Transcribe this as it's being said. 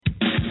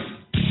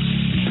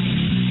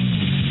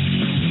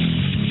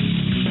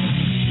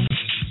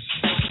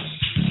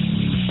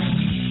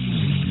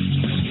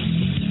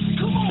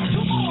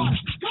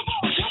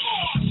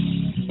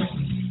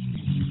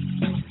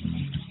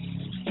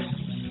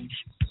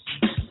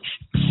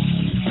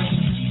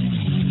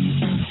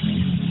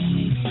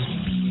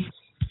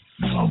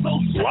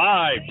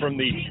Live from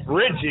the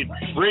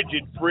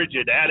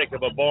frigid attic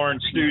of a barn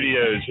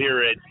studios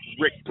here at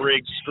Rick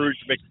Briggs' Scrooge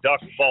McDuck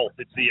Vault.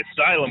 It's the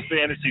Asylum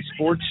Fantasy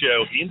Sports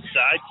Show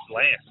inside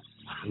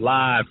Slant.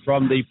 Live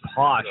from the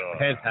posh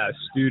penthouse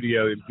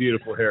studio in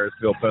beautiful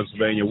Harrisville,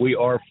 Pennsylvania. We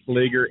are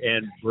Flieger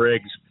and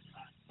Briggs.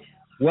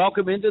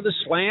 Welcome into the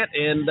Slant,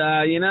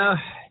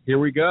 and, here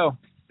we go.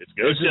 It's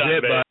go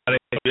time, buddy.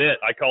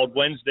 I called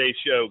Wednesday's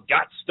show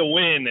Gots to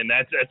Win, and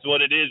that's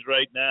what it is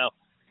right now.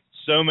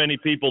 So many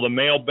people, the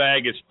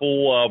mailbag is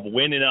full of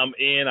winning I'm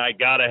in, I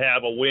got to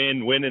have a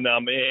win, winning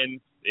I'm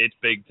in. It's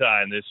big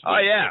time this week. Oh,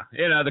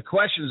 yeah. The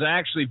questions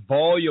actually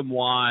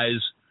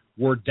volume-wise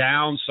were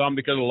down some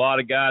because a lot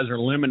of guys are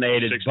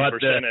eliminated. 60%,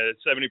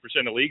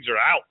 70% of leagues are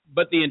out.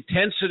 But the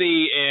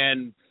intensity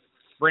and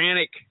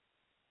frantic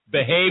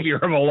behavior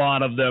of a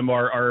lot of them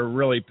are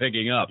really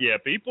picking up. Yeah,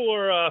 people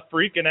are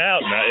freaking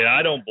out, and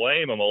I don't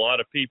blame them. A lot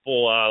of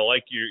people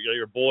like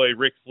your boy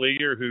Rick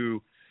Flieger,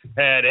 who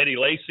had Eddie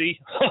Lacy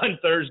on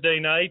Thursday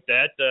night.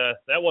 That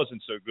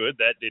wasn't so good.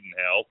 That didn't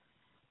help.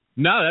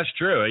 No, that's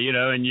true.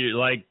 And you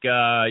like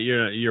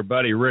your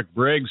buddy Rick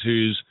Briggs,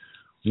 who's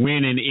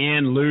winning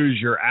in, lose,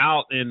 you're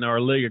out in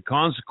our League of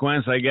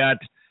Consequence. I got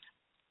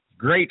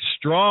great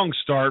strong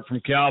start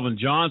from Calvin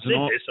Johnson,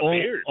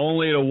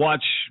 only to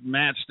watch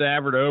Matt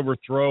Stafford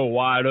overthrow a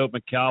wide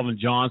open Calvin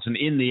Johnson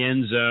in the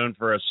end zone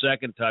for a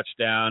second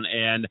touchdown,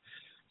 and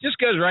just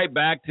goes right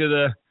back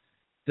to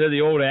the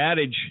old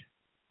adage.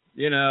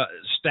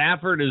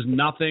 Stafford is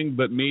nothing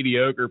but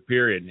mediocre,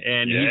 period,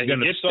 and he's going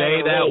to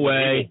stay that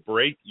way. He will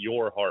break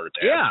your heart.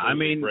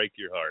 Absolutely break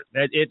your heart.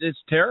 It's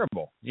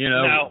terrible.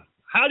 Now,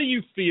 how do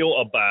you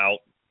feel about?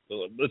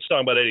 Let's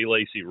talk about Eddie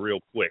Lacy real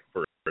quick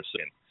for a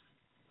second.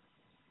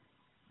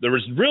 There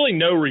was really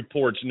no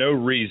reports, no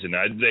reason.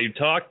 They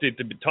talked at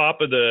the top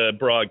of the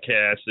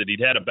broadcast that he'd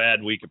had a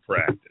bad week of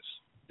practice.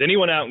 Then he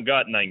went out and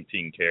got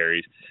 19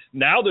 carries.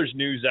 Now there's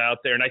news out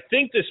there, and I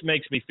think this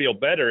makes me feel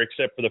better,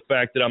 except for the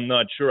fact that I'm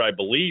not sure I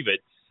believe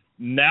it.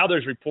 Now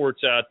there's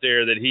reports out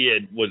there that he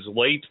was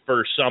late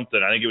for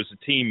something. I think it was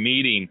a team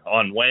meeting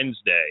on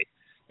Wednesday,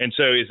 and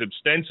so he's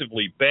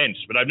ostensibly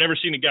benched. But I've never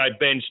seen a guy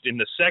benched in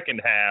the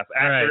second half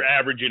after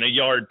averaging a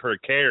yard per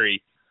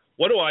carry.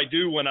 What do I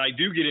do when I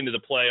do get into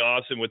the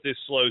playoffs and with this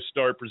slow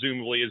start,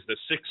 presumably as the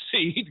 6th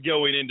seed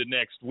going into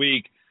next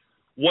week?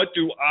 What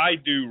do I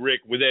do,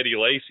 Rick, with Eddie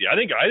Lacy? I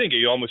think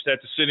you almost have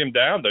to sit him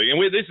down, though.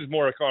 And this is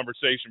more a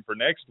conversation for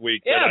next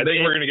week. Yeah, but I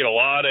think we're going to get a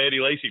lot of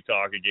Eddie Lacy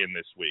talk again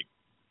this week.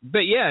 But,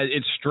 yeah,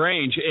 it's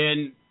strange.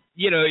 And,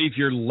 if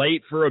you're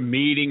late for a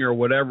meeting or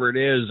whatever it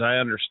is, I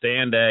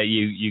understand that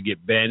you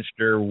get benched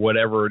or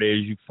whatever it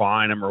is, you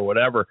fine him or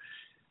whatever.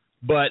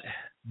 But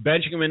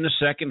benching him in the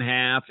second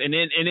half, and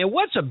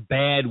what's a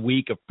bad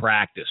week of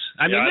practice?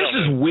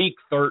 This is week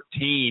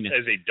 13.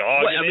 As a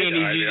dog, I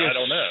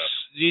don't know.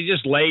 You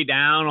just lay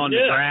down on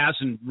the grass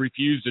and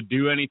refuse to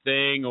do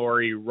anything,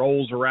 or he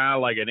rolls around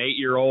like an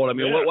 8-year-old.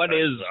 What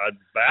is?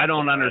 I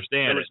don't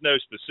understand. There was no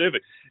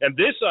specific. And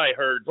this I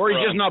heard, or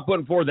he's just not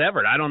putting forth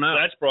effort. I don't know.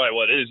 That's probably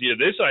what it is.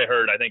 This I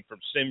heard, I think,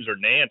 from Sims or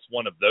Nance,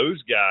 one of those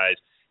guys.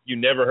 You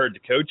never heard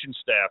the coaching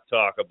staff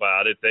talk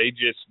about it. They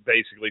just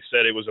basically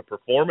said it was a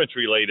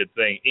performance-related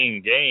thing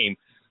in-game.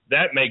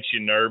 That makes you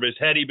nervous.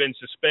 Had he been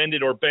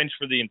suspended or benched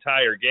for the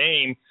entire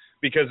game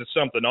because it's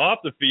something off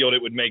the field,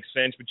 it would make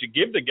sense. But you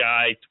give the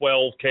guy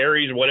 12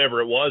 carries or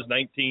whatever it was,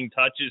 19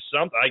 touches,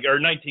 or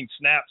 19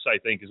 snaps, I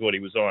think is what he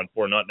was on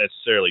for, not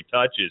necessarily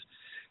touches.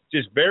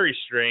 Just very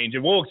strange,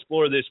 and we'll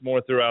explore this more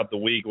throughout the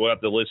week. We'll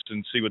have to listen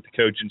and see what the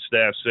coaching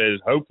staff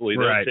says. Hopefully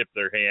they'll tip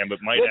their hand, but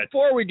might not.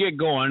 Before we get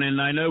going,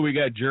 and I know we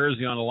got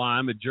Jersey on the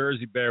line, but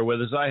Jersey, bear with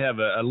us. I have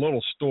a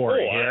little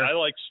story here. I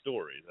like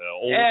stories,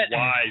 old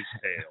wise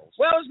tales.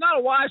 Well, it's not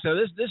a wise tale.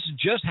 This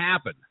just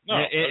happened,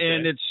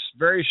 and it's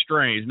very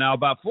strange. Now,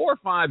 about 4 or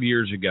 5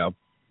 years ago,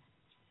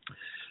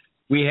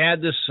 we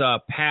had this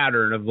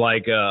pattern of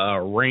like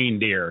a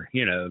reindeer,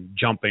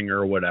 jumping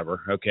or whatever,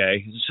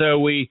 okay? So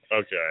we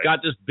got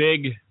this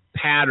big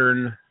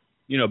pattern,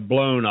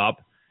 blown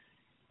up.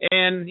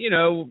 And,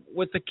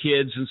 with the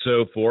kids and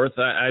so forth,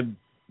 I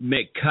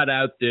cut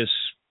out this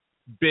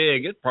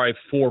big, it's probably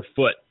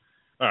 4-foot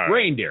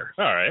reindeer,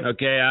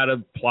 okay, out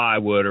of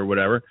plywood or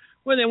whatever.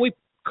 Well, then we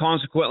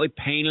consequently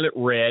painted it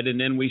red, and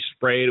then we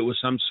sprayed it with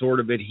some sort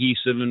of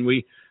adhesive, and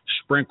we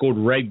sprinkled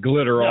red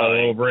glitter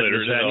all over it.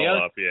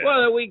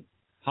 Well, we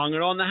hung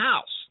it on the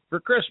house for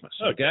Christmas,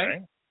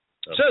 okay?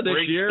 So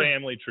this year,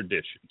 family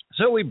tradition.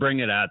 So we bring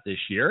it out this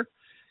year,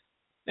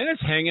 and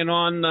it's hanging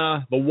on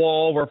the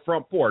wall of our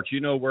front porch. You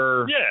know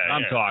where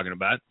I'm talking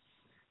about,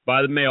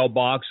 by the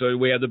mailbox. So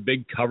we have the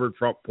big covered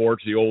front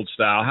porch, the old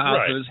style house,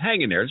 and it's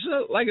hanging there.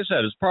 So, like I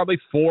said, it's probably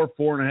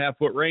 4.5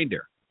 foot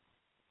reindeer.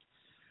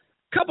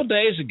 A couple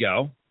days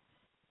ago,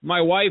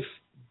 my wife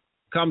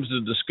comes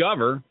to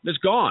discover it's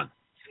gone.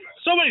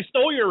 Somebody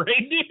stole your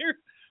reindeer?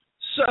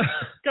 So,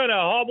 what kind of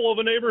hobble of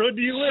a neighborhood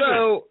do you live in?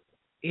 So,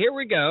 here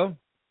we go.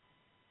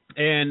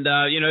 And,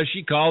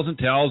 she calls and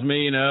tells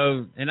me, and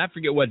I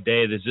forget what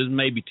day this is,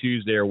 maybe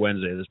Tuesday or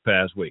Wednesday this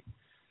past week.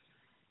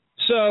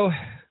 So,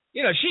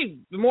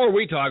 the more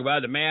we talk about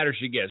it, the madder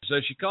she gets. So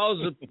she calls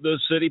the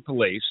city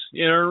police,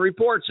 and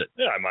reports it.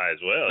 Yeah, I might as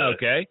well.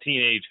 Okay.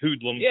 Teenage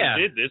hoodlums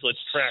who did this. Let's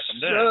track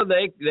them down. So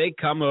they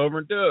come over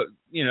and do it,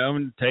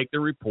 and take the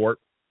report.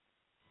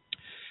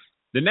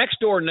 The next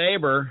door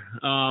neighbor,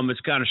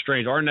 it's kind of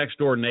strange. Our next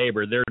door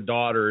neighbor, their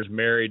daughter is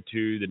married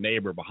to the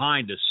neighbor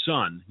behind us'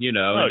 son,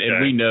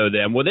 and we know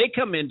them. Well, they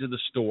come into the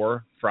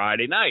store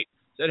Friday night,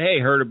 said, "Hey,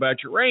 heard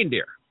about your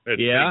reindeer." It's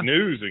big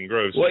news in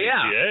Grove City. Well,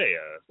 yeah.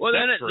 Well,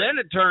 then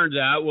it turns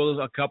out,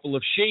 a couple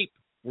of sheep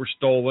were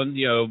stolen,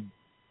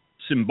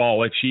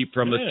 symbolic sheep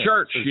from the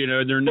church,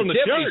 their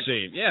nativity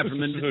scene. Yeah, from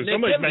the nativity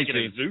somebody's making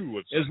scene a zoo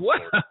of as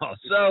well.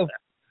 So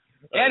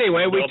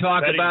anyway, we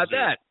talk about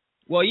that.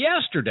 Well,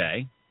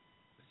 yesterday,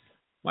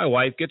 my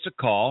wife gets a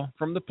call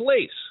from the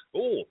police.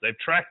 Oh, they've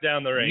tracked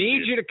down the reindeer.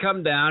 Need you to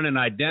come down and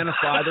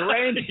identify the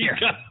reindeer.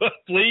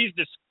 Please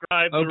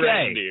describe the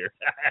reindeer.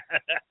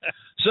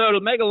 So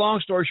to make a long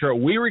story short,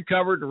 we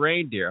recovered the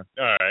reindeer.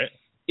 All right.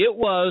 It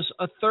was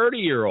a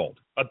 30-year-old.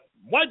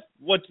 What?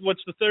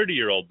 What's the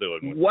 30-year-old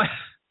doing? What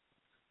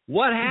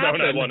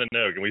happened? I want to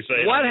know. Can we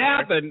say what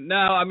happened? No,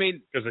 I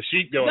mean, because the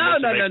sheep going. No.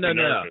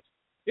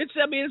 It's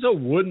a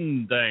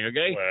wooden thing.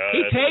 Okay. Well,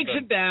 he takes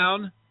it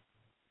down.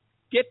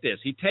 Get this.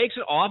 He takes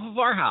it off of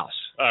our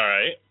house. All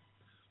right.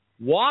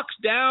 Walks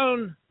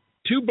down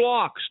 2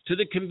 blocks to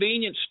the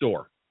convenience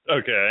store.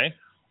 Okay.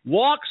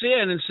 Walks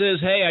in and says,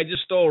 "Hey, I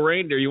just stole a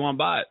reindeer. You want to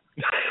buy it?"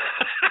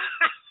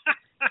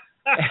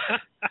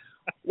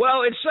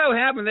 Well, it so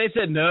happened they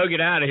said, "No, get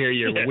out of here,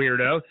 you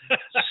weirdo."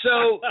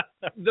 So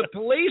the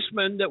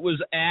policeman that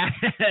was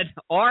at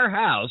our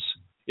house,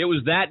 it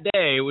was that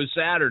day, it was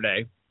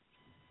Saturday,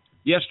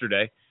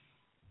 yesterday,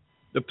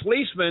 the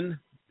policeman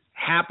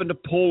happened to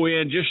pull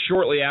in just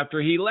shortly after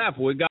he left.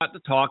 We got to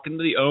talking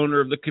to the owner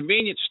of the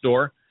convenience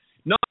store.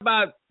 Not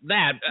about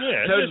that.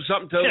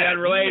 Something totally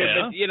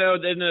unrelated. Yeah.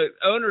 But, then the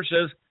owner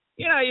says,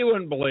 you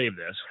wouldn't believe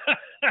this.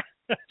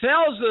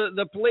 Tells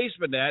the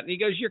policeman that, and he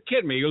goes, "You're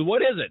kidding me." He goes,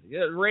 "What is it?"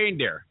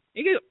 Reindeer.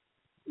 He goes,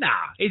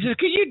 "Nah." He says,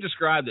 "Can you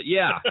describe it?"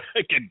 "Yeah."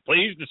 Can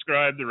please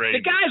describe the reindeer.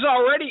 The guy's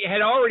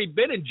had already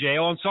been in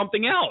jail on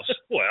something else.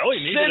 Well, he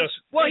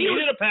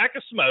needed a pack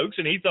of smokes,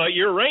 and he thought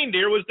your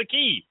reindeer was the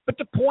key. But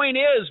the point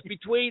is,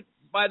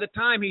 by the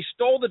time he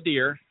stole the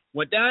deer,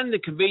 went down to the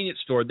convenience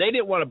store, they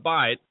didn't want to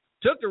buy it,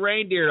 took the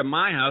reindeer to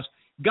my house,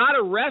 got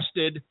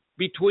arrested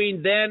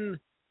between then.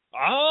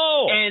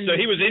 Oh, so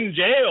he was in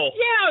jail.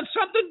 Yeah,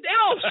 something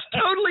else,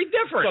 totally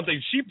different. Something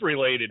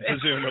sheep-related,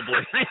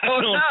 presumably. I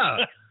don't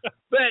know.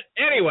 But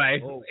anyway,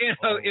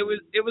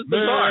 it was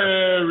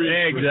bizarre.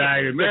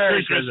 Exactly.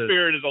 The Christmas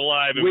spirit is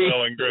alive and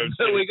well in Grove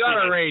City. We got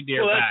our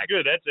reindeer back. That's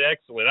good. That's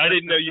excellent. I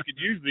didn't know you could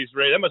use these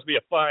reindeer. That must be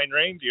a fine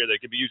reindeer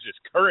that could be used as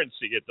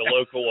currency at the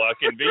local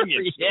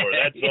convenience store.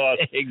 That's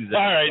awesome. Exactly.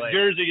 All right,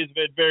 Jersey has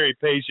been very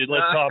patient.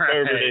 Let's hop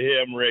over to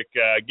him, Rick.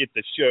 Get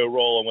the show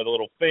rolling with a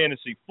little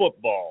fantasy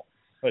football.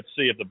 Let's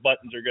see if the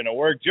buttons are going to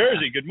work.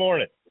 Jersey, good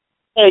morning.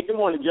 Hey, good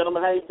morning,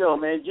 gentlemen. How you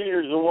doing, man?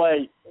 Junior's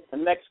away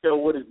in Mexico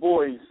with his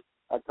boys.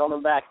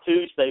 Coming back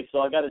Tuesday, so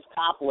I got his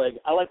cop leg.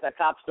 I like that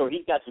cop story.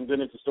 He's got some good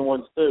interesting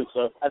ones, too.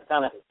 So that's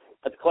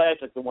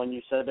classic, the one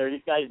you said there.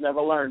 These guys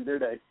never learn, do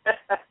they?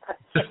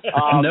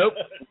 Nope.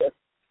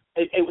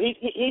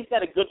 He's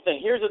got a good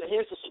thing. Here's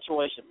the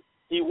situation.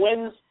 He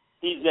wins,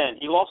 he's in.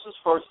 He lost his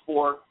first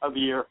 4 of the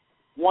year,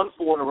 won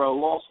 4 in a row,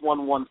 lost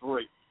 1, won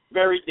 3.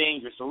 Very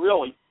dangerous. So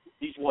really,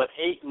 he's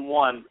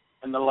 8-1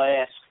 in the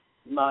last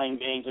 9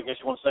 games, I guess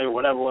you want to say, or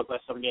whatever it was,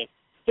 last 7 games.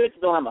 Here's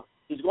the dilemma.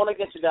 He's going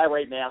against a guy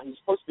right now. He's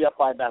supposed to be up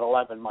by about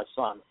 11, my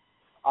son.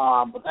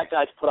 But that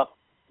guy's put up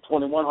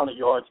 2,100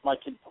 yards. My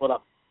kid put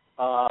up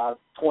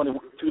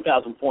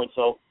 2,000 points.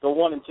 So they're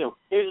 1-2.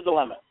 Here's the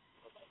dilemma.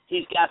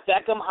 He's got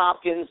Beckham,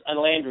 Hopkins, and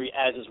Landry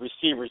as his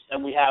receivers,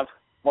 and we have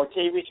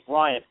Martavis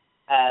Bryant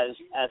as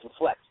a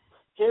flex.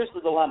 Here's the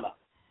dilemma.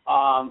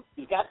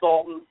 He's got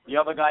Dalton. The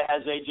other guy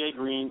has A.J.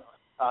 Green.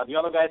 The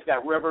other guy's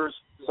got Rivers.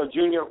 So,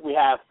 Junior, we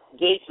have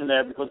Gates in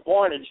there because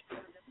Barnage,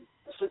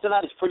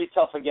 Cincinnati's pretty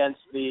tough against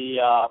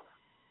the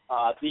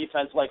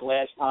defense like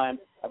last time.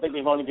 I think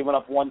they've only given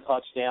up 1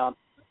 touchdown.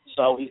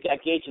 So he's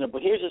got Gates in it.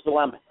 But here's his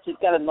dilemma. He's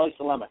got a nice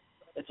dilemma.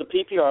 It's a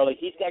PPR league.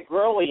 He's got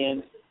Gurley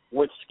in,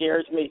 which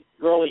scares me.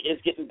 Gurley is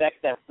getting back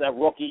that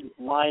rookie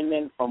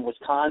lineman from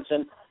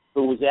Wisconsin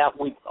who was out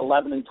week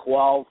 11 and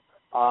 12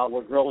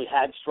 where Gurley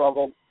had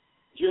struggled.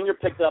 Junior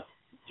picked up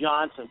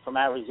Johnson from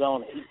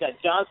Arizona. He's got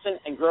Johnson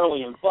and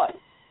Gurley in, but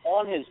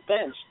on his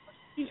bench,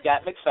 he's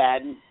got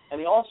McFadden, and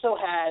he also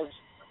has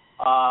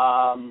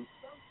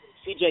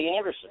C.J.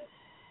 Anderson.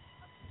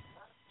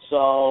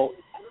 So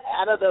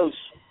out of those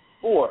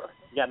 4,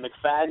 you got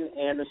McFadden,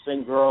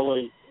 Anderson,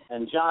 Gurley,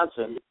 and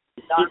Johnson.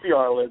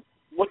 PPR league.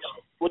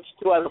 Which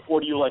 2 out of the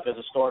 4 do you like as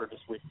a starter this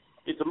week?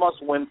 It's a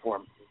must-win for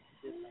him.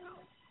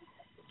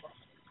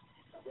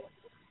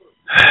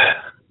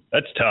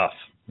 That's tough.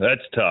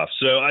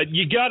 So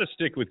you got to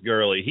stick with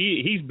Gurley.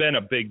 He's been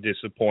a big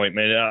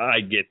disappointment.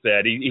 I get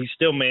that. He's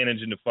still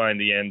managing to find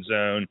the end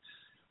zone.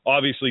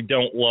 obviously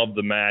don't love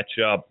the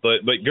matchup,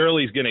 but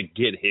Gurley's going to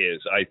get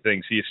his, I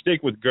think. So you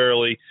stick with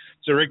Gurley.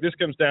 So, Rick, this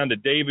comes down to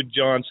David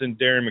Johnson,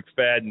 Darren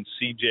McFadden,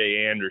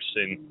 C.J.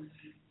 Anderson.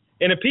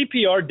 In a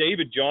PPR,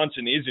 David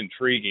Johnson is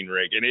intriguing,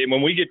 Rick. And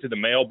when we get to the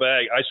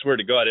mailbag, I swear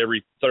to God,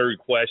 every third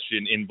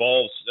question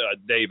involves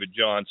David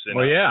Johnson.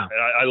 Oh, yeah.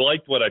 I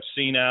liked what I've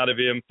seen out of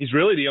him. He's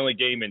really the only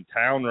game in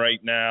town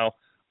right now.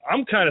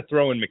 I'm kind of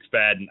throwing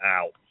McFadden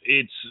out.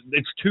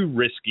 It's too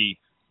risky.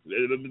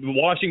 The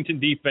Washington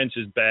defense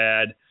is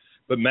bad,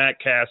 but Matt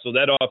Castle,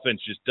 that offense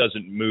just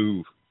doesn't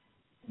move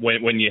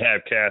when you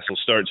have Castle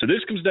start. So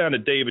this comes down to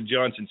David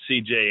Johnson,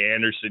 C.J.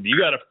 Anderson. You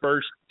got a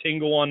first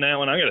tingle on that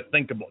one? I got to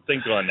think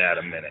on that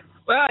a minute.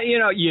 Well,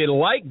 you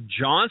like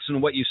Johnson,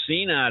 what you've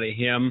seen out of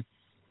him,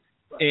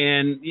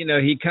 and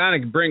he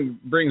kind of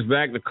brings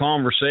back the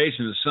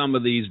conversation to some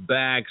of these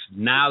backs.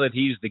 Now that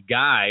he's the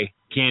guy,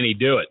 can he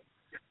do it?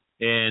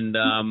 And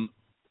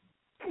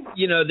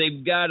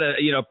they've got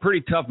a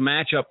pretty tough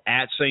matchup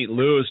at St.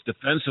 Louis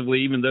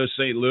defensively, even though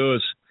St.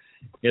 Louis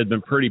has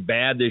been pretty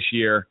bad this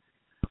year.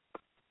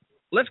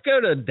 Let's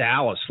go to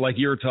Dallas, like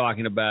you were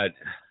talking about.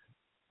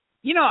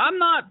 I'm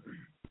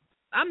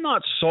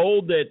not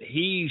sold that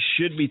he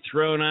should be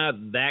thrown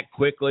out that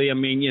quickly. I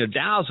mean,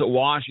 Dallas at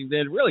Washington,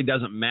 it really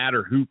doesn't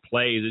matter who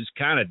plays. It's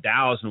kind of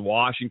Dallas and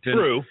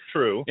Washington.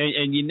 True.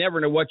 And you never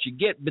know what you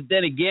get. But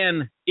then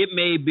again, it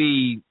may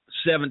be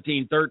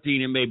 17-13,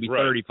 it may be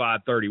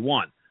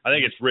 35-31. I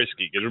think it's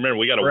risky because, remember,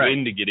 we got to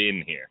win to get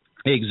in here.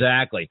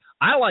 Exactly.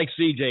 I like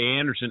C.J.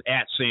 Anderson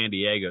at San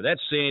Diego. That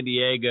San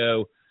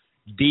Diego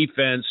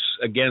defense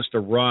against a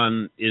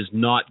run is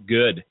not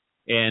good,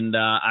 and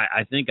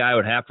I think I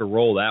would have to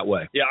roll that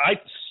way. Yeah,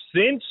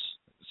 since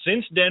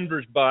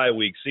Denver's bye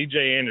week,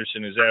 C.J.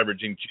 Anderson is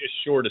averaging just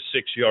short of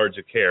 6 yards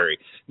a carry.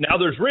 Now,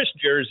 there's risk,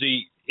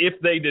 Jersey,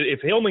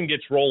 if Hillman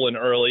gets rolling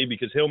early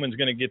because Hillman's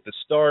going to get the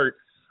start.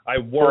 I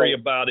worry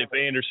about if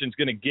Anderson's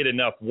going to get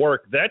enough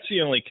work. That's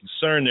the only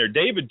concern there.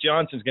 David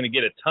Johnson's going to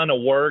get a ton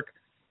of work.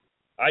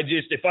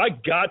 If I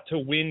got to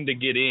win to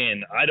get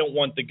in, I don't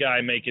want the guy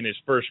making his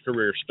first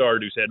career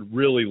start who's had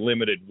really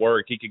limited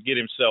work. He could get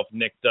himself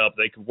nicked up.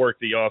 They could work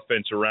the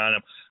offense around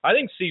him. I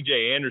think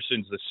C.J.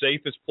 Anderson's the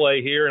safest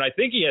play here, and I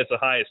think he has the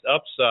highest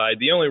upside.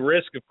 The only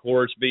risk, of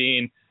course,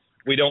 being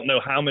we don't know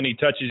how many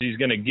touches he's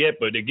going to get,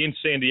 but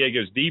against San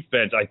Diego's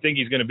defense, I think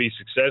he's going to be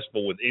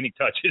successful with any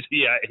touches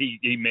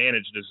he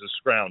managed as a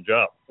scrounge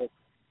up.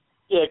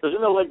 Yeah, because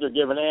in the league they're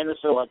giving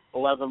Anderson like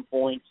 11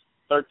 points,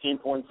 13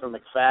 points for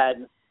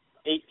McFadden,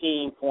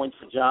 18 points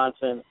for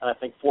Johnson, and I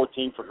think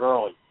 14 for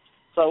Gurley.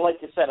 So,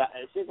 like you said,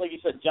 it seems like you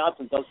said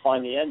Johnson does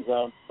find the end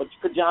zone, but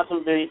could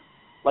Johnson be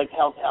like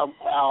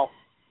how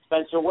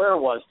Spencer Ware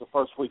was the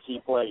first week he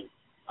played,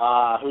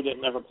 who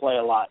didn't ever play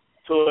a lot?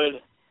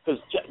 Because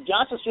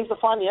Johnson seems to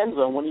find the end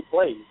zone when he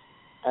plays.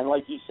 And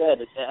like you said,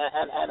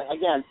 and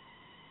again,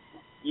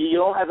 you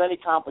don't have any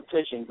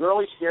competition.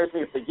 Gurley scares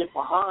me if they get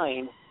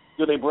behind,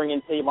 do they bring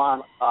in Trey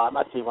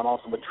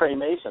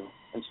Mason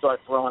and start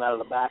throwing out of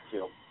the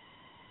backfield?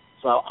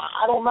 So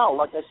I don't know.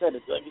 Like I said,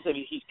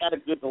 he's got a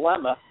good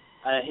dilemma.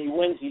 He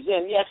wins, he's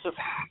in. Yes,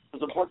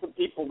 there's a bunch of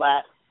people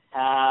that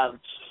have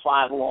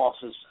 5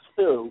 losses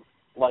too.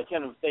 Like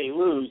him, if they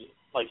lose,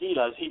 like he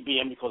does, he'd be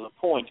in because of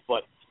points.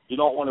 But you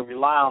don't want to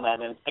rely on that.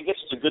 And I guess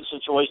it's a good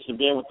situation to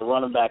be in with the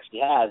running backs he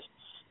has.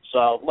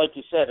 So, like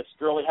you said, if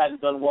Gurley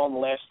hadn't done well in the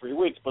last 3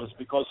 weeks, but it's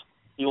because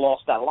he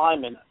lost that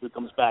lineman who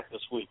comes back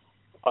this week.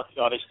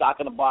 Are they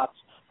stocking the box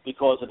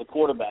because of the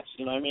quarterbacks?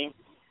 You know what I mean?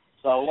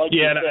 So, like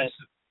you said.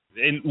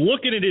 And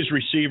looking at his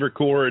receiver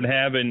core and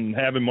having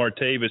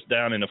Martavis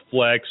down in a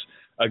flex,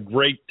 a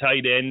great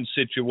tight end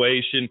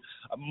situation.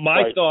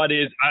 My thought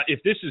is,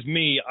 if this is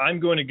me, I'm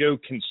going to go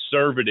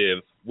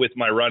conservative with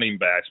my running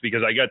backs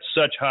because I got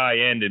such high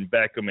end in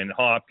Beckham and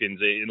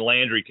Hopkins, and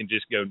Landry can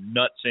just go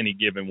nuts any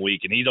given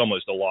week, and he's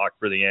almost a lock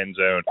for the end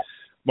zone.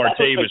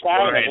 Martavis,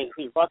 Bryant.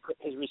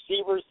 His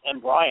receivers and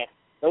Bryant,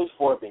 those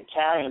 4 have been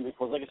carrying him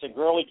because, like I said,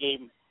 Gurley gave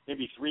him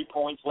maybe 3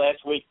 points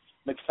last week.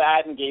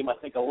 McFadden gave him, I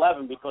think,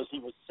 11 because he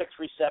was 6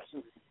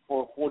 receptions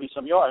for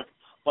 40-some yards,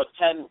 but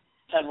 10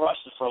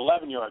 rushes for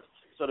 11 yards.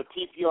 So the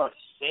PPR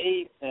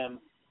saved him,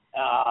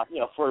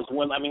 for his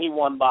win. I mean, he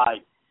won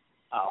by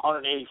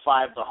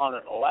 185 to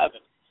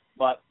 111.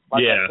 But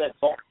like I said,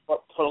 put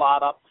a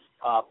lot up.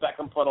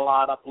 Beckham put a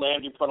lot up.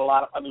 Landry put a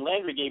lot up. I mean,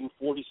 Landry gave him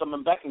 40-some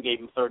and Beckham gave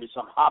him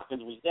 30-some.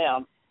 Hopkins was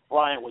down.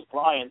 Bryant was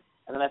Bryant.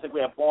 And then I think we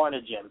have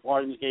Barnes again.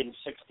 Barnes gave him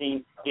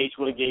 16. Gates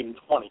would have gave him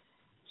 20.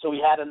 So he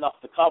had enough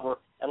to cover.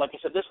 And like I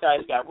said, this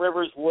guy's got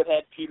Rivers,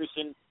 Woodhead,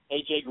 Peterson,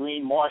 A.J.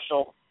 Green,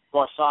 Marshall,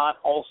 Garcon,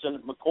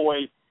 Olsen,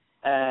 McCoy,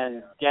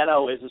 and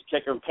Geno is his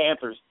kicker in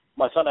Panthers.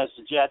 My son has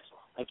the Jets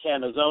and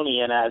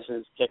Canazonian as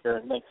his kicker.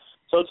 And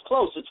so it's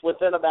close. It's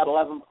within about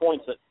 11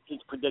 points that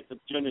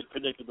Junior's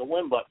predicted to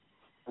win. But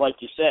like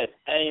you said,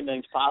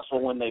 anything's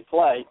possible when they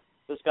play.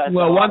 This guy's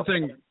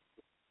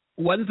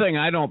one thing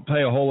I don't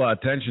pay a whole lot of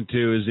attention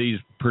to is these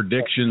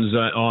predictions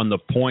on the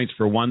points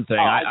for one thing.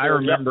 I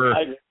remember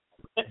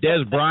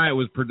Des Bryant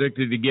was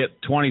predicted to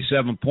get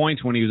 27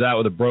 points when he was out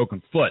with a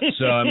broken foot.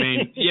 So, I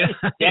mean,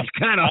 it's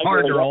kind of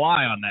hard to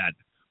rely on that.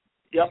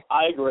 Yep,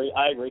 I agree.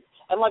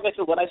 And like I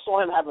said, when I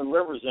saw him having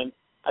Rivers in,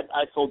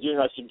 I told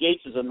Junior, I said, Gates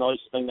is a nice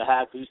thing to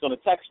have because he's going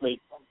to text me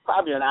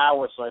probably an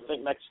hour, so I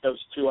think Mexico's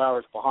 2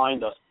 hours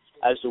behind us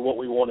as to what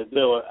we want to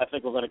do. I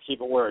think we're going to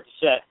keep it where it's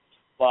set.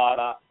 But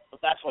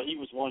that's what he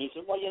was wanting. He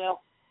said, well,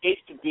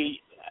 Gates could be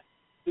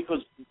 –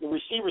 because the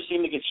receivers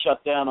seem to get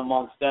shut down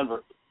amongst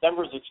Denver.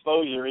 Denver's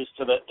exposure is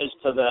to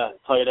the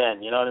tight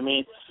end, you know what I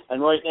mean?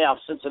 And right now,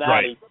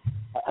 Cincinnati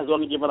has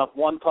only given up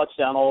one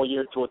touchdown all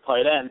year to a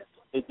tight end.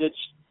 They did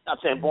 – not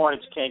saying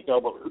Barnes can't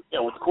go, but with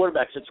the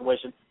quarterback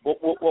situation,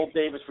 will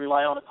Davis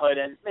rely on a tight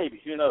end?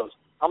 Maybe. Who knows?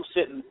 I'm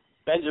sitting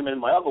Benjamin in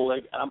my other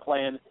league, and I'm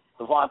playing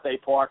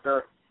Devontae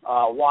Parker,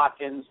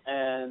 Watkins,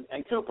 and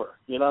Cooper.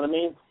 You know what I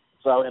mean?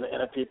 So in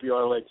a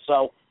PPR league.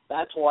 So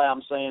that's why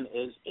I'm saying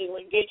is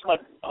Gates might.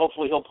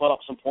 Hopefully he'll put up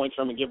some points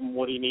for him and give him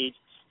what he needs.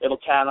 It'll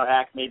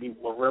counteract maybe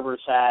what Rivers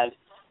has.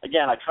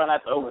 Again, I try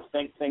not to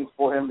overthink things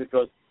for him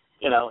because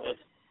he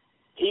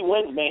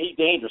wins, man. He's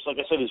dangerous. Like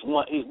I said, he's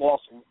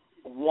lost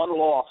one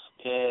loss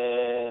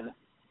in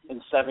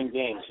 7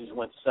 games. He's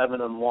went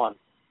 7-1.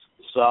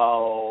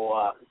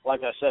 So, like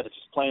I said, it's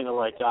just playing the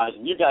right guys.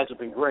 And you guys have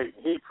been great.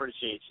 He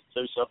appreciates it,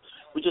 too. So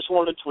we just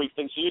wanted to tweak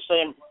things. So you're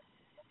saying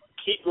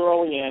keep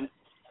Gurley in.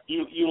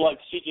 You like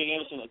C.J.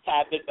 Anderson a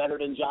tad bit better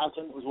than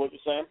Johnson, was what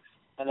you're saying?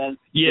 And then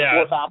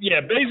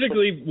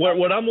basically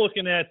what I'm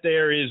looking at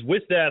there is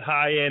with that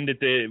high end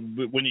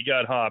when you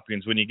got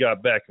Hopkins, when you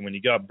got Beckham, when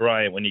you got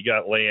Bryant, when you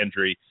got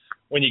Landry,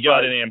 when you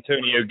got an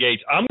Antonio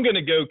Gates, I'm going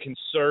to go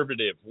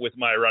conservative with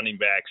my running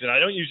backs. And I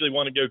don't usually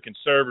want to go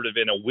conservative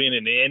in a win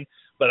and in,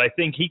 but I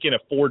think he can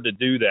afford to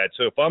do that.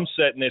 So if I'm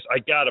setting this, I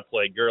got to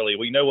play Gurley.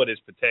 We know what his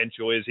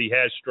potential is. He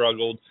has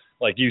struggled.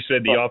 Like you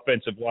said, the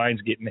offensive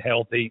line's getting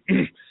healthy.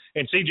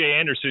 And C.J.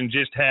 Anderson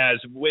just has,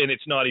 when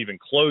it's not even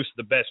close,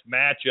 the best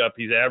matchup.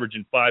 He's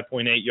averaging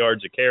 5.8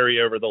 yards a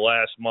carry over the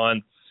last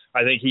month.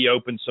 I think he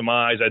opened some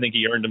eyes. I think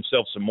he earned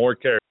himself some more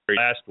carry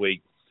last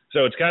week.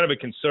 So it's kind of a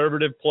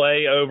conservative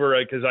play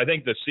over because I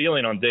think the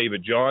ceiling on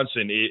David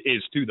Johnson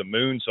is to the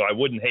moon. So I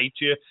wouldn't hate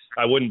you.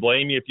 I wouldn't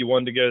blame you if you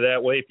wanted to go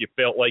that way, if you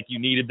felt like you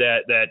needed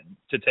that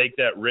to take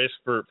that risk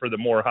for the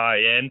more high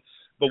end.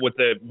 But with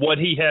what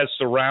he has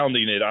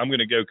surrounding it, I'm going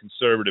to go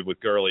conservative with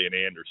Gurley and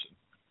Anderson.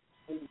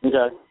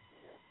 Okay.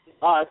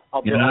 All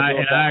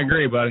right. I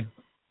agree, buddy.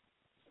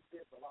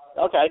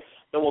 Okay.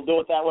 Then we'll do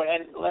it that way.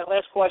 And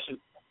last question.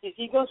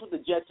 He goes with the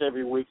Jets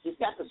every week. He's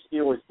got the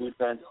Steelers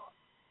defense.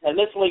 And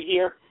this league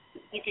here,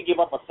 you could give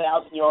up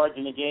 1,000 yards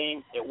in a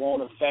game. It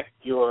won't affect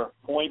your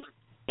points.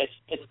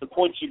 It's the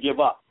points you give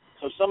up.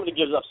 So if somebody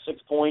gives up 6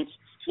 points,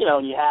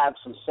 and you have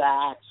some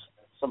sacks,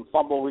 some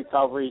fumble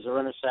recoveries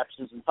or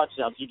interceptions and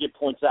touchdowns, you get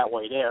points that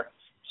way there.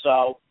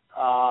 So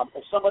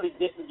if somebody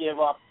didn't give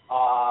up,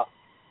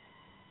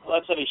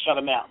 let's say they shut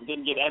them out and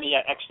didn't get any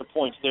extra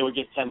points, they would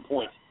get 10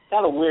 points.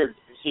 Kind of weird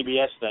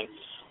CBS thing.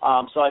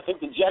 So I think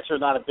the Jets are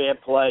not a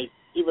bad play,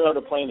 even though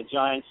they're playing the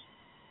Giants.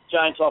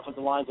 Giants'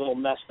 offensive line's a little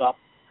messed up.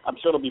 I'm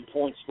sure there'll be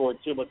points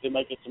scored, too, but they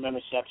might get some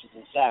interceptions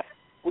and sacks.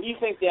 What do you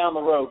think down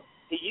the road?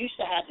 He used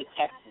to have the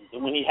Texans,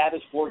 and when he had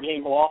his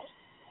 4-game loss,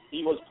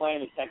 he was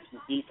playing the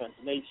Texans defense,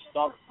 and they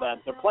stunk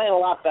them. They're playing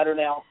a lot better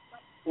now.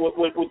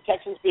 Would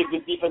Texans be a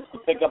good defense to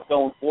pick up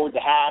going forward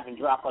to have and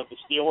drop like the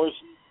Steelers?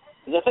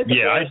 Because I think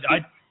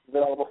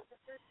available.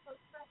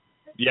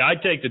 Yeah,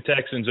 I'd take the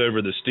Texans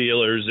over the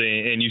Steelers,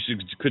 and you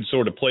could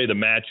sort of play the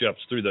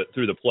matchups through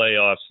the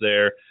playoffs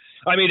there.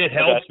 I mean, it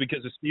helps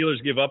because the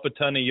Steelers give up a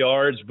ton of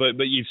yards, but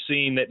you've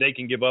seen that they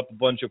can give up a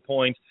bunch of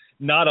points.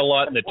 Not a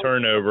lot in the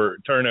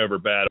turnover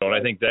battle, and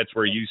I think that's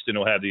where Houston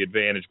will have the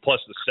advantage. Plus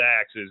the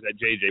sacks is that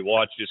J.J.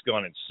 Watt's just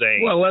gone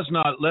insane. Well,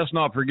 let's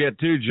not forget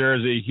too,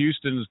 Jersey.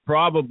 Houston's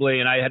probably,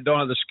 and I don't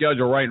have the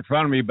schedule right in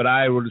front of me, but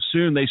I would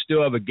assume they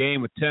still have a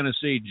game with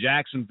Tennessee,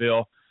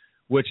 Jacksonville,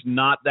 which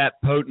not that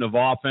potent of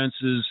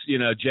offenses.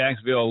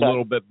 Jacksonville a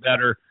little bit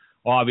better,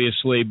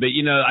 obviously, but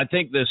I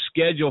think the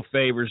schedule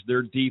favors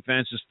their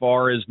defense as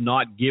far as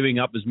not giving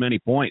up as many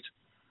points.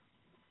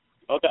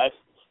 Okay.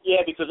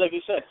 Yeah, because like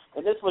you said,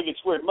 in this league it's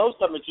weird. Most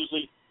of them it's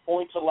usually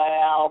points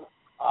allowed,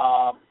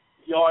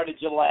 yardage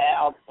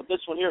allowed, but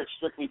this one here it's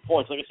strictly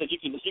points. Like I said, you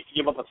can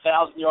give up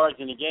 1,000 yards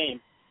in a game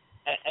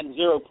and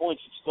 0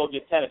 points. You'd still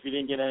get 10 if you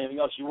didn't get anything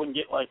else. You wouldn't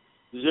get like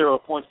 0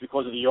 points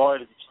because of the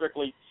yardage. It's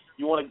strictly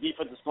you want a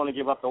defense that's going to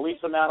give up the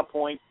least amount of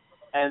points,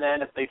 and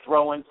then if they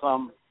throw in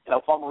some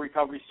fumble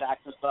recovery,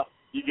 sacks and stuff,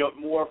 you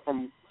get more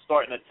from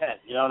starting at 10.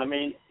 You know what I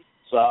mean?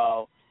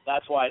 So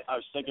that's why I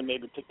was thinking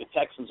maybe pick the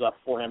Texans up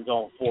for him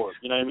going forward.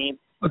 You know what I mean?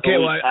 Okay,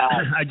 well,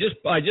 I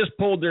just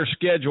pulled their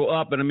schedule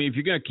up, and I mean, if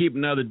you're going to keep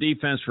another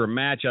defense for a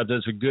matchup,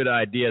 that's a good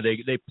idea.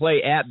 They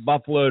play at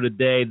Buffalo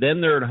today,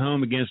 then they're at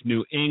home against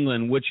New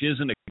England, which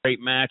isn't a great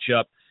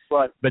matchup.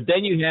 Right. But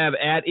then you have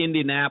at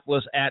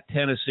Indianapolis, at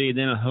Tennessee,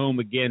 then at home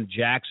again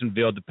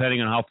Jacksonville,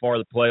 depending on how far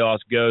the playoffs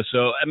go.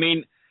 So, I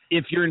mean,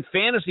 if you're in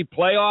fantasy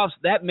playoffs,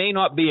 that may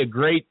not be a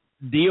great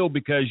deal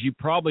because you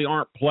probably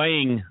aren't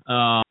playing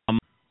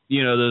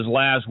those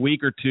last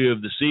week or two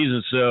of the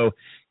season. So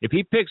if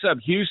he picks up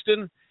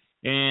Houston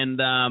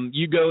and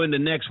you go into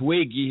next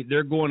week,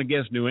 they're going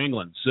against New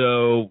England.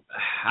 So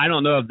I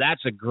don't know if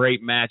that's a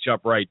great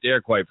matchup right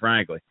there, quite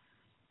frankly.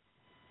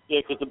 Yeah,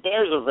 because the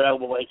Bears are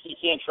available. Like, you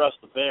can't trust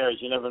the Bears.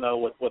 You never know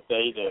what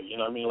they do. You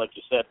know what I mean? Like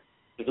you said,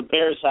 because the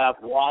Bears have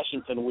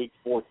Washington week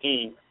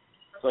 14,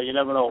 so you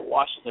never know what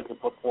Washington can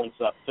put points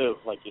up too,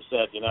 like you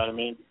said. You know what I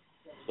mean?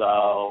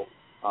 So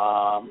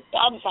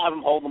I'll just have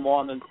him hold them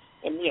on, and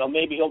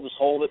maybe he'll just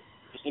hold it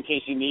just in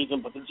case he needs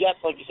them. But the Jets,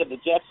 like you said,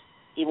 the Jets,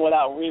 even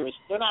without Reeves,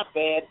 they're not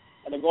bad,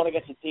 and they're going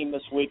against a team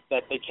this week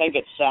that they can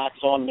get sacks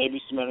on, maybe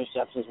some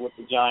interceptions with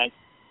the Giants.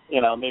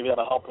 Maybe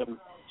that'll help him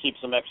keep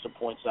some extra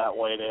points that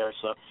way there.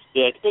 So,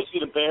 yeah, it's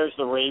basically the Bears,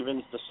 the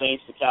Ravens, the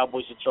Saints, the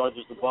Cowboys, the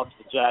Chargers, the Bucs,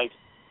 the Jags,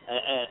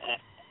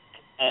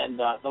 and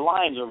the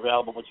Lions are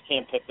available, but you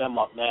can't pick them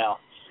up now.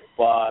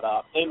 But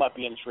they might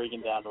be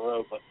intriguing down the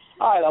road. But,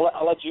 all right,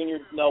 I'll let Junior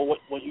know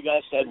what you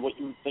guys said, what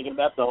you were thinking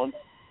about doing.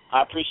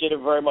 I appreciate it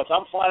very much.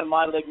 I'm flying in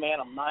my league, man.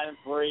 I'm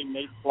 9-3,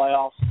 made the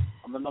playoffs.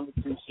 I'm the number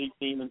 2 seed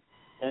team in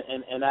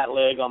that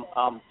league.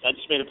 I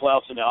just made the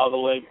playoffs in the other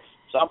league.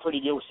 So I'm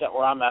pretty good with set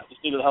where I'm at.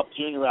 Just need to help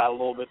Junior out a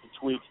little bit to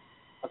tweak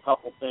a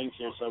couple things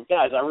here. So,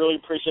 guys, I really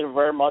appreciate it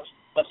very much.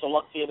 Best of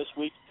luck to you this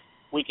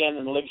weekend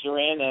and the leagues you're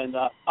in. And,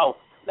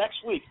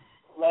 next week,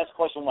 last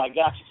question while I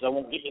got you, because I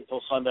won't get you until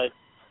Sunday.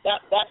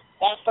 That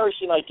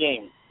Thursday night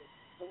game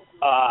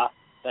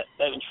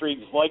that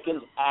intrigues,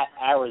 Vikings at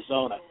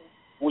Arizona.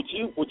 Would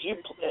you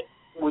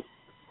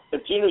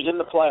if Junior's in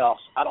the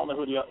playoffs? I don't know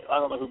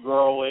who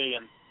Gurley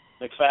and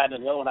McFadden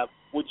and the other one have.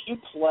 Would you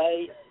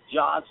play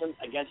Johnson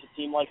against a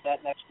team like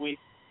that next week?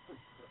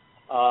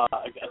 A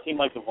team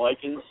like the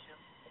Vikings.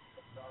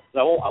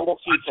 I won't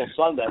see it till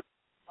Sunday,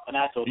 and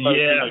that's a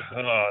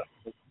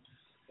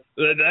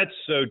that's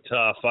so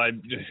tough.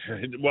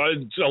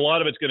 A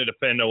lot of it's going to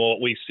depend on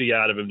what we see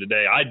out of him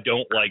today. I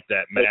don't like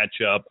that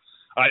matchup.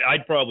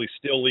 I'd probably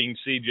still lean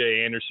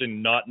C.J.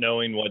 Anderson, not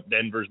knowing what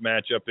Denver's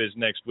matchup is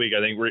next week. I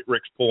think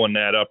Rick's pulling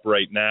that up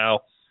right now.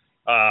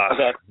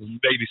 Okay.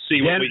 Maybe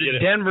see what we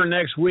get. Denver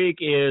next week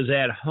is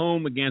at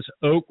home against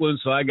Oakland,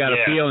 so I got a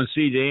feeling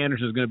C.J.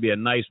 Anderson is going to be a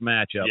nice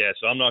matchup. Yeah,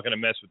 so I'm not going to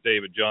mess with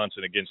David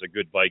Johnson against a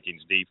good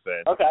Vikings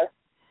defense.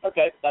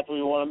 Okay, that's what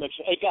we want to make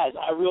sure. Hey, guys,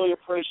 I really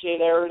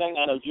appreciate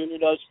everything. I know Junior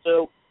does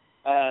too.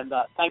 And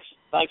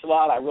thanks a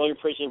lot. I really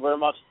appreciate it very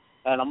much.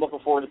 And I'm looking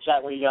forward to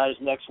chatting with you guys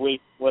next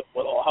week with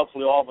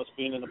hopefully all of us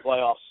being in the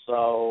playoffs.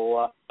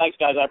 So thanks,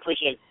 guys. I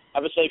appreciate it.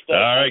 Have a safe day.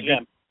 All right,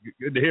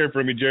 good to hear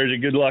from you, Jersey.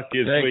 Good luck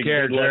this week. Take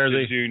care, good luck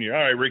Jersey. to Junior.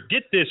 All right, Rick,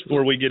 get this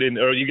before we get in.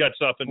 Or you got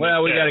something?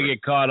 Well, we got to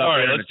get caught up. All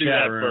right, in let's the do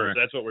chat that room. first.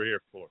 That's what we're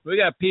here for. We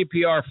got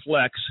PPR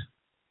Flex.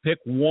 Pick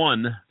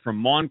one from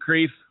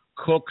Moncrief,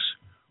 Cooks,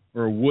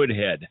 or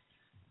Woodhead.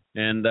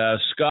 And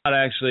Scott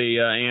actually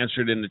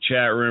answered in the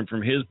chat room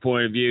from his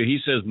point of view. He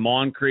says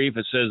Moncrief.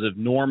 It says if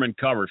Norman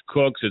covers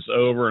Cooks, it's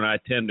over, and I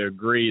tend to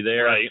agree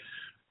there. Right.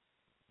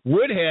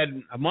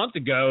 Woodhead a month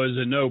ago is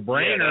a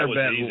no-brainer,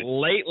 but easy.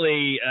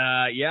 Lately,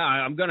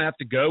 I'm going to have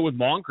to go with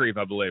Moncrief,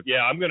 I believe.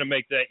 Yeah, I'm going to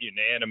make that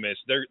unanimous.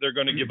 They're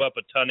going to give up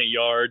a ton of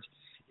yards.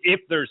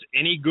 If there's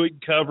any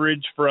good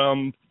coverage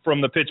from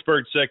the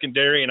Pittsburgh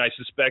secondary, and I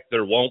suspect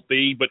there won't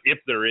be, but if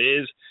there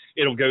is,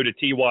 it'll go to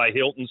T.Y.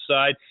 Hilton's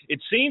side.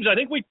 It seems, I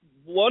think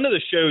one of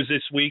the shows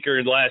this week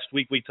or last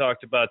week we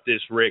talked about this,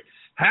 Rick,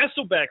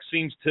 Hasselbeck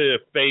seems to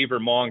favor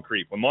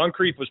Moncrief. When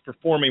Moncrief was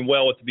performing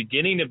well at the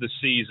beginning of the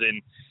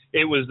season,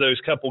 it was those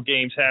couple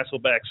games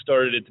Hasselbeck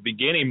started at the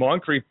beginning.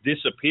 Moncrief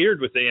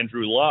disappeared with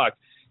Andrew Luck,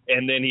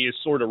 and then he has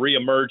sort of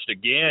reemerged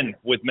again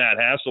with Matt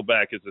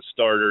Hasselbeck as a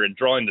starter, and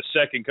drawing the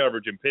second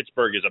coverage in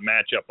Pittsburgh is a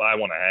matchup I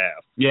want to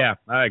have. Yeah,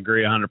 I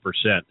agree 100%.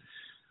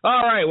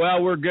 All right,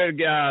 well, we're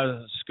good.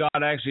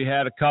 Scott actually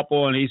had a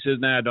couple, and he says,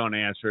 don't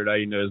answer it.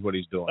 He knows what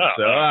he's doing.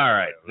 All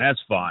right, that's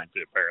fine.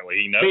 Apparently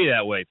he knows. Be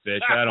that way,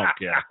 Fish. I don't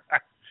care.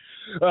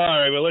 All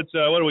right, well, let's.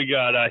 What do we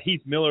got?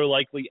 Heath Miller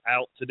likely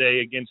out today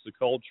against the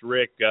Colts.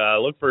 Rick,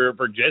 look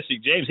for Jesse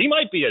James. He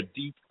might be a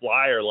deep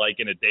flyer, like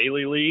in a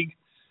daily league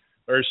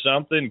or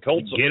something.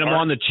 Colts get him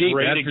on the cheap,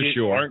 that's for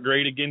sure. Aren't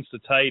great against the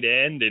tight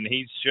end, and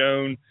he's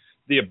shown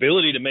the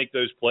ability to make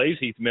those plays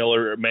Heath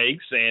Miller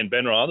makes, and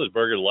Ben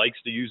Roethlisberger likes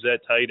to use that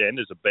tight end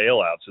as a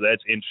bailout. So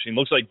that's interesting.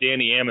 Looks like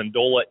Danny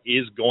Amendola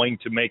is going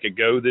to make a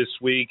go this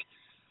week.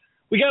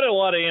 We got a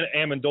lot of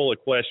Amendola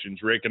questions,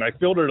 Rick, and I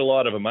filtered a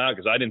lot of them out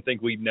because I didn't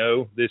think we'd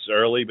know this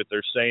early, but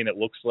they're saying it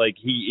looks like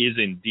he is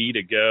indeed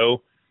a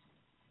go.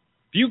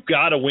 If you've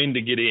got to win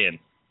to get in,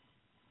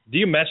 do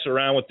you mess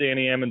around with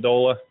Danny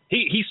Amendola?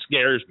 He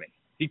scares me.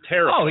 He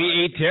terrifies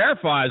me. He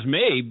terrifies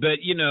me,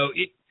 but,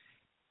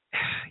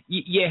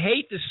 you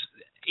hate to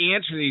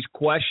answer these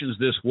questions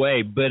this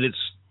way, but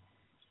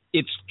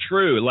it's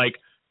true. Like,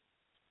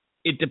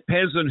 it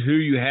depends on who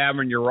you have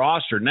on your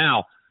roster.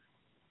 Now,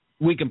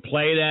 we can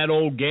play that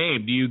old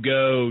game. Do you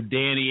go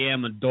Danny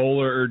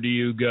Amendola or do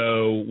you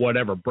go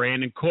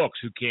Brandon Cooks,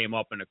 who came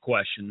up in a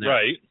question there?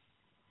 Right.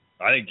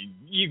 I think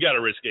you got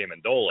to risk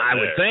Amendola. I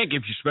would think,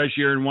 especially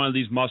you're in one of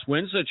these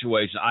must-win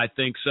situations. I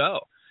think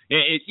so.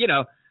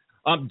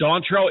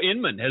 Dontrell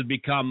Inman has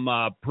become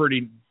a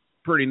pretty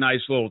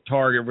nice little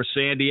target for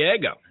San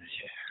Diego.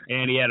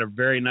 And he had a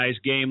very nice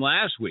game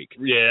last week.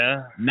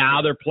 Yeah.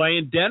 Now they're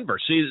playing Denver.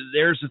 See,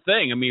 there's the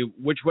thing. I mean,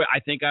 which way? I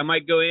think I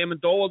might go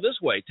Amendola this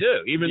way,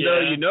 too, even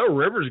though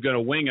Rivers is going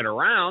to wing it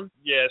around.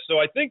 Yeah, so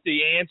I think the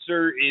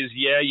answer is,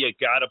 you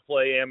got to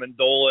play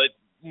Amendola.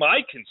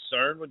 My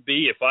concern would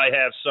be if I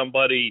have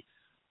somebody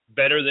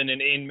better than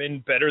an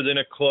Inman, better than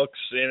a Cooks,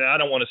 and I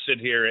don't want to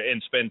sit here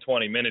and spend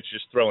 20 minutes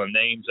just throwing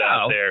names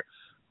out there.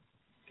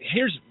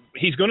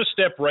 He's going to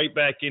step right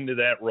back into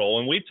that role.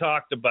 And we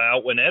talked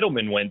about when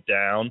Edelman went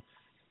down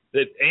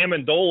that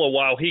Amendola,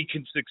 while he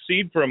can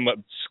succeed from a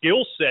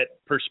skill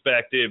set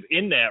perspective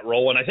in that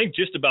role, and I think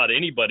just about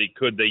anybody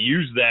could, they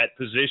use that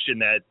position,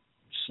 that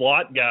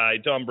slot guy,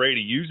 Tom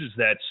Brady uses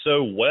that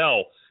so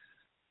well.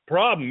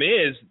 Problem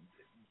is,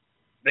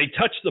 they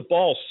touch the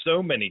ball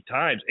so many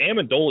times.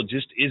 Amendola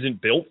just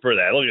isn't built for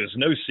that. Look, there's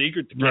no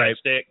secret to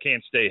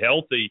can't stay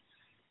healthy.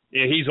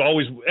 Yeah,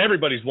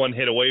 everybody's one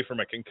hit away from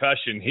a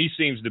concussion. He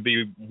seems to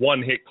be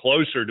one hit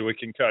closer to a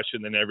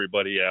concussion than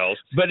everybody else.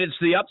 But it's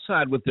the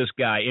upside with this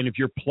guy. And if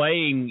you're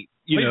playing,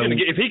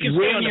 if he can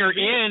when you're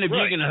in, if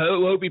you can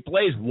hope he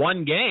plays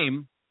one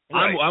game,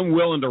 I'm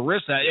willing to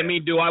risk that. Yeah. I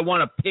mean, do I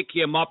want to pick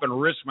him up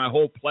and risk my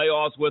whole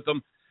playoffs with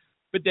him?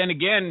 But then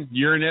again,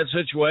 you're in that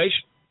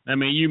situation. I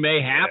mean, you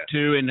may have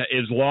to, and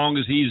as long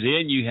as he's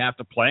in, you have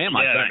to play him,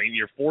 I think. I mean,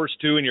 you're forced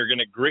to, and you're going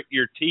to grit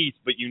your teeth,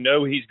 but you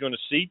know he's going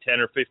to see 10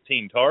 or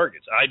 15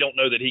 targets. I don't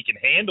know that he can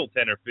handle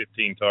 10 or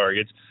 15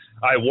 targets.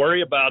 I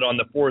worry about on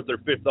the fourth or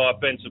fifth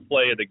offensive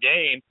play of the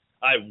game,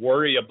 I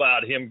worry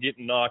about him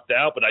getting knocked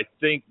out, but I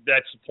think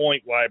that's the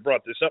point why I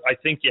brought this up. I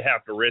think you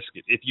have to risk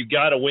it. If you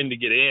got to win to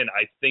get in,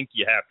 I think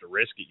you have to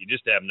risk it. You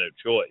just have no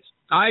choice.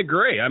 I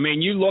agree. I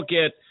mean, you look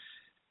at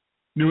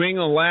New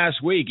England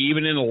last week,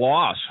 even in a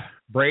loss,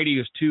 Brady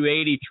was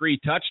 283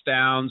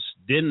 touchdowns,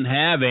 didn't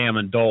have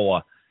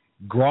Amendola.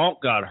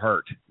 Gronk got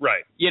hurt.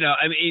 Right.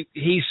 I mean,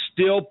 he's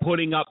still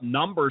putting up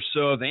numbers,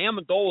 so if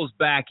Amendola's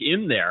back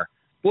in there,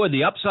 boy,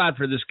 the upside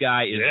for this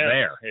guy is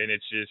there. And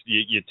it's just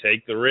you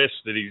take the risk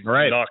that he's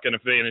not going to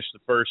finish the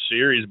first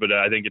series, but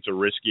I think it's a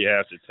risk you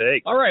have to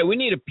take. All right, we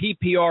need a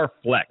PPR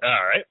flex. All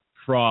right.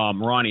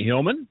 From Ronnie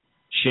Hillman,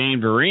 Shane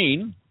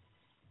Vereen,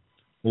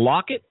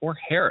 Lockett, or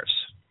Harris?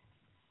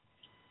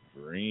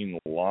 Green,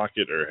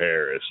 Lockett, or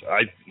Harris?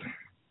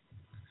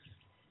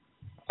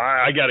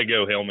 I got to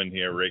go Hillman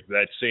here, Rick.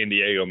 That San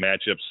Diego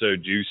matchup's so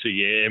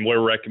juicy, and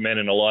we're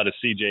recommending a lot of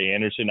C.J.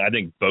 Anderson. I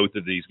think both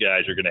of these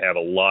guys are going to have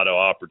a lot of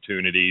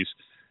opportunities.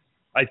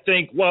 I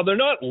think while they're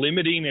not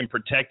limiting and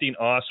protecting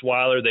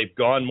Osweiler, they've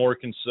gone more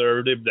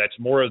conservative. That's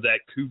more of that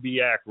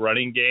Kubiak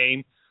running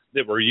game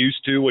that we're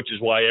used to, which is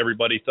why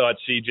everybody thought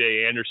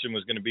C.J. Anderson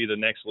was going to be the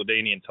next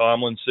LaDainian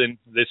Tomlinson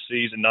this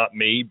season. Not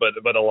me,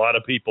 but a lot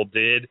of people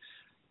did.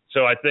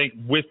 So I think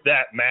with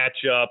that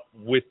matchup,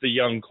 with the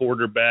young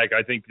quarterback,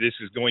 I think this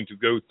is going to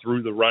go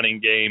through the running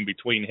game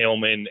between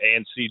Hillman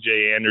and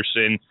C.J.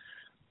 Anderson.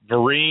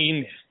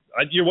 Vereen,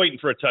 you're waiting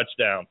for a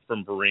touchdown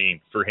from Vereen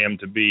for him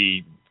to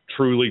be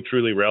truly,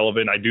 truly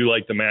relevant. I do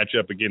like the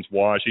matchup against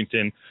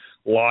Washington.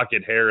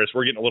 Lockett, Harris,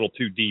 we're getting a little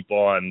too deep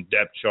on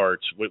depth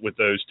charts with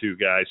those two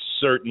guys.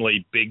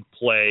 Certainly big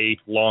play,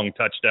 long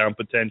touchdown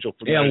potential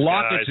for those guys. Yeah,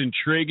 Lockett's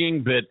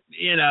intriguing, but,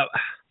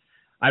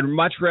 I'd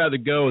much rather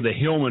go with the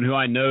Hillman, who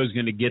I know is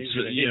going to get, he's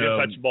going to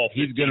touch the ball.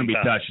 He's going to be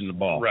touching the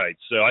ball. Right.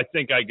 So I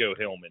think I go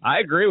Hillman. I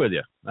agree with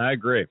you. I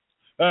agree.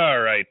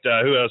 All right.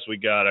 Who else we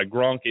got?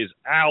 Gronk is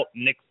out.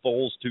 Nick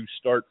Foles to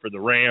start for the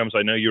Rams.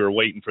 I know you were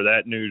waiting for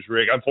that news,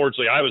 Rick.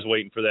 Unfortunately, I was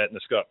waiting for that in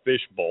the Scott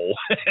Fish Bowl.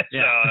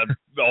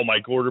 All my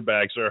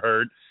quarterbacks are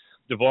hurt.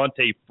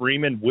 Devontae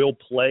Freeman will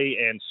play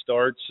and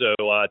start. So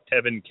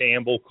Tevin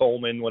Campbell,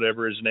 Coleman,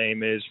 whatever his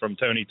name is, from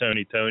Tony,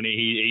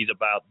 he's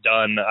about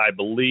done, I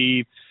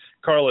believe.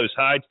 Carlos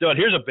Hyde's done.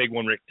 Here's a big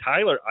one, Rick.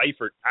 Tyler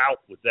Eifert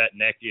out with that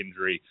neck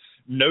injury.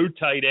 No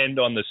tight end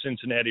on the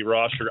Cincinnati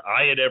roster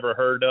I had ever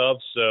heard of,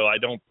 so I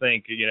don't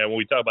think, when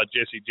we talk about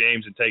Jesse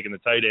James and taking the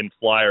tight end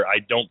flyer, I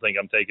don't think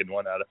I'm taking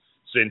one out of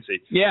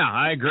Cincy. Yeah,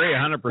 I agree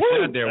 100%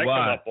 there.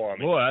 Why?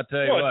 Boy, I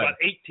tell you what. It's about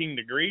 18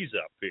 degrees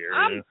up here.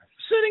 I'm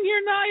sitting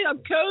here nice. I'm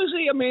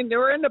cozy. I mean, they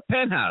were in the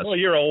penthouse. Well,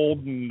 you're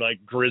old and,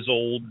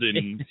 grizzled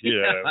and,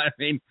 I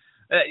mean,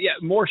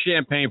 more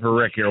champagne for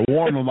Rick here.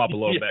 Warm him up a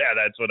little bit.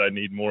 Yeah, that's what I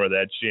need, more of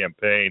that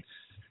champagne.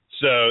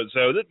 So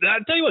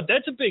I tell you what,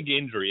 that's a big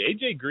injury.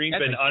 A.J. Green's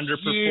been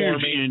underperforming.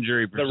 Huge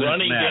injury for the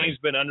running Cincinnati. game's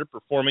been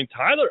underperforming.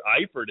 Tyler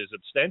Eifert has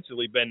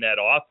ostensibly been that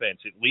offense,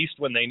 at least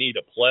when they need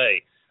a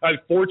play.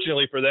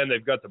 Fortunately for them,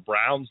 they've got the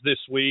Browns this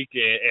week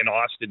and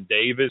Austin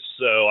Davis,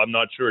 so I'm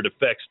not sure it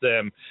affects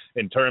them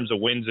in terms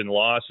of wins and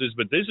losses.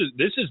 But this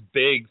is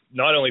big,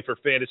 not only for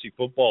fantasy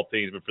football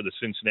teams, but for the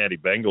Cincinnati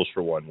Bengals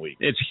for 1 week.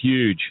 It's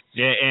huge,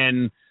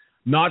 and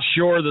not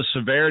sure the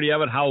severity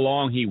of it, how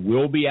long he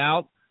will be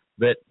out,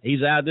 but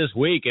he's out this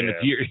week. And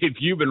if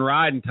you've been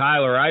riding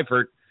Tyler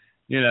Eifert,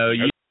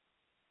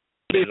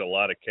 there's a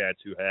lot of cats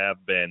who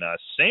have been.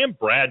 Sam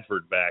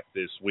Bradford back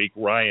this week.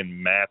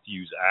 Ryan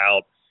Matthews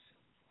out.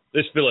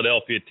 This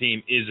Philadelphia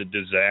team is a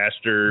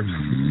disaster.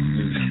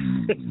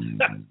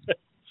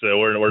 So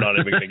we're not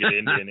even going to get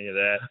into any of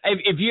that.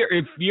 If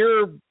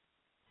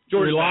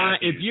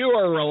you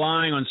are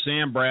relying on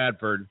Sam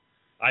Bradford,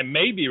 I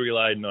may be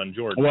relying on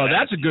Jordan. Well, Matthews.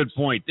 That's a good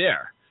point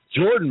there.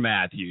 Jordan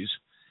Matthews,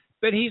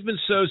 but he's been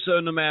so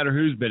no matter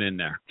who's been in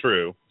there.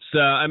 True. So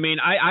I mean,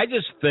 I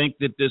just think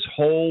that this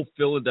whole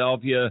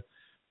Philadelphia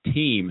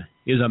team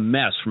is a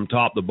mess from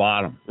top to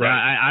bottom.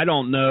 Right. I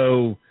don't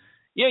know.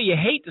 Yeah, you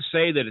hate to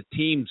say that a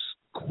team's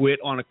quit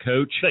on a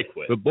coach. They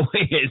quit. But boy,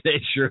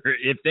 they sure.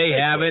 If they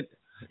haven't,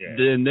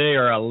 then they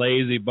are a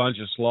lazy bunch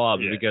of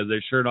slobs because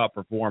they're sure not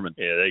performing.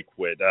 Yeah, they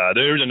quit.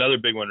 There's another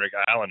big one, Rick.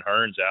 Alan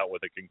Hearn's out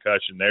with a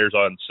concussion. There's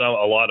on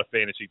a lot of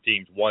fantasy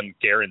teams, one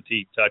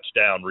guaranteed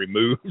touchdown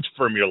removed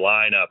from your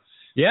lineup.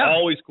 Yeah.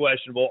 Always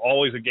questionable,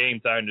 always a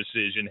game-time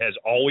decision, has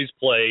always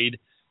played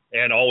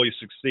and always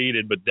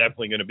succeeded, but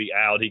definitely going to be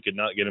out. He could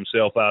not get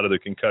himself out of the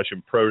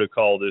concussion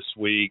protocol this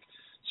week.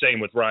 Same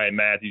with Ryan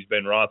Matthews.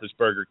 Ben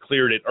Roethlisberger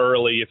cleared it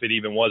early if it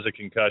even was a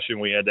concussion.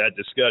 We had that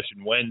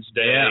discussion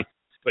Wednesday,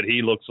 but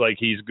he looks like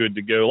he's good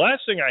to go.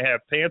 Last thing I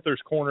have,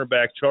 Panthers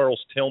cornerback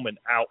Charles Tillman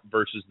out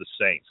versus the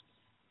Saints.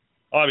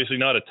 Obviously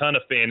not a ton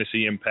of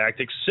fantasy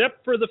impact,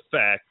 except for the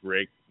fact,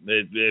 Rick,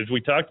 that as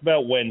we talked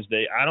about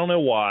Wednesday, I don't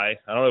know why.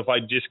 I don't know if I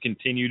just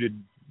continue to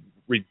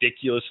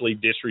ridiculously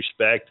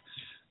disrespect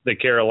the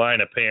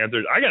Carolina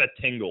Panthers. I got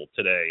a tingle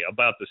today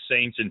about the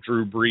Saints and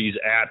Drew Brees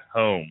at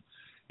home.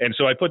 And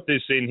so I put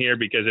this in here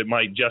because it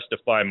might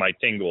justify my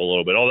tingle a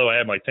little bit, although I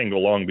had my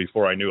tingle long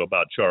before I knew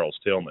about Charles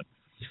Tillman.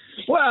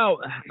 Well,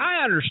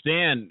 I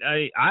understand.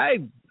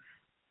 I'm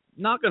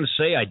not going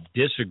to say I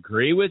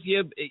disagree with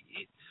you.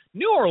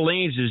 New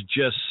Orleans is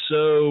just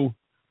so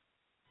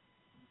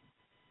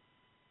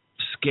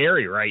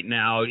scary right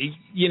now,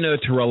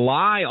 to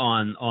rely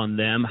on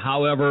them.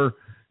 However,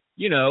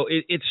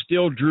 it's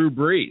still Drew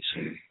Brees.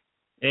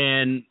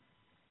 And,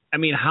 I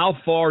mean, how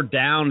far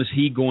down is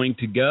he going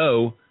to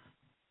go?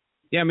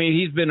 Yeah, I mean,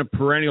 he's been a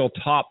perennial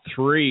top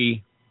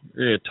 3,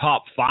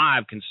 top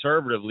 5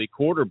 conservatively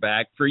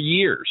quarterback for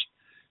years.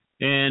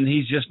 And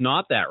he's just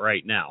not that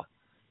right now.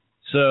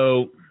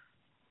 So,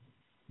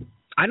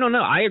 I don't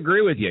know. I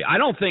agree with you. I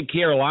don't think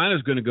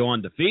Carolina's going to go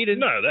undefeated.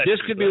 No, this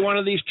could be one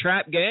of these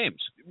trap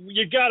games.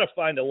 You got to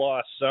find a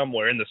loss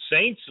somewhere. And the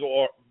Saints,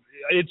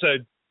 it's a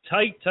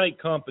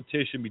tight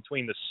competition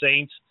between the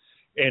Saints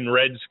and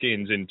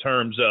Redskins in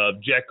terms of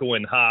Jekyll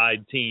and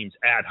Hyde teams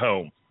at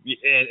home.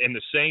 And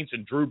the Saints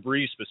and Drew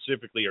Brees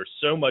specifically are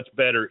so much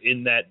better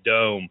in that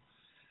dome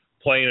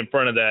playing in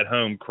front of that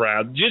home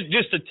crowd.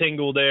 Just a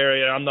tingle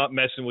there. I'm not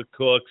messing with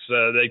Cooks.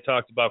 They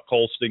talked about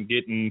Colston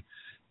getting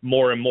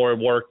more and more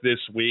work this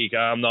week.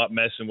 I'm not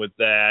messing with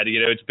that.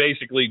 It's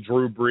basically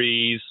Drew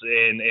Brees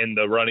and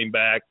the running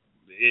back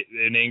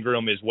in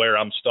Ingram is where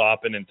I'm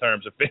stopping in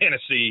terms of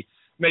fantasy.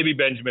 Maybe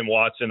Benjamin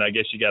Watson. I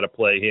guess you got to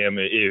play him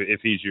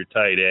if he's your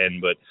tight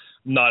end, but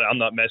I'm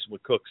not messing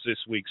with Cooks this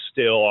week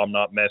still. I'm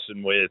not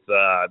messing with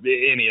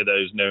any of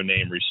those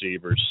no-name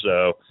receivers.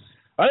 So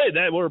I think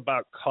that we're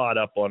about caught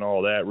up on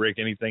all that. Rick,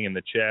 anything in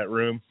the chat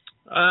room?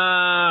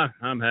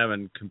 I'm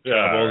having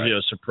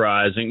trouble,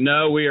 surprising.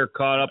 No, we are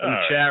caught up in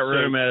the chat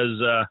room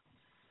as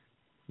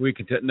we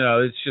can.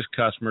 No, it's just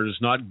customers.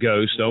 It's not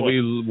ghosts. Don't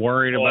be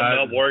worried about.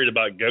 I'm not worried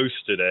about ghosts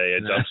today.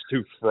 I'm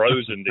too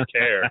frozen to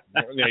care.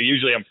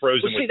 Usually I'm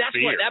frozen with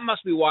fear. That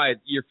must be why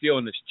you're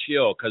feeling this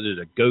chill because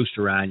there's a ghost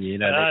around you.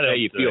 They say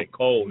you feel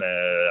cold.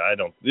 No, I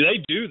don't.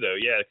 They do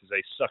though, because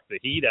they suck the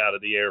heat out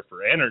of the air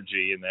for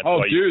energy, and that's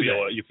why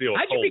you feel.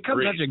 How'd you become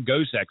such a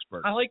ghost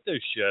expert? I like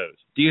those shows.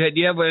 Do you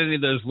have any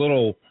of those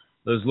little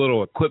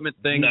equipment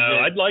things?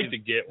 No, I'd like to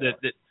get one.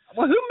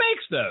 Well, who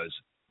makes those?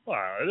 Well,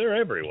 they're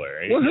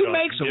everywhere. Well, who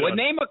makes them? Well,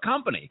 name a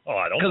company. Oh,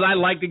 I don't. Because I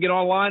like to get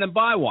online and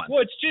buy one.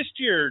 Well, it's just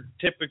your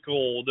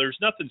typical. There's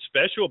nothing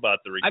special about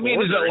the recorder. I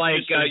mean, is it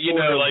like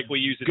like we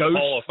use it Ghost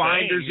Hall of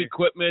Finders Fame.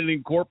 Equipment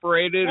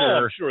Incorporated?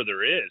 Oh, I'm sure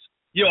there is.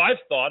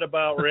 I've thought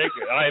about, Rick.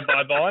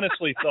 I've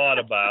honestly thought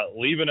about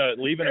leaving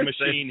a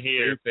machine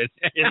here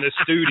in the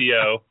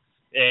studio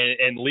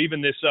and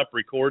leaving this up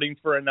recording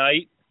for a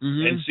night.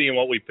 And seeing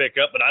what we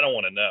pick up, but I don't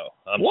want to know.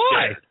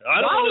 Why?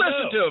 Scared. I'll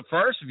listen to it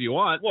first if you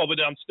want. Well,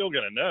 but I'm still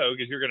going to know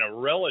because you're going to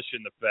relish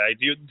in the fact.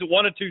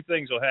 One of two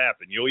things will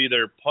happen. You'll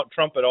either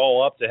trump it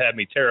all up to have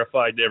me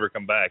terrified to ever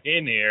come back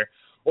in here,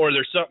 or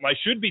there's something I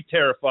should be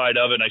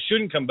terrified of and I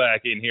shouldn't come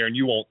back in here and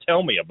you won't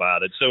tell me about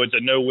it. So it's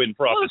a no-win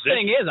proposition.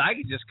 Well, the thing is, I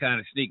can just kind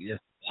of sneak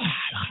this.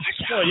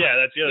 Well, yeah,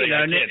 that's the other thing.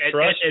 I can't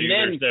trust you.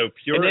 There's no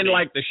purity. And then,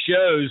 like the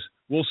shows,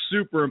 will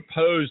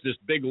superimpose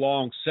this big,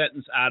 long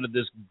sentence out of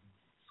this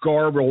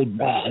garbled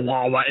blah,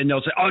 blah, blah, and they'll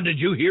say, "Oh, did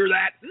you hear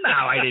that?" No,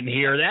 I didn't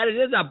hear that. It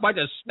is a bunch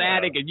of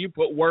static, and you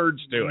put words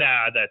to it.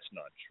 Nah, that's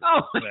not true.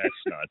 Oh.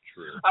 That's not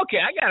true.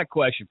 Okay, I got a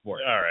question for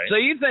you. All right. So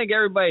you think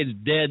everybody's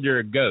dead? They're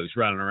a ghost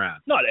running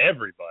around? Not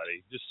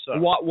everybody, just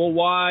some. Well,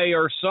 why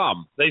are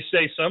some? They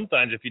say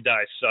sometimes if you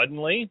die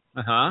suddenly,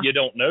 you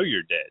don't know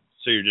you're dead,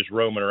 so you're just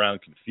roaming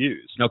around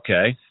confused.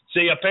 Okay.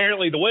 See,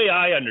 apparently the way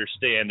I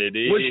understand it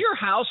is... Was your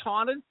house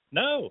haunted?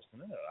 No.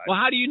 Well,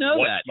 how do you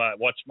know that?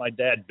 Watched my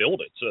dad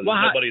build it, so there's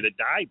nobody that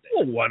died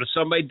there. Well, what if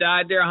somebody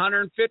died there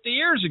 150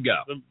 years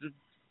ago?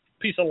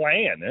 Piece of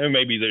land.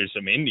 Maybe there's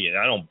some Indian.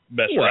 I don't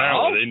mess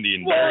around with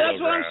Indian. Well,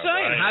 that's what I'm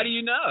saying. How do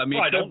you know? I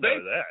mean, I don't know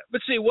that. But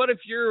see, what if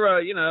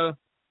you're,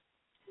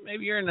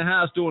 maybe you're in the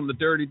house doing the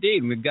dirty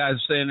deed, and the guy's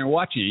standing there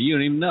watching you. You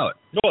don't even know it.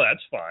 Well,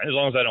 that's fine as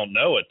long as I don't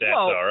know it. That's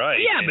all right.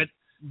 Yeah,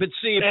 but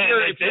see,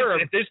 if you're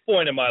at this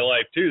point in my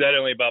life too, that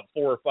only about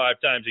 4 or 5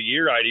 times a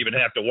year I'd even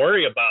have to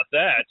worry about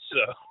that.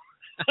 So.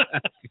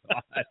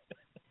 God.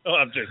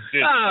 I'm just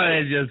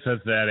it's just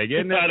pathetic,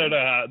 isn't it?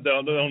 I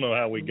don't know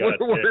how we got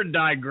there. We're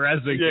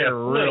digressing here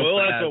real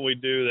fast. That's what we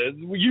do.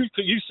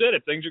 You said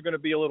it. Things are going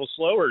to be a little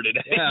slower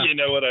today. Yeah. You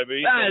know what I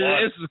mean?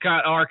 This is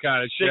our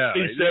kind of show.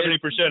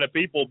 60-70% of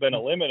people have been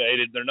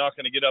eliminated. They're not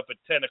going to get up at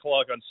 10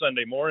 o'clock on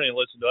Sunday morning and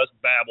listen to us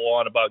babble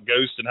on about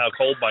ghosts and how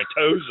cold my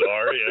toes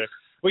are.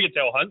 We can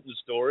tell hunting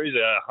stories.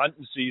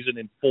 Hunting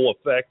season in full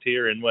effect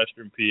here in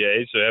Western PA,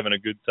 so having a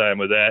good time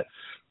with that.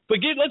 But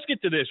let's get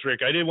to this,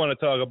 Rick. I did want to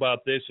talk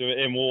about this,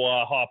 and we'll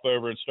hop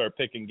over and start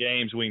picking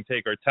games. We can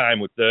take our time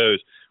with those.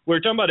 We were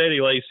talking about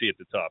Eddie Lacy at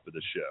the top of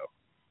the show.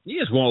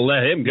 You just won't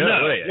let him go.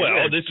 No,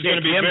 well, this is going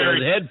to be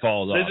his head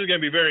falls off. This is going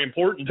to be very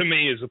important to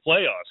me as the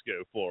playoffs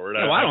go forward.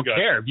 No, I don't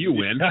care if you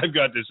win. I've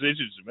got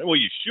decisions to make.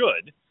 Well, you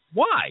should.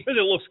 Why? Because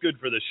it looks good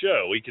for the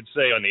show. We could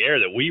say on the air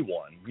that we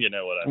won. You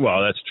know what I mean? Well,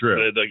 that's true.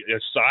 The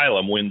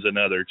Asylum wins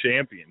another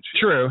championship.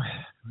 True.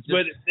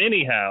 But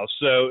anyhow,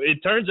 so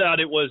it turns out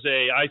it was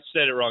I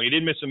said it wrong. He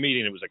didn't miss a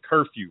meeting. It was a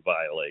curfew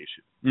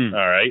violation.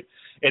 All right.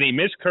 And he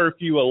missed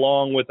curfew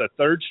along with a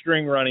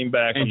third-string running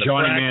back on the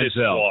practice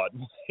squad.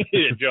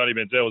 Johnny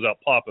Manziel was out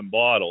popping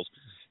bottles,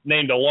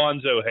 named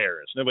Alonzo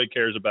Harris. Nobody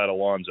cares about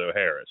Alonzo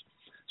Harris.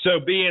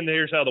 So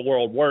here's how the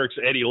world works.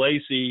 Eddie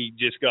Lacy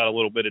just got a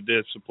little bit of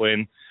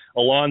discipline.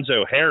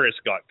 Alonzo Harris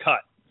got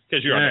cut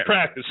because you're on the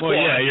practice squad. Well,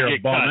 yeah, you're a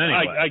bum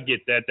anyway. I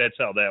get that. That's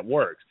how that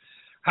works.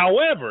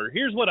 However,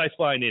 here's what I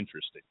find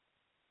interesting.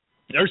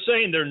 They're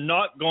saying they're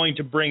not going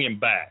to bring him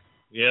back.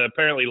 Yeah,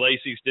 apparently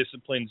Lacy's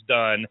discipline's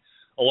done.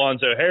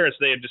 Alonzo Harris,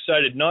 they have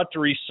decided not to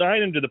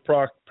re-sign him to the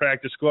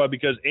practice squad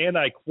because, and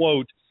I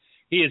quote,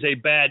 he is a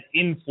bad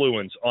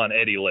influence on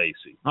Eddie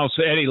Lacy. Oh,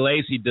 so Eddie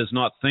Lacy does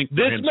not think for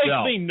himself. This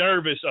makes me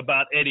nervous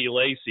about Eddie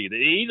Lacy.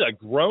 He's a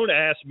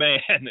grown-ass man,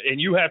 and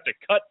you have to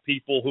cut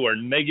people who are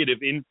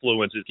negative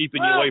influences,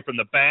 keeping you away from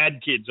the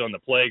bad kids on the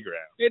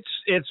playground. It's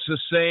the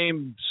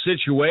same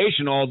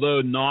situation, although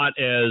not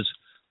as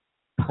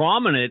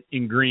prominent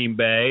in Green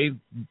Bay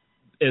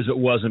as it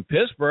was in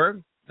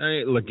Pittsburgh.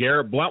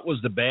 LeGarrette Blount was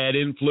the bad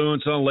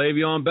influence on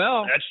Le'Veon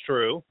Bell. That's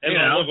true. And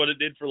look what it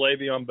did for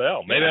Le'Veon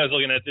Bell. Maybe I was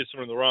looking at this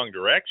from the wrong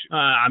direction.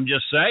 I'm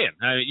just saying.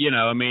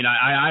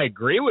 I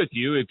agree with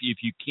you. If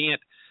you can't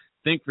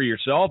think for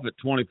yourself at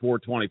 24,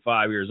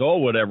 25 years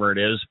old, whatever it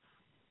is,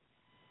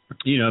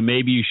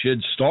 maybe you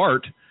should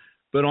start.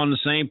 But on the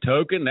same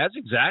token, that's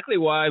exactly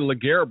why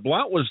LeGarrette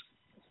Blount was,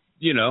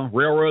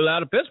 railroaded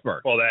out of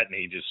Pittsburgh. Well, and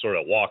he just sort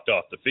of walked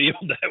off the field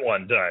that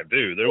one time,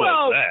 too. There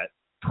was that.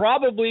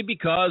 Probably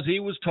because he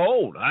was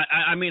told.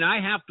 I mean,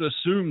 I have to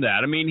assume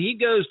that. I mean, he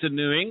goes to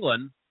New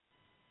England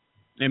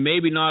and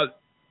maybe not,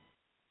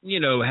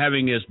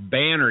 having his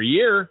banner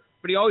year,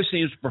 but he always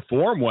seems to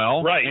perform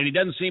well. Right. And he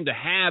doesn't seem to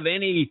have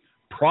any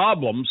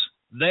problems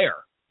there.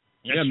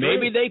 That's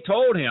maybe they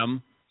told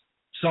him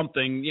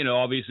something,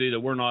 obviously that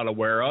we're not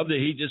aware of, that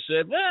he just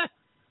said,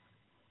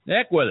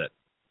 heck with it.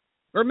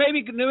 Or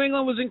maybe New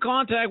England was in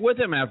contact with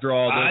him after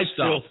all this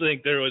stuff. I still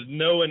think there was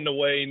knowing the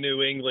way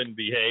New England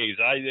behaves.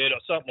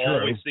 Something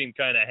always seemed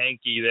kind of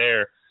hanky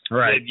there.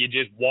 Right. That you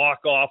just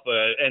walk off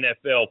an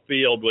NFL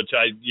field, which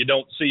you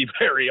don't see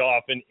very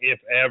often,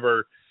 if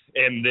ever,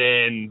 and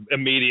then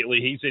immediately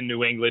he's in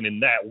New England,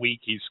 and that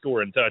week he's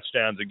scoring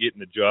touchdowns and getting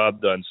the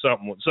job done.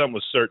 Something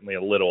was certainly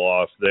a little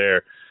off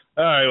there.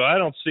 All right, well, I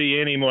don't see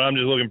any more. I'm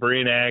just looking for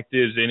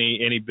inactives,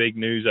 any big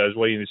news I was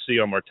waiting to see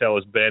on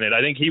Martellus Bennett.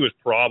 I think he was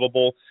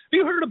probable. Have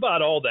you heard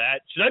about all that?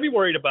 Should I be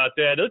worried about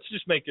that? Let's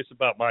just make this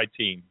about my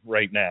team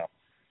right now.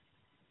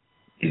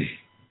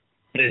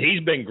 He's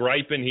been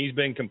griping. He's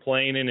been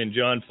complaining, and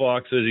John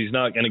Fox says he's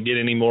not going to get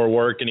any more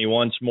work, and he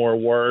wants more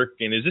work.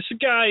 And is this a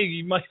guy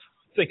you might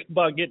think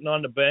about getting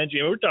on the bench?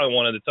 We're talking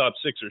one of the top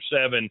 6 or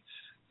 7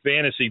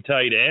 fantasy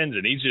tight ends,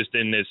 and he's just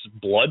in this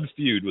blood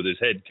feud with his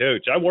head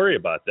coach. I worry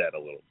about that a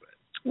little bit.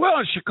 Well,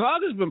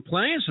 Chicago's been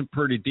playing some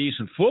pretty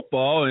decent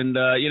football, and,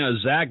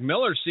 Zach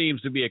Miller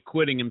seems to be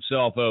acquitting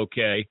himself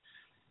okay.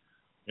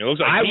 It looks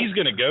like he's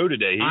going to go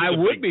today. I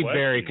would be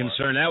very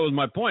concerned. That was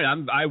my point.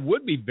 I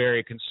would be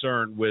very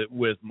concerned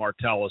with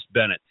Martellus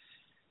Bennett.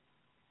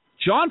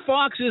 John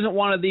Fox isn't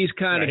one of these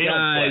kind of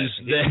guys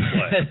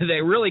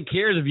that really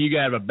cares if you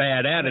have a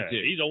bad attitude.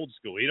 Yeah, he's old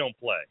school. He don't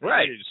play.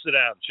 Right. He just sit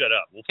out and shut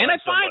up. And I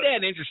find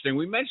that interesting.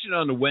 We mentioned it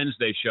on the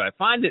Wednesday show. I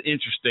find it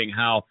interesting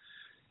how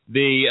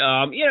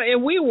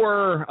and we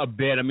were a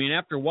bit,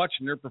 after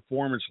watching their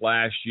performance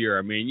last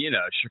year,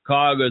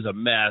 Chicago's a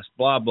mess,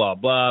 blah, blah,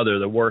 blah. They're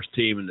the worst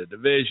team in the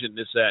division,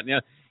 this, that,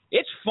 and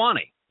it's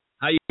funny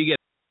how you get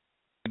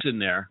in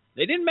there.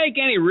 They didn't make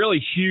any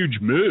really huge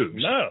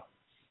moves. No.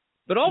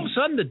 But all of a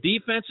sudden, the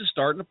defense is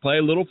starting to play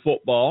a little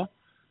football.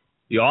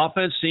 The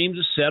offense seems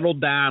to settle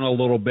down a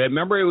little bit.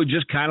 Remember, it was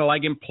just kind of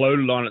like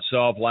imploded on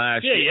itself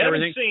last year. Yeah,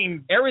 everything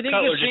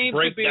just seems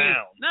break to be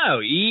down. No,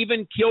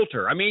 even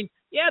kilter. I mean,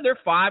 yeah, they're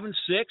 5-6,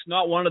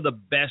 not one of the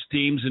best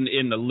teams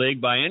in the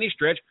league by any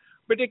stretch,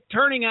 but they're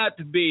turning out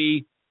to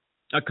be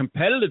a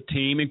competitive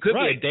team and could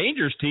be a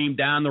dangerous team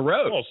down the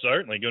road. Well,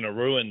 certainly going to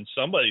ruin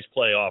somebody's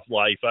playoff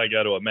life, I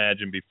got to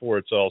imagine, before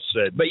it's all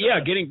said. But, yeah,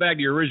 getting back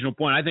to your original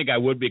point, I think I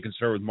would be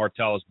concerned with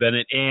Martellus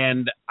Bennett,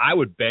 and I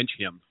would bench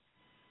him.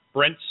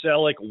 Brent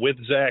Selleck with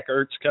Zach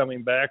Ertz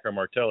coming back or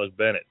Martellus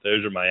Bennett?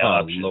 Those are my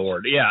options. Oh,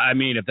 Lord. Yeah, I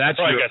mean, if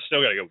that's still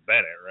got to go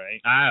Bennett,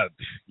 right?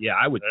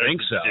 I would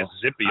think so. Just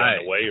zippy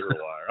on the waiver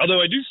wire. Although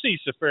I do see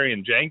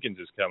Safarian Jenkins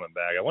is coming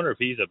back. I wonder if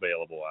he's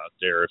available out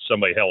there, if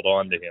somebody held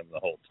on to him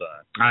the whole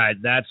time.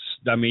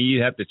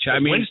 You have to check.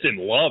 Winston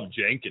loved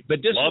Jenkins.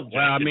 But this,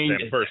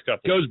 first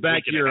couple goes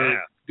back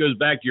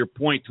to your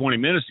point 20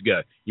 minutes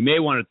ago. You may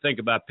want to think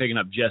about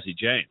picking up Jesse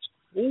James.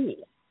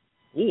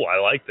 Ooh, I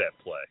like that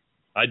play.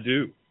 I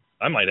do.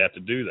 I might have to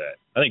do that.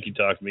 I think he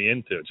talked me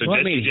into it. So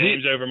Jesse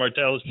James over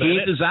Martellus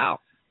Bennett? Heath is out.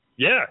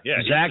 Yeah.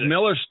 Zach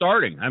Miller's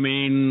starting. I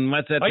mean,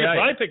 what's that? I could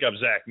probably pick up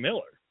Zach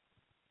Miller.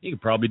 You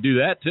could probably do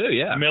that too,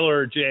 yeah. Miller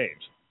or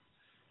James.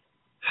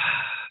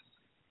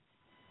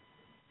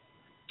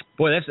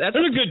 Boy, that's There's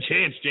a good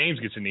chance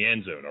James gets in the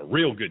end zone. A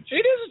real good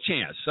chance. It is a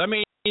chance. I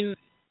mean,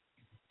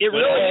 it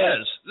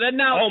really is.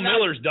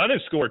 Miller's done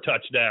is score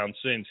touchdowns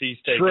since he's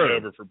taken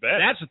over for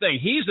Bennett. That's the thing.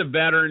 He's a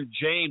veteran.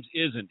 James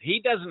isn't. He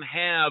doesn't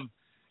have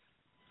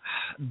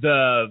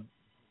the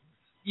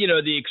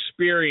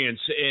experience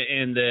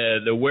and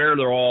the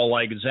wherewithal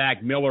like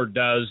Zach Miller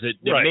does that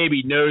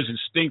maybe knows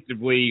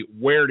instinctively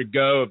where to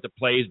go if the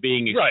play is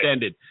being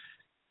extended.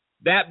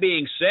 That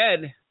being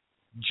said,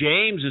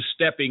 James is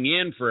stepping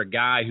in for a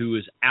guy who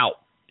is out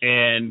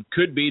and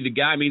could be the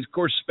guy. I mean, of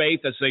course,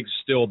 Spaeth, I think, is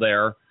still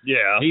there.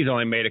 Yeah. He's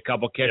only made a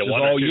couple catches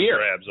one all or two year.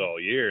 grabs all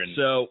year. And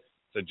so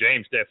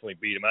James definitely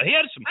beat him out. He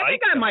had some height. I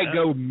think I might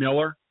go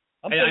Miller.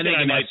 I think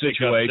I might pick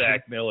up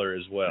Zach Miller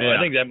as well. Yeah.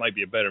 I think that might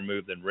be a better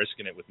move than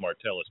risking it with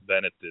Martellus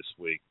Bennett this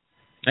week.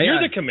 You're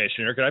the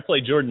commissioner. Could I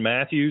play Jordan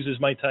Matthews as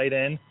my tight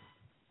end?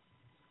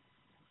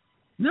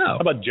 No. How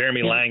about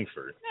Jeremy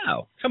Langford?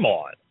 No. Come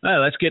on. All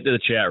right, let's get to the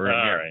chat room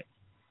here. All right.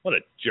 What a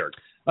jerk.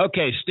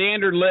 Okay,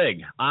 standard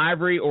leg,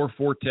 Ivory or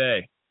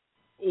Forte?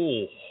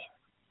 Oh,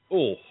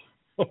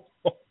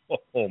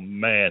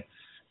 man.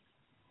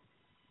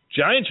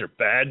 Giants are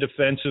bad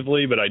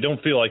defensively, but I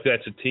don't feel like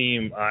that's a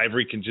team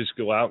Ivory can just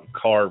go out and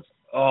carve.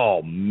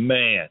 Oh,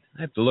 man.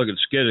 I have to look at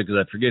the schedule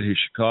because I forget who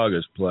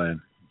Chicago's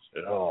playing.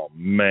 Oh,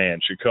 man.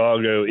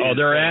 Chicago is...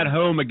 they're at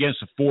home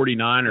against the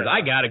 49ers.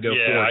 I got to go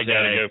Forte. Yeah, I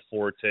got to go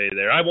Forte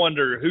there. I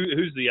wonder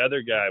who's the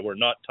other guy we're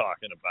not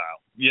talking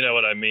about. You know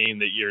what I mean?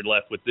 That you're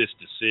left with this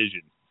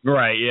decision.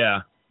 Right,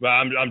 yeah. Well,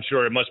 I'm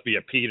sure it must be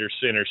a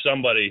Peterson or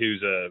somebody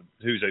who's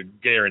a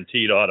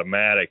guaranteed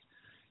automatic.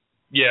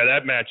 Yeah,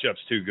 that matchup's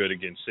too good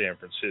against San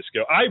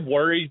Francisco. I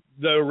worry,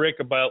 though,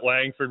 Rick, about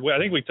Langford. I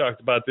think we talked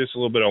about this a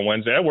little bit on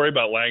Wednesday. I worry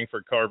about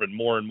Langford carving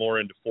more and more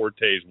into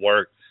Forte's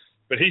work,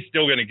 but he's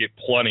still going to get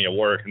plenty of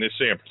work, and this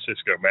San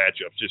Francisco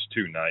matchup's just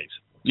too nice.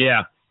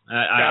 Yeah.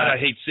 I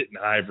hate sitting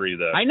Ivory,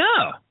 though. I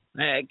know.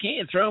 Can't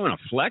you throw him in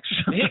a flex?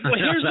 Here's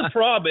the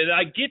problem.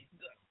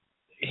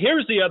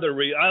 Here's the other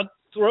reason. I'm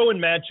throwing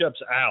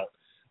matchups out.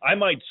 I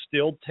might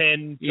still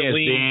tend to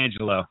lean.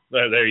 D'Angelo.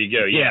 There you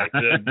go. Yeah.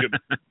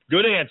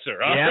 Good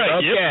answer. All right.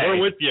 Okay. Yep,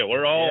 we're with you.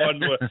 We're all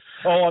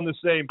on the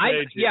same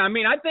page.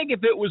 I think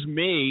if it was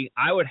me,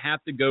 I would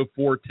have to go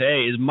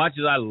Forte. As much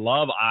as I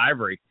love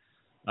Ivory,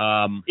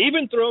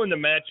 even throwing the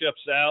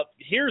matchups out,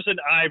 here's an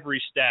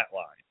Ivory stat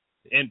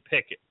line and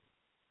pick it: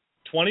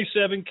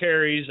 27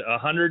 carries,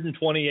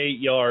 128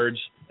 yards,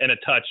 and a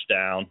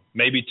touchdown,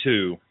 maybe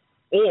 2,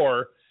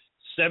 or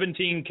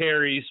 17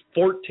 carries,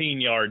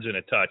 14 yards, and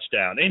a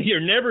touchdown. And you're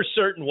never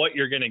certain what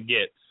you're going to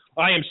get.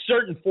 I am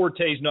certain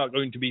Forte's not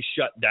going to be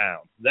shut down.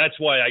 That's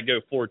why I go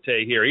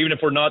Forte here. Even if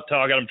we're not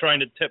talking, I'm trying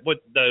to put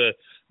the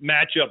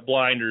matchup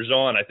blinders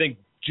on. I think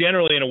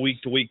generally in a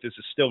week-to-week, this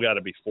has still got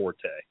to be Forte.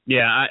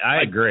 Yeah,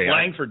 I agree.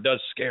 Langford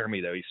does scare me,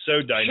 though. He's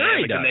so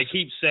dynamic, and they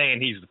keep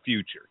saying he's the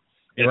future.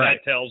 And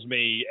that tells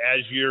me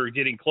as you're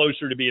getting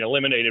closer to being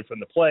eliminated from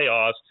the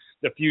playoffs,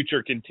 the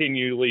future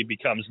continually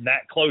becomes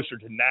closer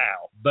to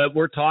now. But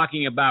we're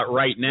talking about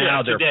right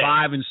now. They're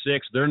 5-6.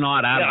 They're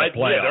not out of the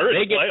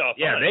playoffs.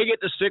 They get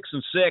to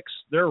 6-6.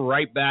 They're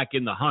right back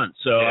in the hunt.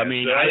 So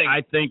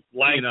I think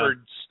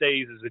Langford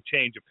stays as a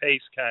change of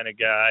pace kind of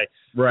guy.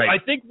 Right.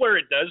 I think where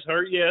it does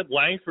hurt you,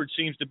 Langford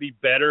seems to be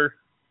better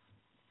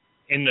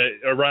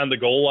around the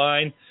goal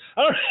line.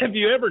 I don't know, have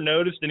you ever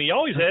noticed? And he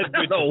always has good.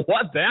 I don't know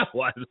what that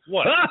was.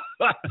 What?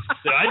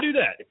 Did I do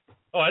that?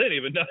 Oh, I didn't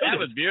even know. That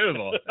was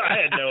beautiful. I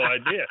had no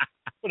idea.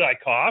 Would I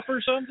cough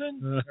or something?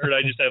 Or did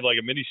I just have like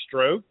a mini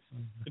stroke?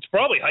 It's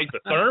probably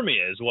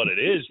hypothermia is what it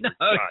is. No,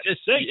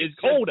 it's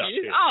cold up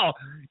here. Oh,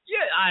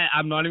 Yeah,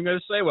 I'm not even going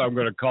to say what I'm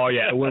going to call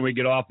you when we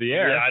get off the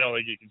air. Yeah, I don't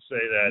think you can say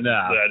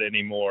that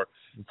anymore.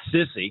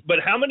 Sissy. But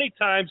how many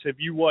times have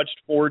you watched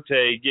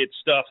Forte get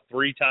stuffed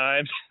 3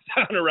 times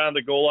down around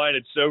the goal line?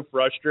 It's so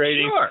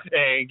frustrating. Sure.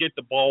 And get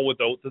the ball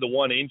to the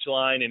 1-inch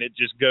line, and it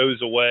just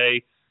goes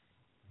away.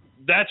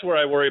 That's where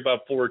I worry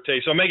about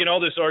Forte. So I'm making all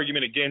this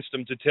argument against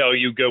him to tell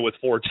you go with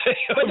Forte.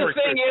 But the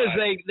thing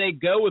is, they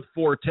go with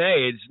Forte.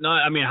 It's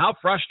not. I mean, how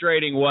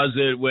frustrating was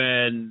it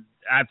when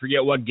I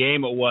forget what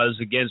game it was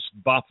against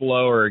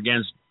Buffalo or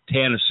against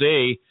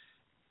Tennessee?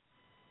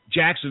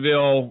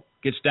 Jacksonville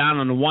gets down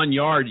on the 1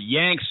 yard,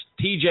 yanks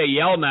T.J.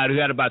 Yelnat, who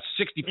had about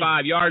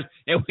 65 yards,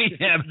 and we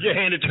have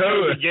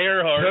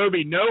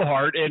Toby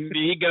Nohart, and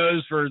he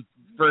goes for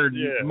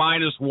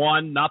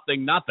 -1,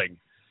 nothing.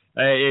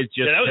 It's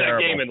just that was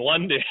terrible. that game in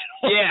London.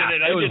 Yeah,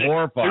 it was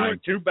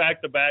horrifying. Two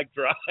back-to-back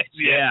drives.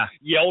 Yeah.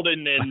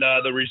 Yeldon and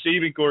the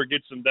receiving corps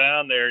gets him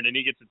down there, and then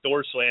he gets the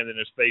door slammed in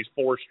his face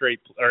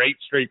 8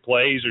 straight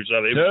plays or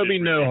something. Toby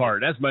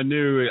Nohart. That's my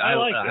new. I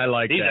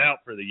like He's that. out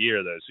for the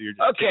year though. So you're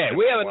just okay.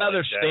 We have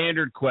another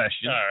standard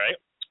question. All right.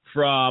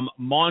 From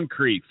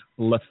Moncrief,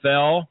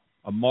 LaFell,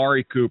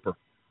 Amari Cooper.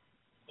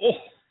 Oh,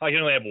 I can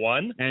only have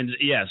one. And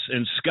yes,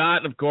 and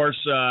Scott, of course,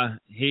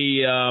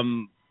 he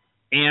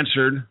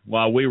answered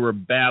while we were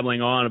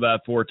babbling on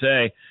about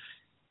Forte.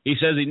 He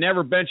says he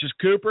never benches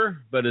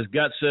Cooper, but his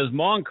gut says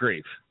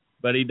Moncrief.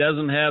 But he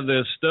doesn't have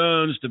the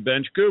stones to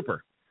bench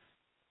Cooper.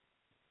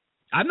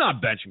 I'm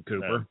not benching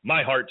Cooper. No,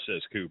 my heart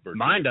says Cooper.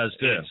 Mine does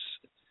too.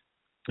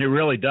 It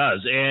really does.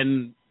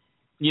 And,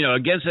 you know,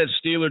 against that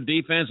Steeler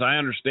defense, I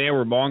understand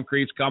where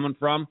Moncrief's coming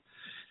from.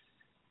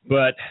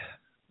 But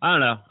I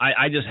don't know.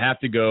 I just have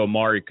to go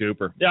Amari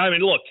Cooper. Yeah, I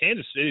mean, look,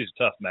 Kansas City is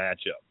a tough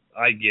matchup.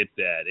 I get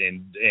that,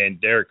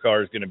 and Derek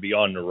Carr is going to be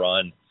on the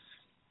run.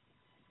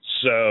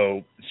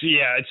 So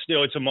yeah,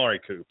 it's Amari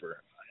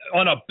Cooper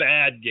on a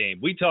bad game.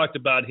 We talked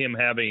about him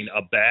having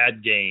a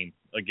bad game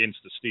against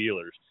the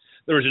Steelers.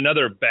 There was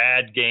another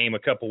bad game a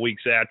couple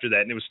weeks after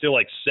that, and it was still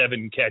like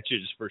 7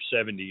 catches for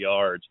 70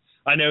 yards.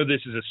 I know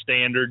this is a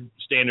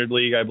standard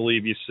league, I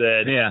believe you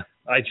said. Yeah.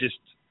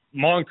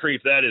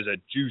 Moncrief, that is a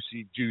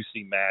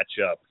juicy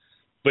matchup.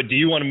 But do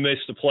you want to miss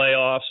the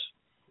playoffs?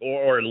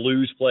 Or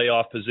lose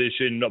playoff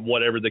position,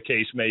 whatever the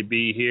case may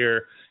be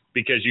here,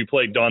 because you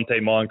played Dante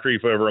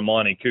Moncrief over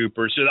Amari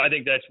Cooper. So I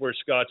think that's where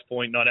Scott's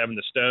point, not having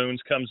the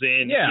stones, comes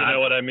in. Yeah, you know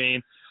what I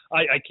mean?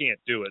 I can't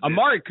do it.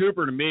 Amari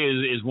Cooper, to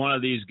me, is one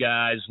of these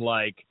guys,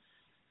 like,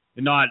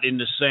 not in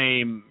the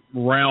same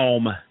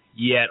realm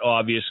yet,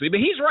 obviously, but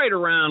he's right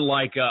around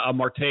like a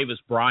Martavis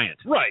Bryant.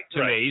 Right,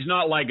 to me. He's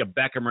not like a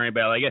Beckham or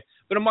anybody like that.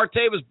 But a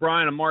Martavis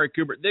Bryant, Amari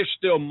Cooper, they're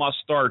still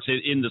must-starts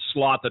in the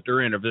slot that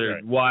they're in. If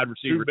they're wide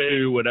receiver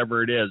 2,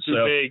 whatever it is.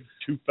 Too big,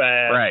 too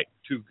fast, right.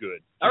 Too good.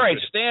 All right,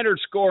 standard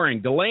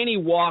scoring. Delaney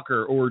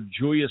Walker or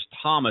Julius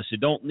Thomas. You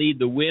don't need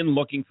the win,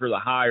 looking for the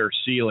higher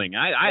ceiling.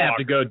 I have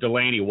to go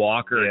Delaney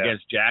Walker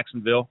against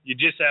Jacksonville. You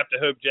just have to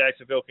hope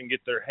Jacksonville can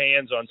get their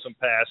hands on some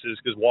passes,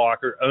 because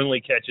Walker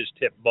only catches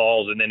tipped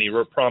balls, and then he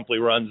promptly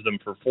runs them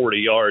for 40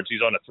 yards.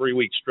 He's on a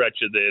 3-week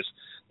stretch of this,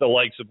 the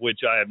likes of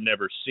which I have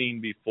never seen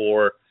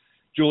before.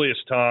 Julius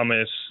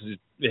Thomas,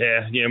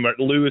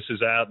 Lewis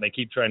is out, and they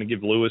keep trying to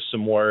give Lewis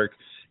some work.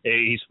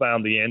 He's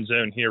found the end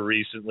zone here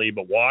recently,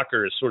 but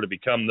Walker has sort of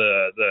become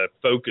the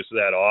focus of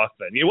that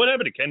offense. What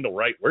happened to Kendall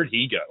Wright? Where'd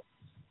he go?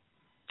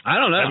 I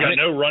don't know. They've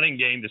got no running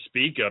game to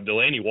speak of.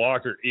 Delaney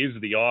Walker is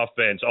the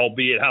offense,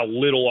 albeit how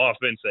little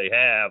offense they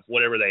have.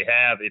 Whatever they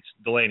have, it's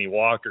Delaney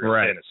Walker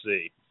in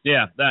Tennessee.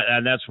 Yeah,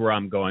 that's where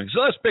I'm going.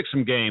 So let's pick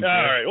some games. All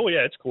right. Oh,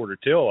 yeah, it's quarter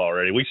till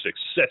already. We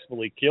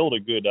successfully killed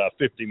a good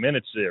 50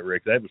 minutes there,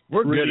 Rick. That was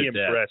pretty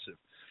impressive.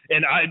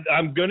 And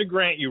I'm going to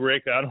grant you,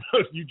 Rick, I don't know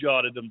if you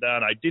jotted them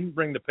down. I didn't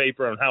bring the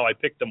paper on how I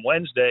picked them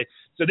Wednesday.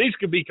 So these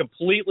could be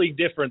completely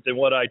different than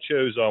what I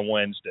chose on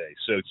Wednesday.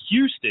 So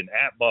Houston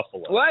at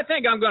Buffalo. Well, I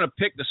think I'm going to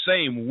pick the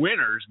same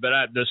winners, but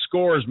the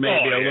scores may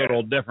be a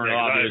little different,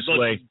 obviously.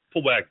 Let's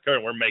pull back the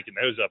curtain. We're making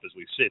those up as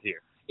we sit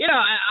here. You know,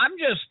 I'm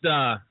just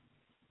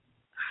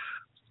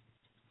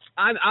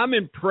I'm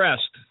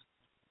impressed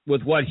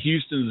with what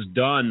Houston's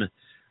done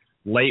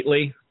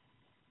lately.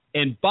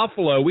 In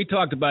Buffalo, we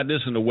talked about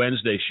this in the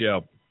Wednesday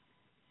show.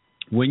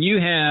 When you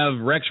have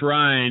Rex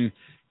Ryan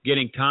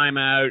getting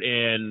timeout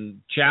and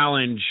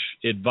challenge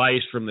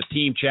advice from the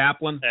team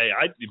chaplain. Hey,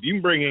 if you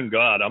can bring in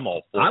God, I'm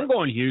all for it. I'm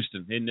going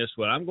Houston in this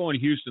one. I'm going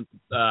Houston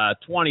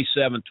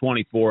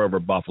 27-24 over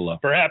Buffalo.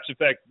 Perhaps if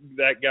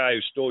that guy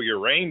who stole your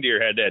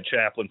reindeer had that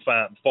chaplain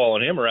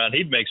following him around,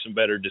 he'd make some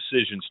better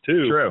decisions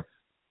too. True.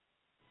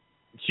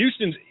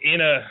 Houston's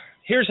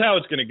here's how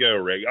it's going to go,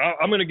 Rick.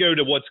 I'm going to go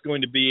to what's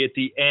going to be at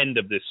the end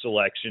of this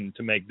selection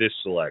to make this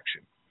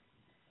selection.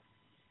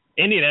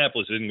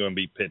 Indianapolis isn't going to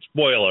be pitched.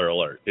 Spoiler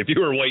alert. If you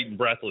were waiting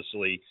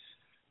breathlessly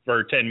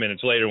for 10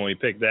 minutes later when we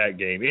picked that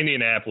game,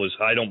 Indianapolis,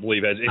 I don't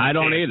believe, has any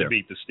chance to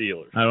beat the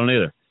Steelers. I don't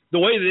either. The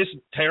way this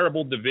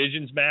terrible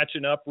division's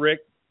matching up,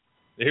 Rick,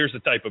 here's the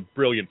type of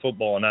brilliant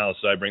football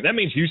analysis I bring. That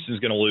means Houston's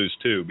going to lose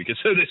too, because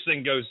so this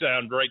thing goes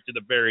down right to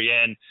the very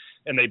end,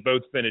 and they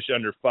both finish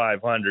under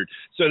 500.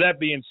 So that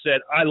being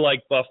said, I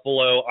like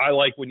Buffalo. I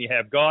like when you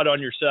have God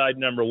on your side,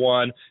 number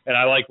one, and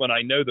I like when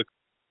I know the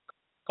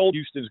Cold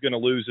Houston's going to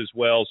lose as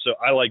well. So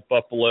I like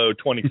Buffalo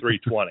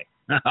 23-20.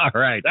 All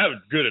right. That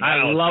was good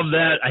analysis. I love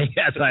that.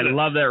 Yes, I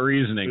love that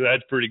reasoning.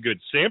 That's pretty good.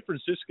 San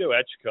Francisco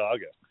at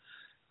Chicago.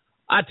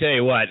 I tell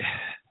you what,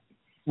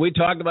 we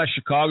talked about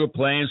Chicago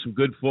playing some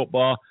good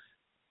football,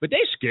 but they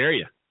scare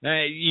you.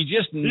 You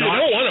just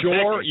not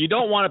sure. You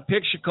don't want to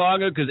pick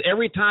Chicago because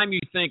every time you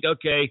think,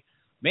 okay,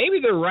 maybe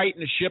they're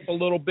righting the ship a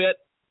little bit,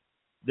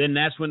 then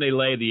that's when they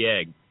lay the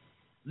egg.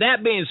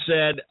 That being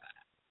said,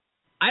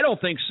 I don't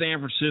think San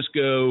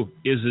Francisco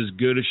is as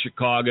good as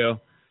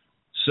Chicago.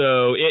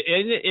 So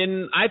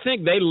I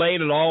think they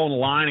laid it all on the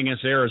line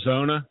against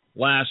Arizona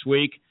last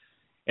week,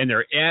 and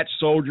they're at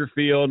Soldier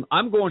Field.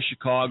 I'm going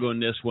Chicago in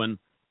this one.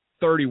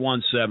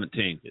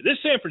 31-17. This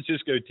San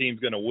Francisco team's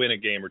going to win a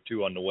game or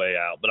two on the way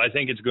out, but I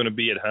think it's going to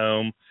be at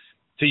home.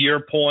 To your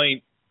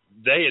point,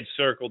 they had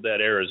circled that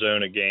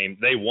Arizona game.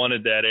 They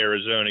wanted that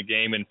Arizona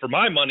game, and for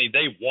my money,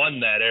 they won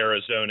that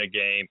Arizona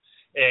game.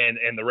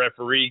 And the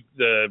referee,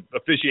 the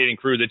officiating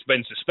crew that's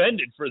been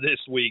suspended for this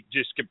week,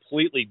 just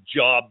completely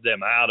jobbed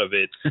them out of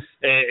it.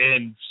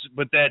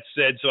 But that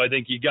said, so I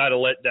think you got to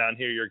let down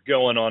here. You're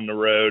going on the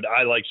road.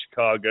 I like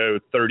Chicago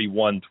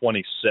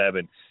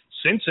 31-27.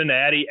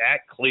 Cincinnati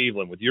at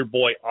Cleveland with your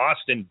boy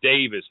Austin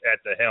Davis at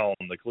the helm,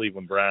 the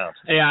Cleveland Browns.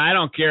 Yeah, I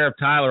don't care if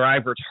Tyler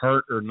Eifert's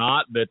hurt or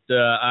not, but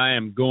I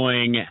am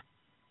going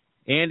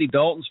Andy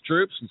Dalton's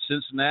troops in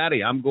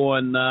Cincinnati. I'm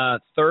going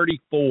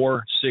 34-16.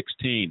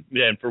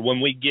 Yeah, and for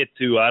when we get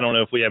to, I don't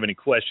know if we have any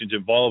questions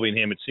involving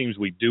him. It seems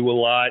we do a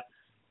lot.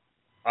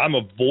 I'm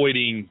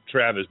avoiding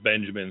Travis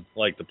Benjamin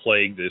like the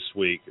plague this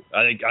week.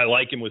 I think I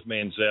like him with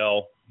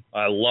Manziel.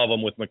 I love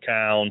him with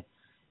McCown.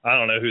 I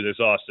don't know who this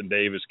Austin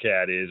Davis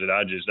cat is,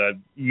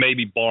 and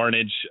maybe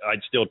Barnage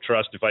I'd still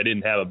trust if I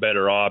didn't have a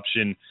better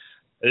option.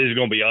 This is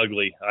going to be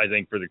ugly, I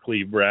think, for the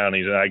Cleveland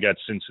Brownies. And I got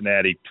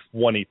Cincinnati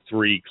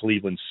 23,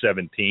 Cleveland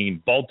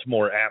 17,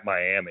 Baltimore at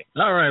Miami.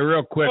 All right,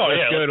 real quick,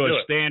 let's go to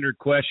a standard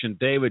question.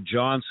 David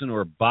Johnson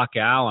or Buck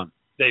Allen?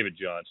 David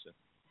Johnson.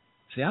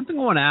 See, I'm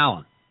going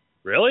Allen.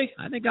 Really?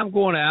 I think I'm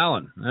going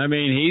Allen. I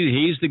mean,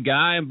 he's the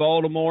guy in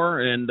Baltimore,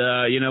 and,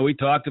 we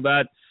talked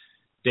about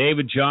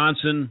David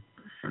Johnson.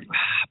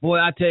 Boy,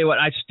 I tell you what,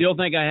 I still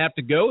think I have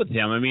to go with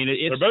him. I mean,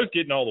 they're both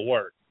getting all the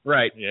work.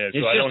 Right. Yeah,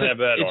 so I don't have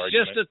that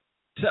argument.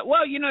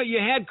 Well, you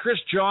had Chris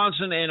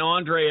Johnson and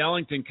Andre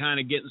Ellington kind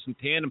of getting some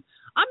tandem.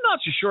 I'm not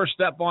so sure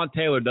Stephon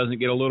Taylor doesn't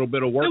get a little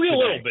bit of work today.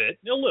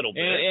 A little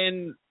bit.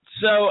 And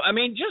so, I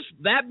mean, just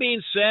that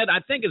being said, I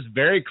think it's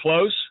very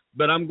close,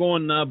 but I'm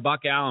going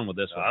Buck Allen with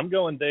this one. I'm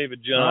going David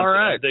Johnson. All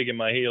right. I'm digging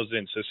my heels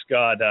in. So,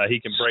 Scott, he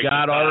can break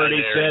Scott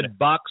already said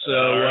Buck, so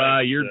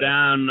right, you're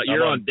down.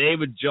 You're on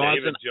David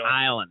Johnson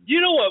Island. You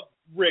know what,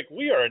 Rick?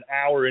 We are an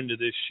hour into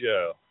this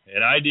show,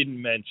 and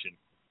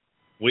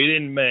we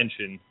didn't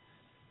mention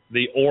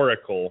the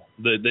oracle,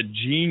 the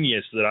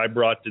genius that I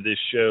brought to this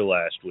show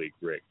last week,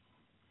 Rick.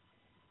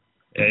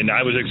 And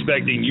I was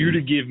expecting you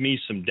to give me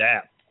some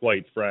dap,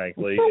 quite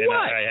frankly. For and what?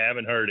 I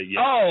haven't heard it yet.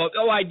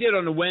 Oh, I did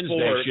on the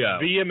Wednesday show.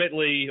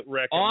 Vehemently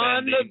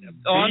recommending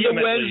on the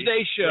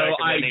Wednesday show,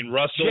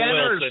 Russell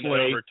Wilson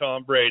over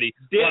Tom Brady.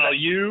 While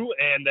you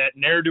and that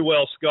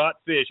ne'er-do-well Scott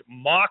Fish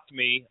mocked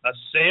me,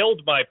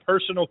 assailed my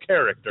personal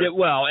character.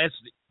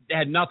 It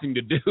had nothing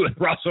to do with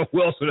Russell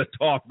Wilson and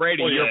Tom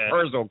Brady, your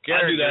personal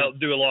character. I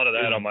do a lot of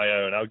that on my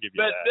own. I'll give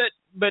you that.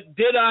 But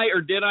did I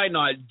or did I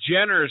not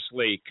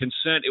generously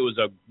consent? It was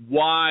a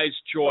wise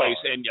choice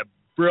and a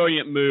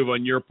brilliant move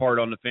on your part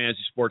on the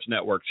Fantasy Sports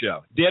Network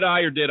show. Did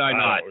I or did I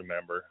not? I don't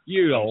remember.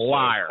 You I'm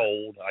liar. So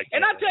cold.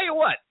 And I'll tell you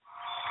what.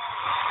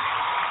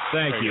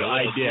 Thank you.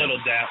 I did. A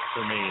little dap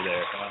for me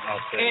there. I'll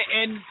say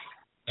and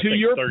to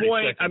your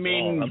point, I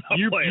mean,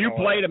 you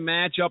played a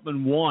matchup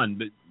and won,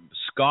 but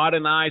Scott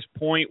and I's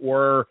point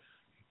were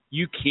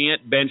you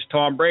can't bench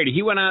Tom Brady.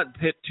 He went out and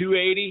hit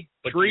 280,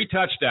 three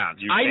touchdowns.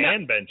 You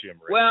can bench him,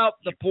 Rick. Well,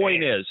 the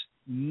point is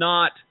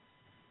not.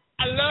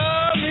 I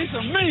love me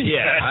some me.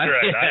 Yeah, that's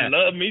right. I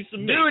love me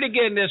some me. Do it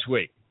again this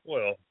week.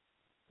 Well,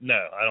 no,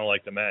 I don't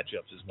like the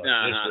matchups as much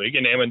this week.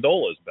 And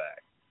Amendola's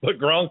back, but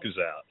Gronk is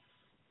out.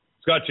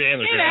 Scott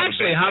Chandler's and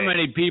actually, how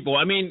many people?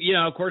 I mean,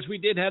 of course, we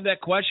did have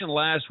that question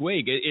last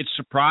week. It's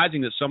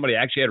surprising that somebody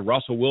actually had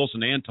Russell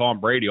Wilson and Tom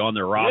Brady on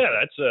their roster.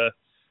 Yeah, that's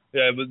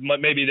but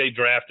maybe they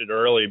drafted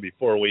early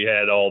before we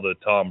had all the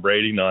Tom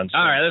Brady nonsense.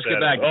 All right, let's get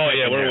back.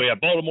 Where are we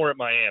at? Baltimore at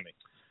Miami.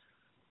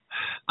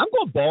 I'm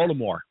going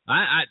Baltimore.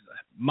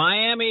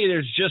 Miami,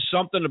 there's just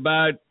something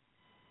about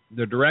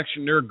the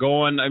direction they're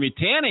going. I mean,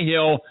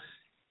 Tannehill,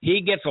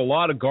 he gets a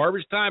lot of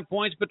garbage time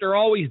points, but they're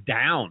always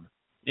down.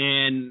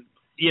 And,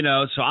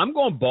 so I'm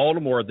going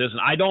Baltimore at this. And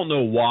I don't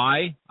know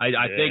why.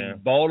 I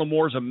think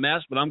Baltimore's a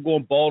mess, but I'm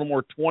going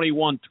Baltimore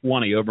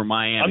 21-20 over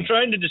Miami. I'm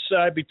trying to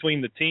decide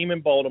between the team in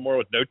Baltimore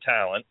with no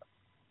talent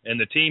and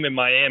the team in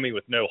Miami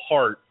with no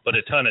heart but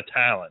a ton of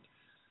talent.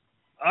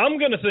 I'm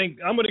going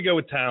to go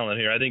with Talon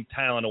here. I think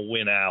Talon will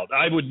win out.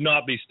 I would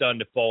not be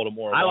stunned if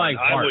Baltimore won.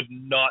 I would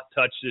not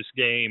touch this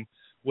game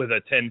with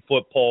a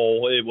 10-foot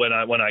pole when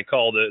I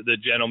call the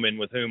gentleman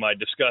with whom I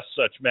discuss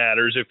such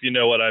matters, if you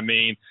know what I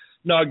mean.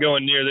 Not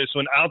going near this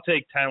one. I'll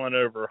take Talon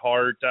over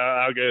Hart.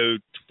 I'll go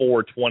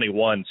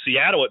 4-21.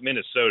 Seattle at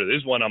Minnesota.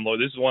 This is one I'm going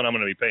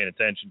to be paying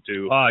attention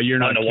to. Oh, you're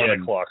not on the kidding.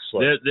 1 o'clock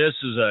slate. This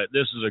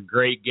is a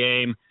great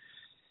game.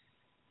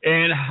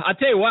 And I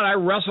tell you what, I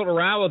wrestled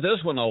around with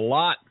this one a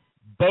lot.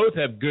 Both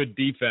have good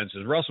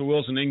defenses. Russell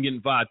Wilson isn't getting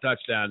 5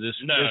 touchdowns this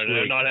week.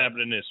 No, not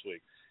happening this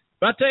week.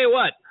 But I tell you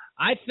what,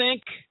 I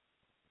think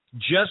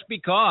just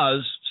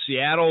because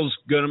Seattle's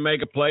going to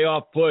make a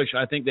playoff push,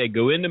 I think they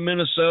go into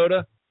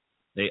Minnesota,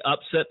 they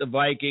upset the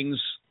Vikings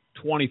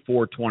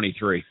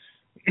 24-23.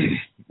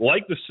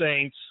 Like the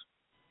Saints,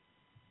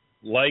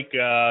 like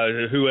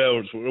who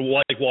else?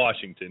 Like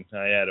Washington.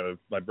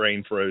 My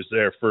brain froze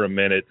there for a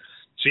minute.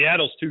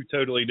 Seattle's 2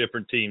 totally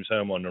different teams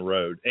home on the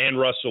road. And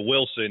Russell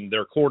Wilson,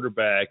 their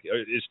quarterback,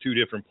 is 2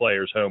 different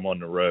players home on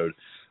the road.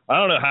 I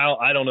don't know how.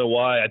 I don't know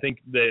why. I think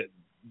that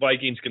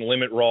Vikings can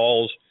limit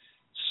Rawls.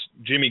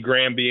 Jimmy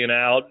Graham being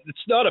out,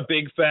 it's not a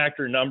big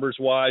factor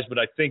numbers-wise, but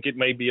I think it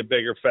may be a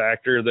bigger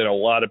factor than a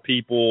lot of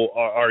people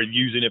are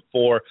using it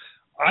for.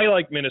 I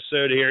like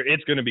Minnesota here.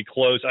 It's going to be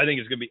close. I think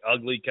it's going to be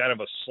ugly, kind of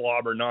a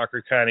slobber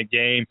knocker kind of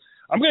game.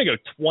 I'm going to go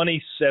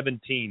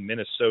 2017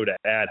 Minnesota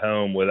at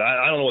home with,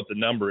 I don't know what the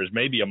number is,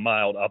 maybe a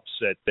mild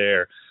upset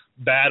there.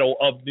 Battle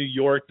of New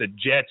York, the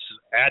Jets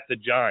at the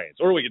Giants.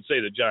 Or we could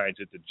say the Giants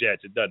at the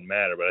Jets. It doesn't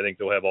matter, but I think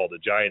they'll have all the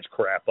Giants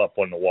crap up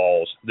on the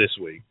walls this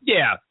week.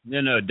 Yeah,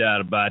 no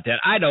doubt about that.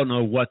 I don't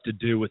know what to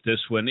do with this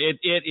one. It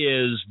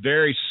is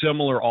very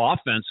similar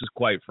offenses,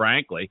 quite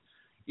frankly.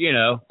 You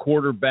know,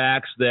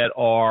 quarterbacks that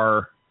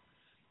are,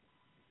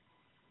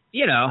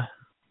 you know,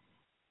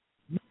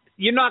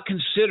 you're not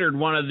considered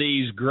one of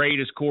these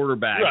greatest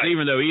quarterbacks, right,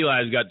 even though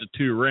Eli's got the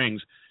 2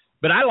 rings.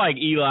 But I like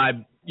Eli,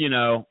 you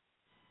know,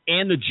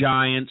 and the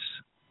Giants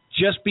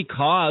just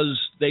because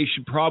they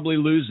should probably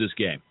lose this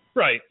game.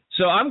 Right.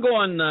 So I'm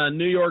going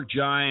New York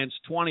Giants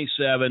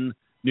 27,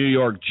 New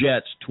York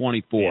Jets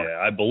 24. Yeah,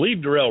 I believe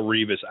Darrelle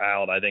Revis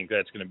out. I think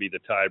that's going to be the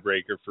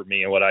tiebreaker for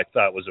me and what I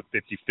thought was a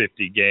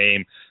 50-50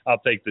 game. I'll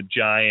take the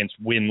Giants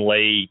win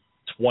late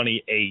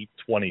 28-27.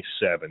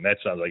 That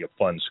sounds like a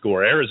fun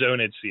score.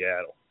 Arizona at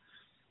Seattle.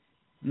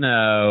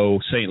 No,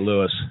 St.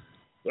 Louis.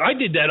 I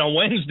did that on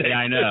Wednesday. Yeah,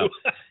 I know.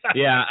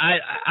 Yeah,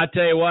 I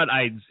tell you what,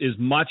 as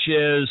much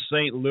as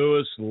St.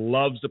 Louis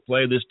loves to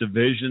play this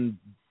division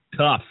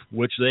tough,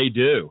 which they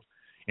do,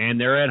 and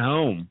they're at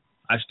home,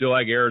 I still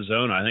like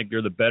Arizona. I think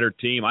they're the better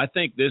team. I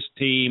think this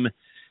team,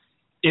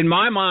 in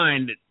my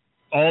mind,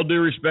 all due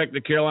respect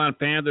to Carolina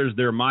Panthers,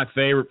 they're my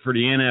favorite for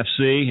the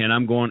NFC, and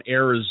I'm going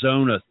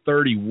Arizona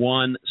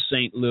 31,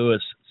 St.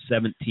 Louis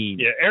 17.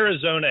 Yeah,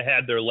 Arizona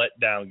had their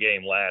letdown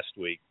game last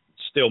week.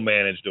 Still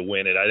managed to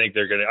win it. I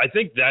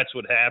think that's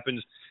what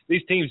happens.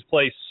 These teams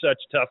play such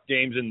tough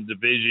games in the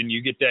division.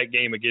 You get that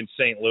game against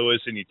St. Louis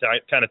and you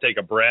kind of take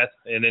a breath,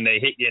 and then they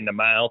hit you in the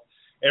mouth.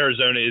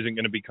 Arizona isn't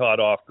going to be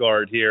caught off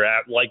guard here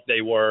like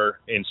they were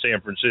in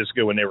San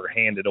Francisco when they were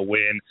handed a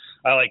win.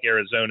 I like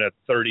Arizona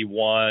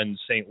 31,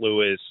 St.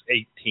 Louis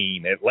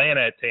 18,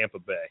 Atlanta at Tampa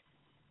Bay.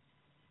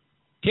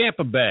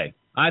 Tampa Bay.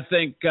 I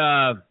think,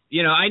 I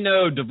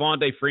know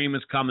Devontae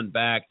Freeman's coming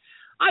back.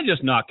 I'm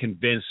just not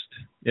convinced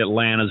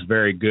Atlanta's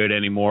very good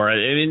anymore. I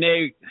mean,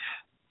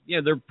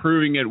 they're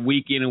proving it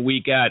week in and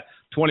week out.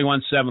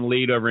 21-7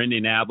 lead over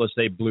Indianapolis.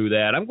 They blew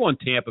that. I'm going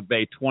Tampa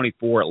Bay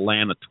 24,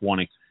 Atlanta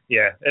 20.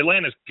 Yeah,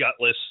 Atlanta's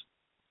gutless.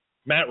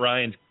 Matt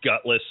Ryan's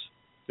gutless.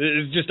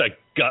 It's just a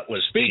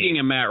gutless Speaking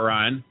team. of Matt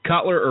Ryan,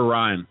 Cutler or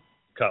Ryan?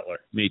 Cutler.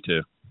 Me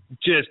too.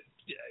 Just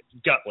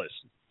gutless.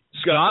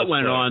 Scott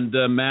went on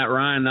the Matt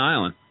Ryan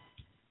Island.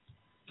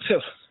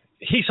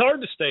 He's hard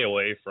to stay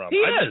away from.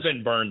 I've just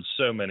been burned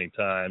so many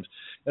times,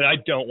 and I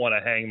don't want to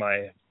hang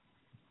my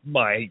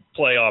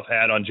playoff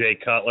hat on Jay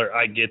Cutler.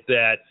 I get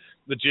that,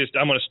 but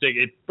I'm going to stick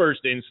it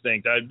first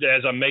instinct.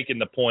 As I'm making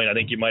the point, I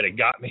think you might have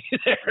got me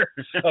there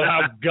of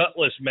how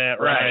gutless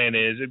Matt Ryan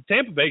is. If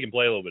Tampa Bay can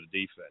play a little bit of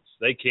defense.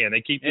 They can. They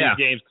keep these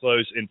games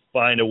close and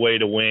find a way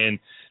to win.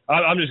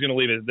 I'm just going to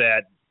leave it at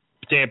that.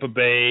 Tampa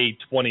Bay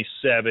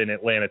 27,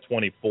 Atlanta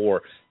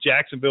 24.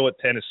 Jacksonville at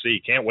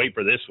Tennessee. Can't wait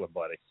for this one,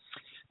 buddy.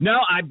 No,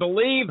 I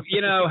believe,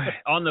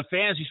 on the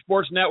Fantasy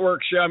Sports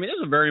Network show, I mean, this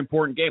is a very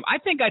important game. I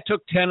think I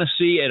took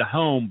Tennessee at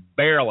home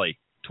barely,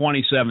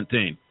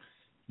 2017.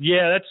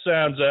 Yeah, that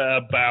sounds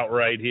about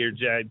right here,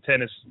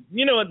 Tennessee.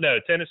 You know what? No,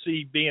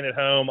 Tennessee being at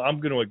home, I'm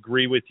going to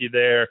agree with you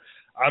there.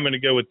 I'm going to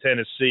go with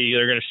Tennessee.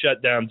 They're going to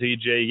shut down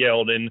DJ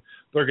Yeldon.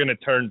 They're going to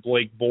turn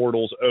Blake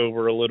Bortles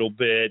over a little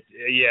bit.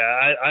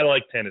 Yeah, I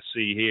like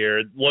Tennessee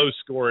here. Low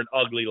scoring,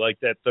 ugly like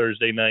that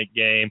Thursday night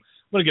game.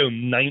 I'm going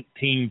to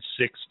go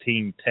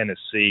 19-16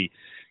 Tennessee.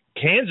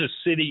 Kansas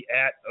City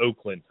at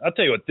Oakland. I'll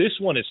tell you what, this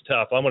one is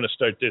tough. I'm going to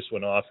start this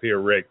one off here,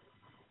 Rick.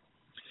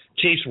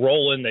 Chiefs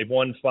rolling. They've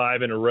won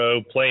 5 in a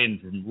row,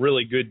 playing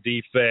really good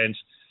defense,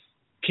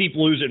 keep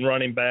losing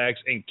running backs,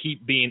 and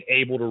keep being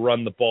able to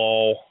run the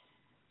ball.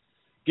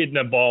 getting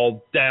the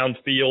ball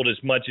downfield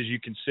as much as you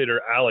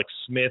consider Alex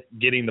Smith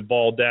getting the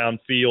ball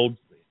downfield.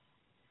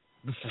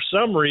 For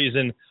some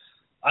reason,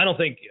 I don't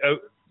think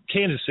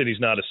Kansas City's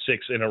not a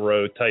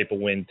 6-in-a-row type of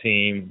win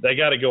team. They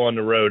got to go on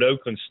the road.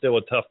 Oakland's still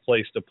a tough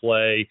place to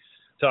play.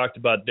 Talked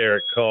about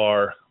Derek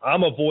Carr.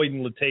 I'm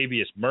avoiding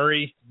Latavius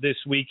Murray this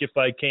week if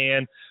I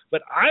can,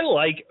 but I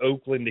like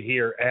Oakland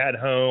here at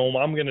home.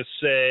 I'm going to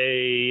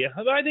say,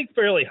 I think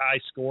fairly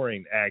high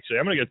scoring, actually.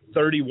 I'm going to go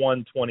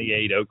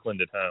 31-28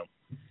 Oakland at home.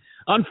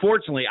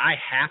 Unfortunately, I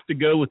have to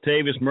go with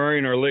Latavius Murray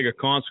in our League of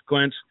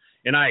Consequence,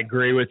 and I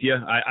agree with you.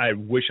 I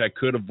wish I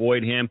could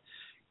avoid him.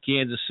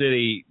 Kansas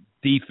City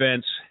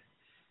defense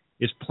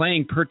is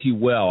playing pretty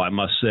well, I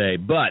must say,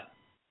 but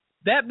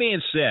that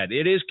being said,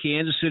 it is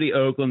Kansas City,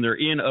 Oakland. They're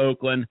in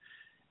Oakland.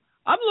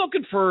 I'm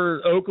looking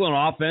for Oakland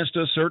offense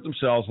to assert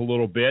themselves a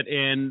little bit.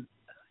 And,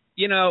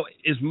 you know,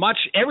 as much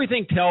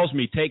everything tells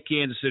me take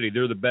Kansas City.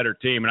 They're the better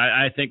team, and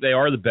I think they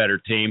are the better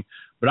team.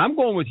 But I'm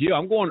going with you.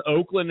 I'm going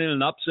Oakland in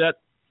an upset,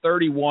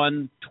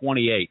 31-28.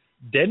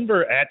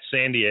 Denver at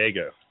San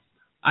Diego.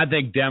 I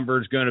think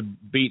Denver's going to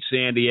beat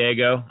San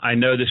Diego. I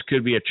know this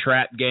could be a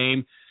trap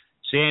game.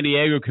 San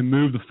Diego can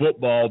move the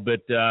football,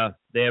 but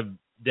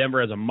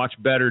Denver has a much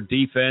better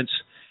defense.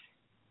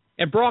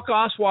 And Brock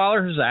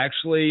Osweiler has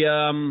actually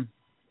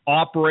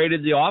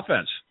operated the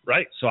offense.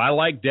 Right. So I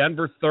like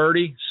Denver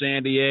 30,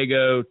 San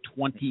Diego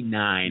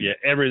 29. Yeah,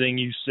 everything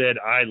you said.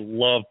 I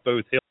love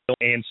both Hill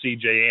and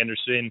C.J.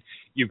 Anderson.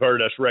 You've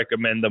heard us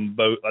recommend them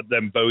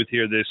both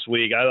here this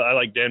week. I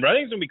like Denver. I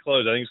think it's going to be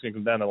close. I think it's going to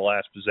come down to the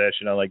last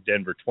possession. I like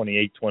Denver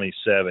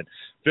 28-27.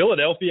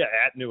 Philadelphia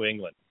at New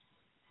England.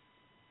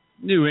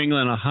 New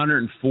England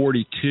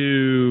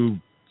 142,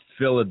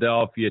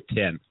 Philadelphia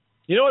 10.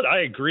 You know what?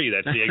 I agree.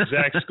 That's the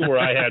exact score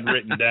I had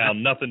written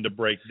down. Nothing to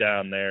break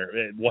down there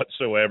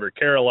whatsoever.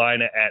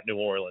 Carolina at New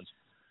Orleans.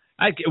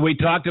 We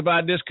talked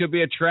about this could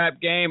be a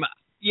trap game.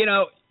 You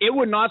know, it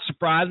would not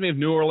surprise me if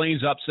New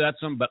Orleans upsets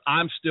them, but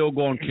I'm still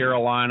going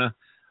Carolina.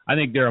 I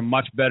think they're a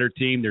much better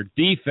team. Their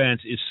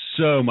defense is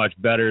so much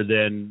better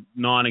than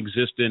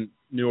non-existent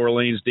New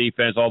Orleans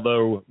defense.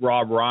 Although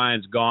Rob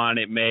Ryan's gone,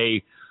 it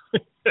may –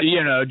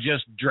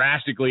 just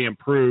drastically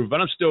improve.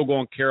 But I'm still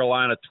going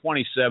Carolina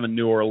 27,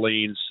 New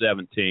Orleans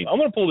 17. I'm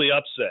going to pull the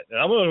upset, and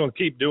I'm going to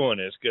keep doing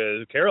this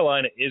because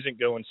Carolina isn't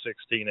going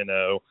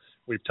 16-0.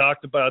 We've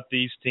talked about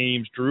these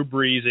teams. Drew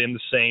Brees and the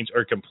Saints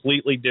are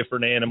completely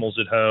different animals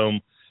at home.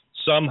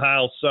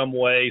 Somehow, some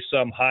way,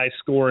 some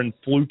high-scoring,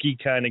 fluky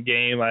kind of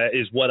game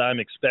is what I'm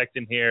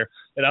expecting here.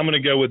 And I'm going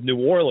to go with New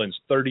Orleans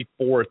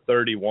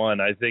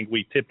 34-31. I think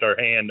we tipped our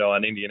hand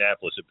on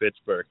Indianapolis at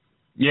Pittsburgh.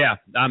 Yeah,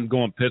 I'm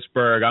going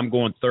Pittsburgh. I'm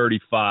going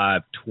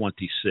 35-26.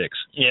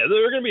 Yeah,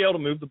 they're going to be able to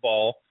move the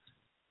ball.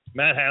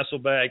 Matt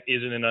Hasselbeck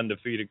isn't an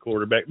undefeated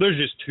quarterback. There's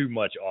just too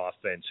much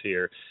offense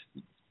here.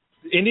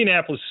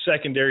 Indianapolis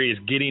secondary is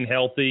getting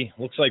healthy.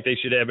 Looks like they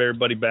should have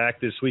everybody back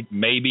this week.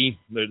 Maybe.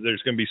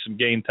 There's going to be some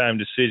game time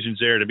decisions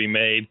there to be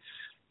made.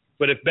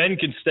 But if Ben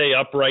can stay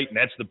upright, and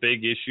that's the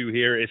big issue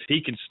here, if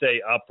he can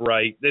stay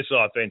upright, this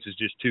offense is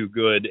just too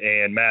good,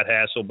 and Matt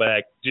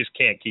Hasselbeck just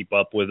can't keep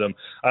up with him.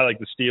 I like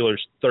the Steelers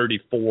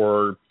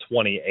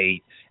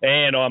 34-28.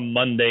 And on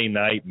Monday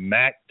night,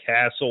 Matt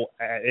Castle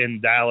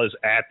in Dallas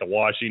at the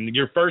Washington,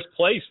 your first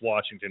place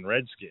Washington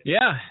Redskins.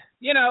 Yeah.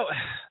 You know,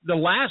 the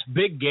last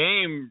big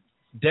game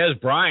Des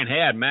Bryant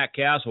had, Matt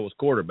Castle was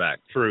quarterback.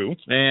 True.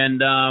 And,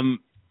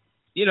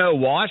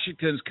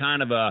 Washington's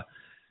kind of a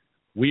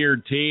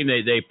weird team.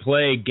 They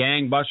play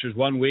gangbusters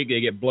one week, they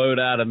get blowed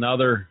out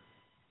another.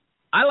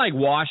 I like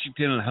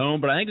Washington at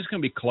home, but I think it's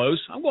going to be close.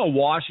 I'm going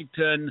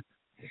Washington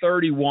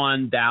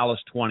 31, Dallas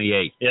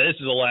 28. Yeah, this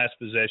is a last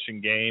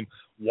possession game.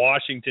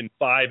 Washington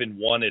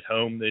 5-1 at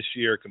home this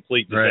year,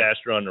 complete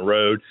disaster on the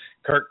road.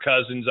 Kirk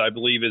Cousins, I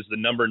believe, is the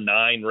number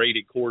 9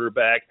 rated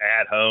quarterback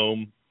at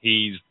home.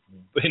 He's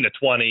in the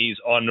 20s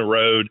on the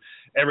road.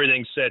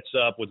 Everything sets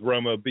up with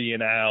Romo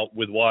being out,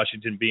 with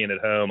Washington being at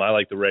home. I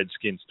like the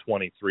Redskins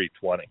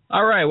 23-20.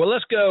 All right, well,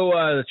 let's go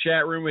to the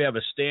chat room. We have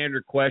a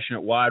standard question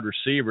at wide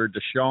receiver.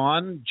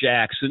 Deshaun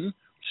Jackson,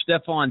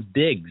 Stephon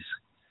Diggs.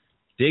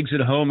 Diggs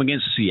at home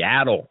against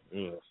Seattle.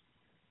 Ugh.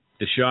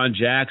 Deshaun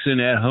Jackson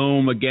at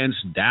home against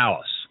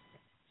Dallas.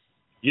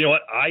 You know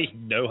what? I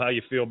know how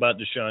you feel about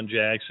Deshaun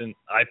Jackson.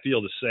 I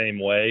feel the same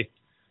way.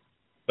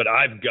 But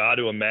I've got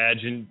to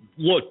imagine,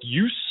 look,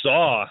 you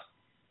saw –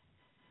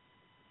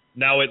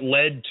 now, it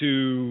led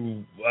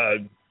to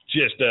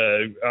just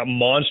a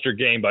monster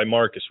game by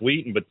Marcus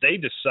Wheaton, but they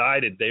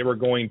decided they were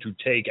going to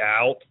take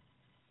out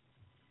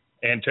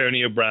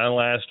Antonio Brown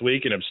last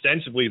week, and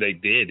ostensibly they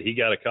did. He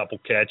got a couple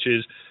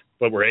catches,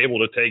 but were able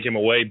to take him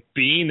away.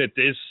 Being that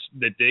Diggs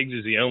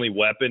is the only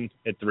weapon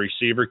at the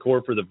receiver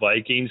corps for the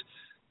Vikings,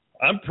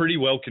 I'm pretty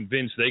well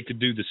convinced they could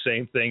do the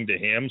same thing to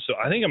him. So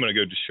I think I'm going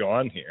to go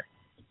Deshaun here.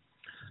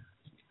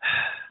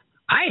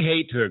 I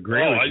hate to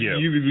agree with you.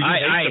 You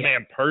hate the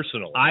man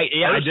personally. I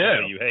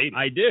do. You hate him.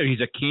 I do. He's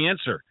a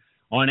cancer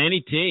on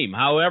any team.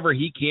 However,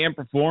 he can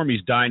perform.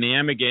 He's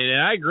dynamic, and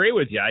I agree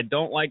with you. I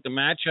don't like the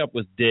matchup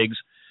with Diggs,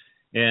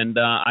 and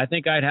I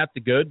think I'd have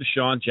to go to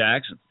Deshaun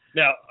Jackson.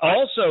 Now,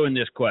 also in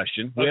this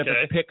question, we have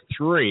to pick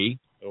 3.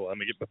 Oh, let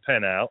me get my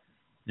pen out.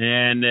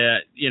 And,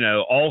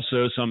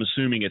 also, so I'm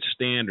assuming it's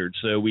standard.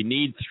 So we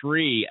need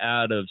 3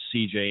 out of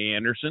C.J.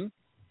 Anderson,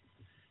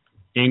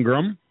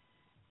 Ingram,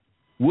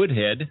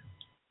 Woodhead,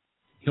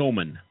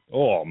 Hillman.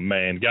 Oh,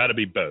 man, got to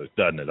be both,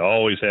 doesn't it?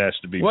 Always has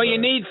to be both. Well, you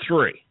need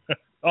 3.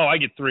 Oh, I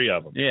get 3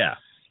 of them. Yeah.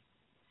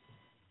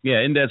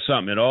 Yeah, isn't that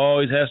something? It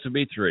always has to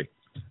be 3.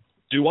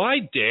 Do I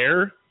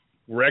dare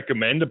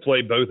recommend to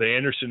play both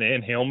Anderson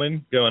and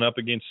Hillman going up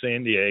against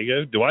San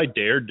Diego? Do I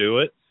dare do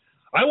it?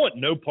 I want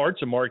no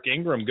parts of Mark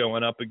Ingram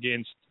going up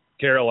against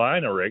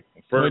Carolina, Rick.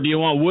 Or do you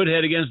want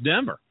Woodhead against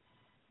Denver?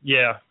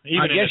 Yeah.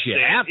 I guess you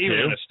have to. Even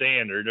in a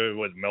standard,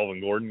 with Melvin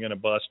Gordon going to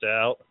bust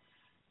out.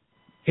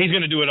 He's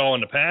going to do it all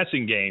in the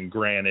passing game,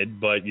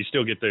 granted, but you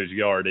still get that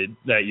yardage,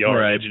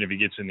 right. And if he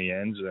gets in the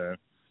end zone.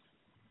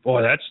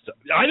 Boy,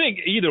 I think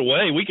either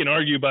way, we can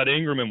argue about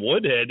Ingram and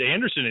Woodhead.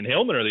 Anderson and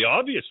Hillman are the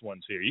obvious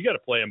ones here. You got to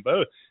play them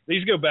both.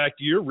 These go back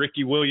to your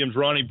Ricky Williams,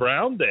 Ronnie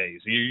Brown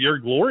days, your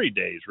glory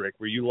days, Rick,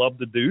 where you love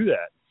to do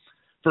that.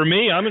 For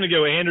me, I'm going to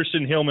go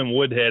Anderson, Hillman,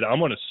 Woodhead. I'm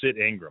going to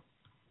sit Ingram.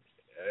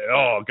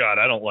 Oh, God,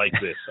 I don't like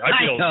this.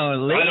 I don't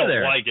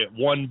like it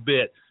one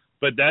bit.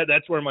 But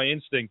that's where my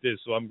instinct is,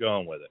 so I'm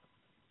going with it.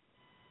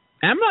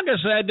 I'm not going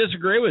to say I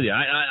disagree with you.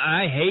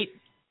 I hate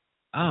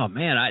 – oh,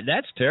 man,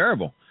 that's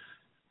terrible.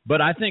 But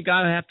I think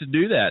I have to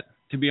do that,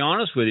 to be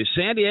honest with you.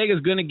 San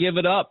Diego's going to give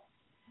it up,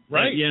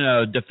 right?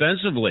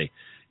 Defensively.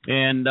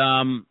 And,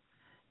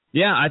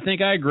 I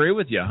think I agree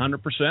with you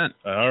 100%.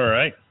 All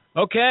right.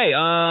 Okay.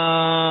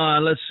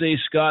 Let's see.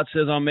 Scott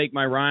says I'll make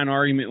my Ryan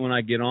argument when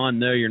I get on.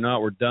 No, you're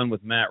not. We're done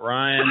with Matt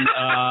Ryan.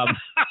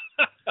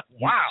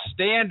 Wow.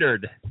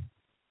 Standard.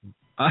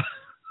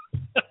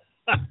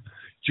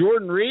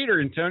 Jordan Reed or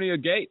Antonio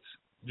Gates?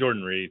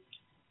 Jordan Reed.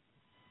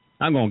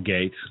 I'm going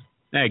Gates.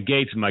 Hey,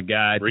 Gates is my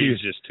guy.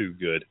 Reed's just too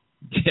good.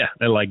 Yeah,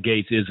 like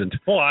Gates isn't.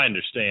 Well, I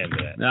understand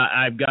that.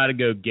 I've got to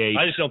go Gates.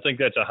 I just don't think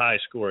that's a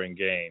high-scoring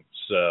game.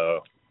 So,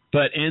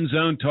 but end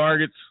zone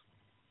targets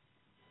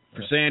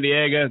for San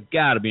Diego,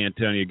 got to be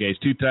Antonio Gates.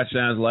 2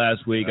 touchdowns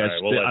last week.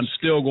 I'm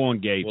still going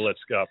Gates. We'll let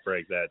Scott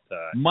break that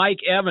tie. Mike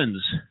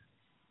Evans,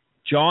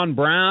 John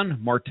Brown,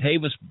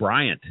 Martavis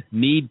Bryant.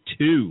 Need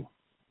 2.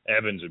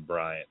 Evans and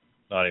Bryant.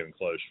 Not even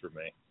close for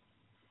me.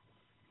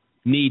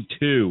 Need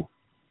 2.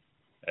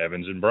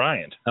 Evans and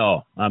Bryant.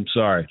 Oh, I'm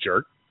sorry.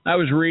 Jerk. I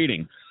was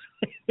reading.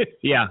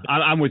 Yeah,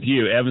 I'm with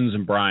you, Evans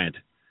and Bryant.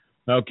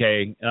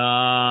 Okay.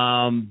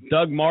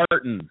 Doug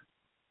Martin,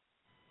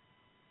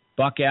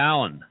 Buck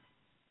Allen,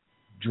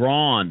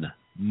 Drawn,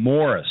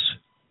 Morris,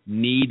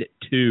 need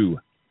 2.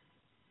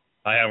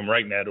 I have them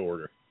right in that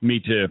order. Me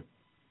too.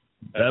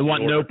 I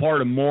want no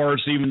part of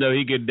Morris, even though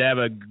he could have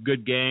a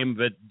good game,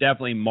 but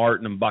definitely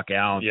Martin and Buck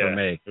Allen for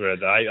me.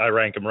 I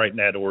rank him right in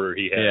that order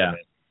he had them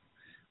in.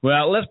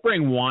 Well, let's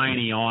bring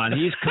Whiny on.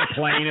 He's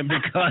complaining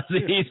because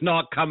he's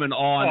not coming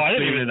on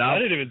soon enough. I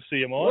didn't even see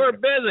him on. We're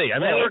busy.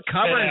 We're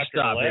covering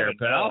stuff 11, here,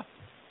 pal.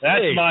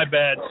 That's my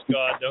bad,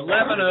 Scott.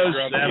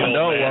 11:07.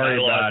 Don't worry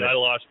about it. I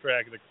lost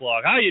track of the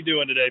clock. How you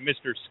doing today,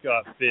 Mr.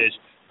 Scott Fish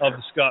of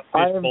the Scott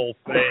Fish Bowl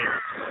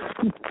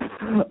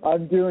fame?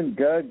 I'm doing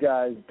good,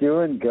 guys.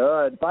 Doing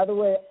good. By the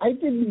way, I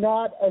did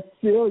not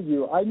assail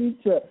you. I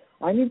need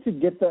to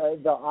get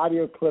the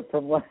audio clip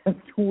from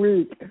last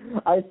week.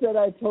 I said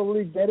I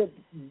totally get it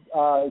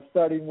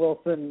starting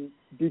Wilson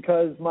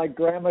because my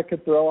grandma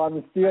could throw on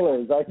the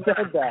Steelers. I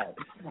said that.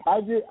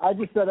 I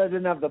just said I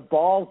didn't have the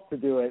balls to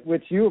do it,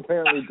 which you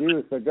apparently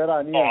do, so good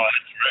on you. Oh,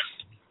 that's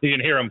right. You can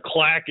hear them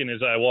clacking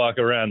as I walk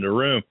around the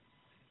room.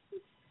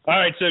 All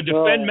right, so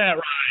defend Matt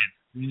Ryan.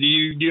 Do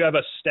you have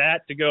a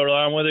stat to go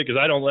along with it? Because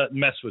I don't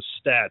mess with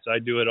stats. I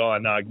do it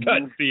on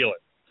gut feeling.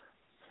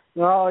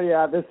 Oh,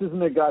 yeah, this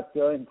isn't a gut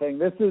feeling thing.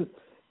 This is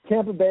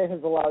Tampa Bay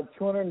has allowed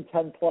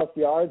 210-plus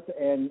yards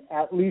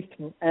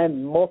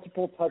and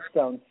multiple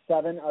touchdowns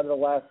 7 out of the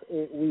last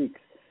 8 weeks.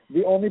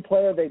 The only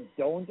player they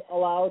don't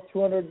allow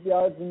 200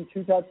 yards and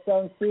 2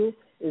 touchdowns to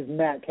is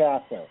Matt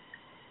Castle.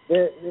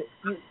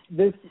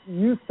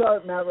 You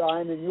start Matt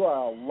Ryan, and you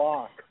are a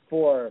lock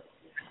for,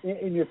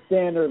 in your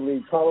standard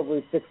league,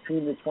 probably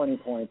 16 to 20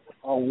 points.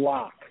 A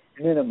lock,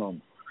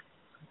 minimum.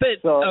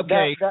 But, so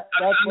okay, that's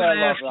I'm why going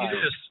to ask you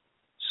this.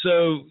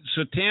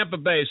 So Tampa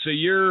Bay,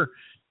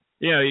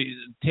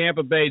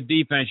 Tampa Bay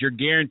defense, you're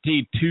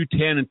guaranteed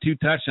 210 and 2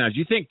 touchdowns.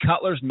 You think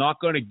Cutler's not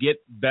going to get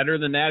better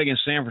than that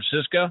against San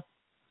Francisco?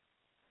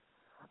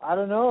 I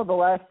don't know. The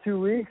last 2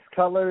 weeks,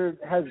 Cutler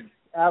has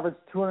averaged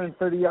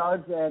 230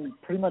 yards and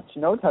pretty much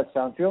no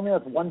touchdowns. He only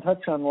has 1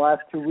 touchdown the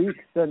last 2 weeks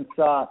since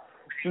the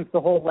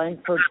whole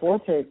Langford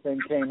Forte thing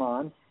came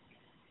on.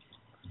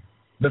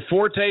 The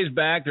Forte's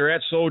back. They're at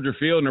Soldier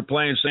Field, and they're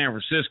playing San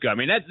Francisco. I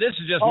mean, this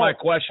is just my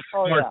question as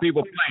far as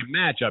people playing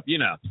matchup,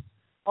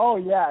 Oh,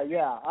 yeah.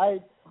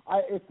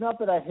 It's not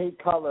that I hate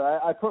Cutler.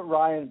 I put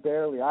Ryan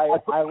barely. I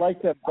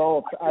like them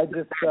both. I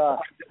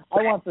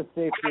want the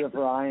safety of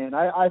Ryan.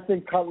 I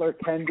think Cutler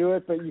can do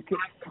it, but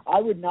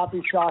I would not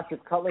be shocked if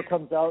Cutler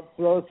comes out,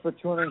 throws for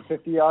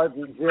 250 yards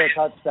and 0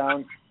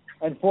 touchdowns,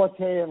 and Forte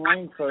and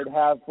Langford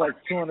have like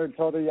 200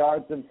 total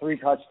yards and 3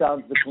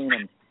 touchdowns between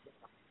them.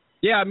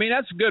 Yeah, I mean,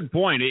 that's a good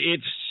point.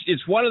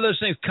 It's one of those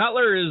things.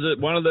 Cutler is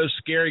one of those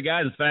scary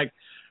guys. In fact,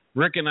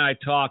 Rick and I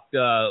talked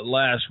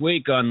last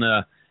week on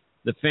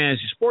the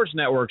Fantasy Sports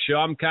Network show.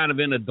 I'm kind of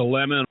in a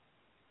dilemma.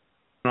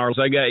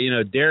 I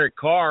got, Derek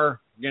Carr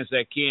against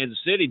that Kansas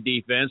City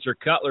defense or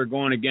Cutler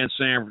going against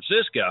San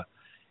Francisco.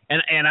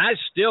 And I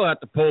still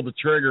have to pull the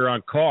trigger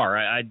on Carr.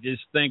 I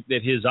just think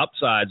that his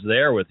upside's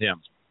there with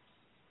him.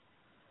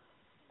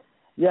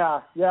 Yeah,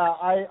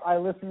 I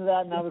listened to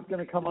that, and I was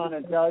going to come on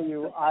and tell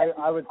you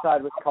I would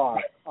side with Carr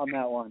on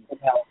that one.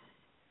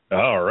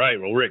 All right.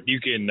 Well, Rick, you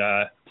can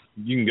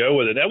go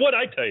with it. Now, what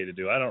I tell you to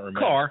do, I don't remember.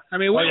 Carr. I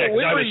mean, we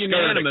were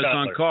unanimous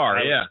on Carr.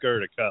 I was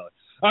scared of Cutler.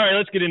 All right,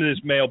 let's get into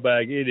this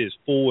mailbag. It is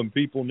full, and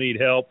people need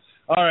help.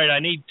 All right, I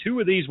need 2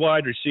 of these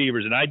wide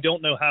receivers, and I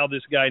don't know how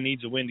this guy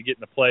needs a win to get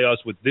in the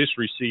playoffs with this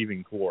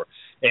receiving core.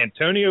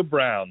 Antonio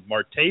Brown,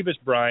 Martavis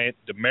Bryant,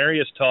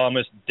 Demaryius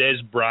Thomas,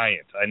 Des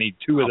Bryant. I need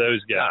 2 of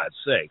those guys. God's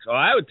sakes. So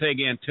I would take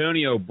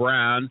Antonio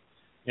Brown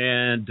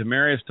and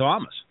Demaryius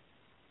Thomas.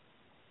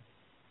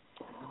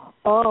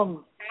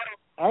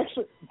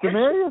 Actually,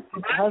 Demaryius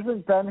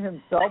hasn't been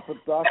himself with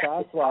Brock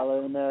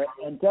Osweiler in there,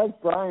 and Des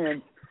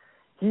Bryant,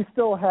 he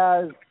still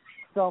has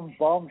some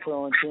bomb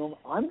thrown to him.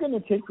 I'm going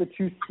to take the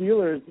 2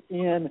 Steelers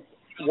in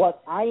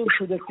what I am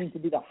predicting to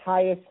be the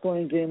highest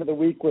scoring game of the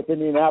week with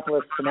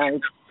Indianapolis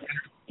tonight.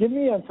 Give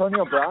me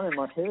Antonio Brown and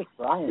Martavis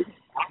Bryant.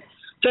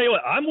 Tell you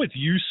what, I'm with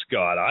you,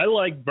 Scott. I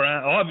like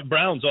Brown.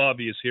 Brown's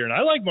obvious here, and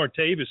I like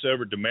Martavis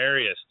over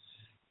Demaryius.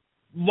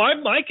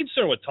 My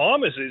concern with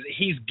Thomas is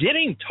he's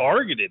getting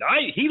targeted.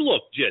 He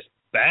looked just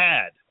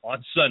bad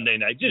on Sunday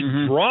night, just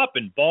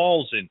dropping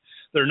balls, and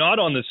they're not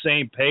on the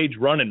same page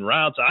running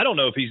routes. I don't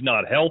know if he's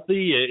not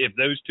healthy, if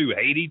those two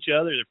hate each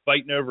other, they're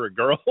fighting over a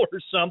girl or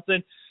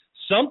something.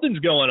 Something's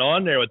going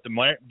on there with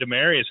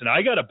Demaryius, and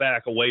I got to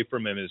back away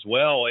from him as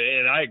well.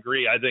 And I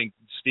agree. I think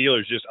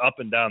Steelers just up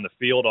and down the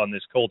field on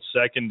this Colts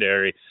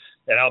secondary,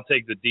 and I'll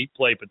take the deep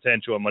play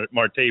potential of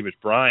Martavis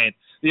Bryant.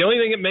 The only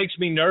thing that makes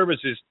me nervous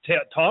is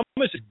Thomas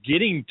is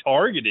getting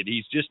targeted.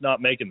 He's just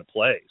not making the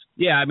plays.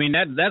 Yeah, I mean,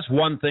 that's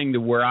one thing to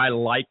where I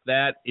like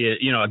that.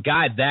 A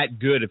guy that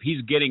good, if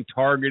he's getting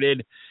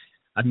targeted,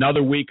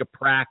 another week of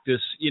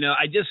practice,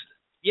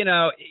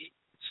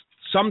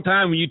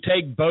 sometime when you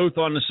take both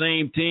on the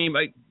same team,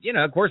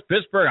 of course,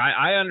 Pittsburgh,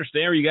 I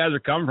understand where you guys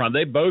are coming from.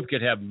 They both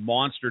could have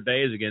monster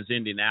days against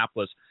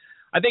Indianapolis.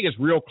 I think it's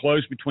real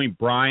close between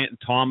Bryant and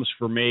Thomas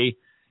for me.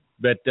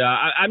 But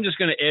I'm just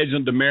going to edge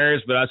on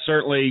Demaryius, but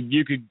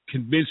you could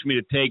convince me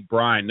to take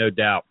Bryant, no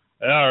doubt.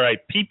 All right,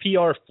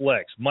 PPR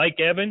flex, Mike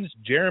Evans,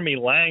 Jeremy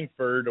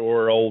Langford,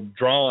 or old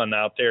Drawn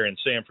out there in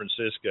San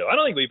Francisco. I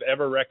don't think we've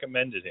ever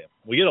recommended him.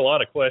 We get a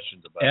lot of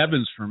questions about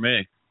Evans for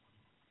me.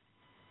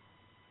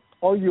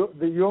 Oh,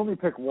 you only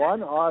pick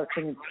one? Oh, I was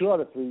thinking 2 out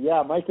of 3.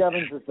 Yeah, Mike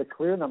Evans is the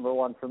clear number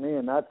 1 for me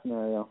in that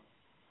scenario.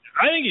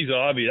 I think he's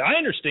obvious. I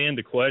understand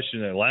the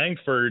question. And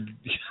Langford,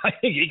 I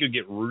think he could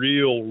get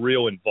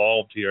real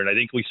involved here, and I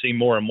think we see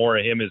more and more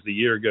of him as the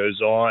year goes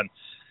on.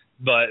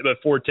 But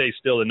Forte's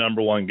still the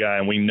number 1 guy,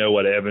 and we know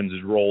what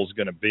Evans' role is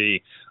going to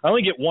be. I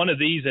only get one of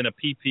these in a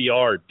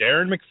PPR.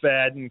 Darren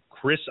McFadden,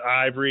 Chris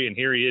Ivory, and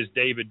here he is,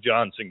 David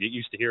Johnson. Get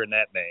used to hearing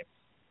that name.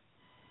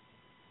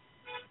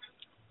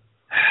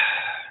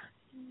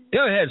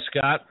 Go ahead,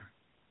 Scott.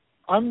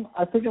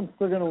 I think I'm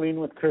still going to lean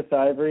with Chris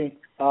Ivory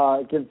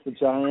against the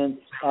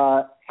Giants.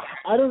 I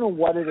don't know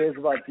what it is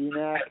about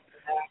DMAC,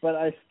 but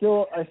I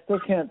still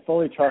can't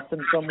fully trust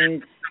him some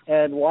weeks.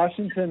 And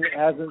Washington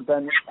hasn't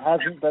been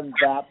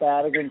that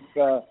bad against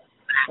the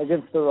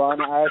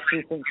run. I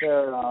actually think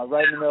they're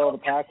right in the middle of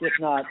the pack, if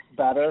not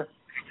better.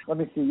 Let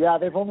me see. Yeah,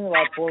 they've only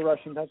allowed 4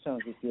 rushing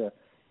touchdowns this year.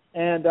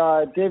 And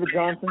David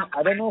Johnson,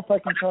 I don't know if I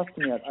can trust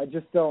him yet. I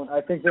just don't.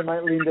 I think they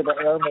might lean to the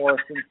air more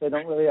since they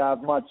don't really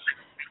have much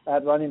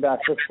at running back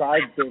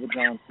besides David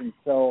Johnson.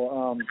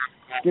 So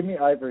give me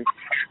Ivory.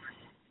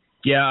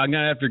 Yeah, I'm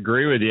going to have to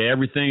agree with you.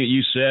 Everything that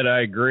you said,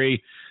 I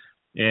agree.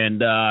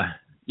 And,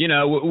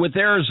 with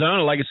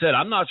Arizona, like I said,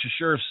 I'm not so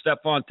sure if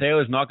Stephon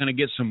Taylor's not going to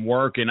get some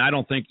work, and I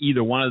don't think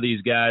either one of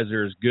these guys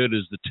are as good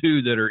as the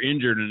 2 that are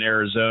injured in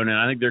Arizona, and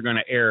I think they're going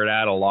to air it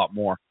out a lot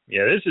more.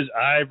 Yeah, this is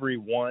Ivory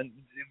 1.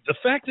 The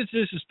fact that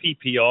this is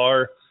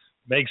PPR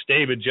makes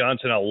David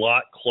Johnson a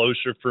lot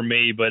closer for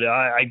me, but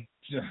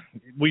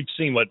we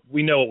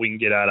know what we can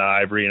get out of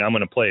Ivory, and I'm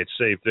going to play it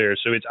safe there.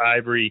 So it's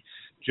Ivory,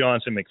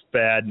 Johnson,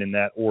 McFadden in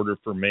that order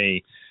for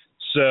me.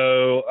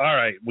 So, all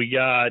right,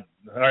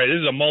 this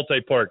is a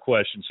multi-part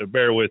question, so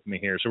bear with me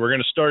here. So we're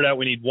going to start out,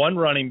 we need 1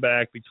 running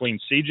back between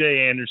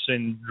C.J.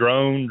 Anderson,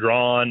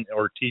 Drawn,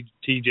 or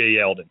T.J.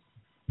 Yeldon.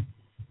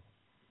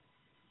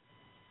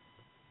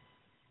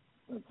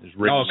 I'm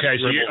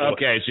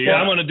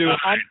going to do it.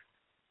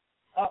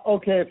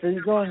 Okay, so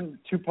you're going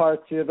 2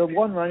 parts here. The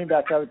 1 running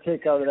back I would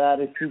take out of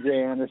that is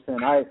C.J. Anderson.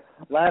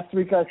 Last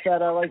week I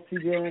said I like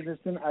C.J.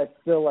 Anderson. I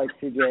still like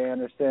C.J.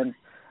 Anderson.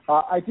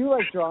 I do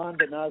like Drawn,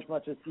 but not as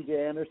much as C.J.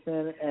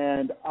 Anderson,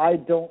 and I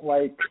don't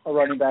like a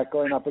running back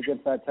going up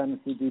against that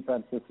Tennessee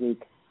defense this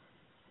week.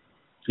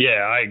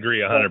 Yeah, I agree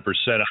 100%.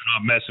 I'm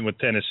not messing with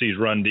Tennessee's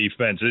run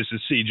defense. This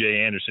is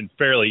C.J. Anderson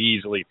fairly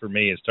easily for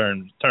me in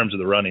terms of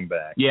the running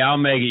back. Yeah, I'll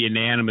make it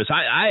unanimous.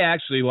 I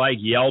actually like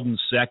Yeldon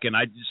second.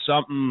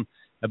 Something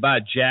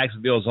about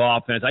Jacksonville's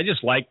offense. I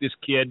just like this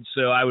kid,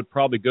 so I would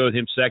probably go with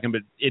him second,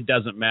 but it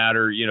doesn't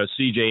matter.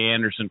 C.J.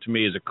 Anderson to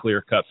me is a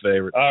clear-cut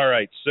favorite. All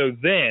right, so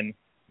then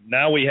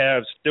now we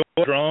have still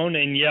Drone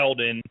and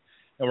Yeldon,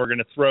 and we're going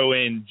to throw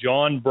in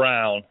John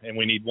Brown, and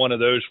we need one of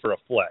those for a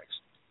flex.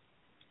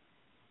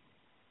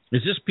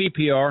 Is this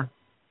PPR?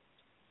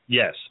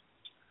 Yes.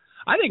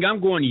 I think I'm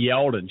going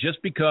Yeldon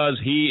just because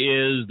he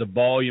is the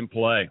volume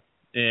play,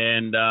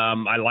 and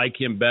I like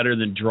him better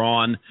than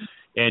Drawn.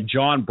 And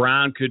John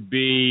Brown could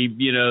be,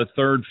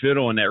 third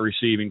fiddle in that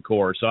receiving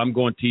corps. So I'm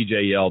going T.J.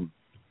 Yeldon.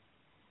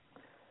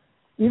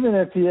 Even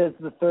if he is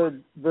the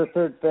third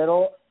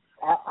fiddle,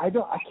 I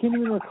can't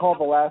even recall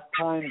the last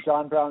time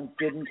John Brown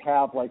didn't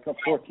have like a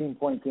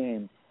 14-point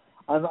game.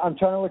 I'm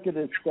trying to look at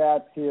his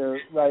stats here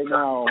right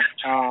now.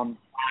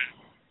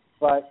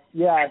 But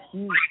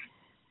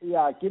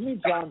give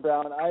me John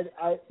Brown.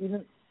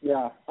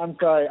 I'm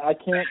sorry, I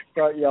can't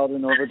start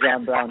Yeldon over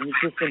John Brown. He's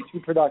just been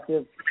too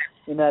productive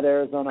in that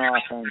Arizona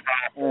offense,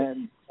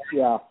 and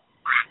yeah.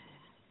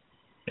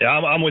 Yeah,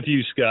 I'm with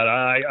you, Scott.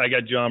 I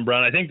got John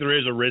Brown. I think there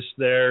is a risk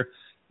there,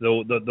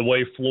 the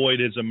way Floyd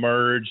has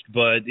emerged,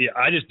 but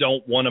I just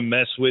don't want to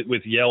mess with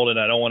Yeldon.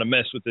 I don't want to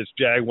mess with this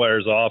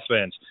Jaguars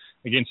offense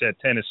against that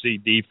Tennessee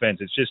defense.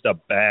 It's just a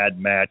bad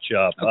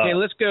matchup. Okay,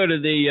 let's go to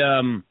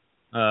the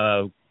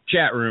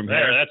chat room here.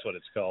 Yeah, that's what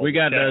it's called. We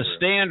got the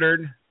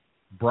standard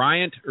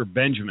Bryant or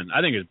Benjamin.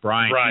 I think it's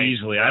Bryant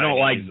easily. I don't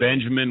like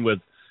Benjamin with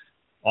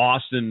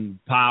Austin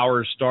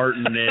Powers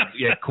starting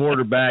at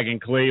quarterback in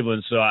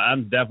Cleveland, so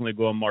I'm definitely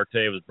going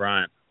Martavis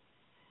Bryant.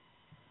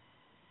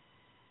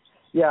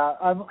 Yeah,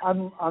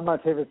 I'm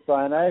Martavis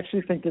Bryant. I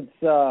actually think it's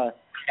that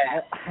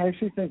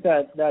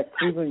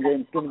Cleveland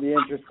game is going to be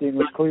interesting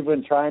with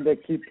Cleveland trying to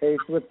keep pace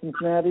with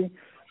Cincinnati,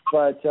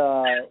 but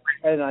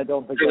and I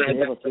don't think they'll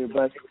be able to.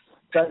 But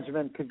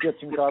Benjamin could get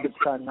some garbage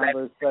time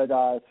numbers, but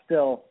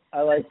still,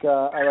 I like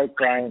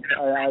Bryant.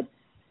 I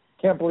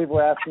can't believe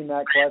we're asking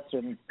that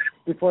question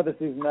before the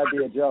season. That'd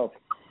be a joke.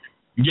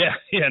 Yeah,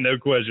 no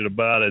question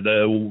about it.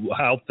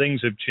 How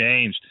things have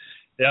changed.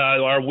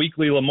 Our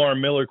weekly Lamar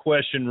Miller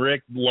question,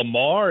 Rick.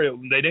 Lamar,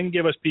 they didn't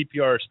give us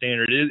PPR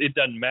standard. It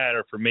doesn't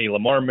matter for me.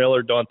 Lamar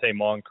Miller, Dante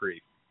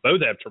Moncrief.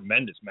 Both have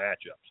tremendous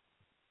matchups.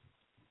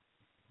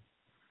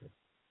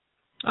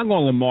 I'm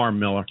going Lamar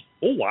Miller.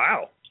 Oh,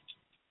 wow.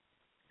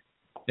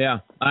 Yeah,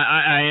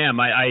 I am.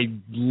 I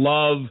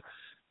love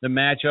the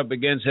matchup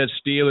against that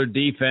Steeler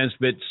defense,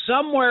 but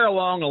somewhere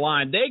along the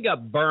line, they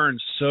got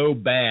burned so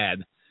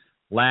bad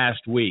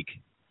last week.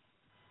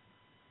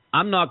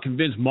 I'm not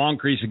convinced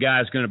Moncrief's a guy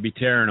that's going to be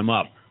tearing them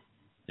up.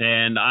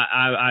 And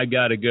I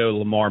got to go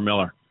Lamar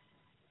Miller.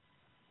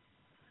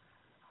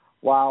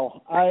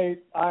 Wow.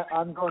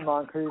 I'm going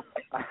Moncrief.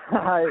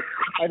 I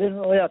didn't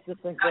really have to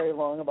think very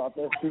long about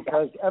this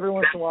because every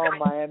once in a while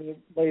Miami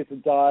lays a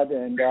dud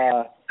and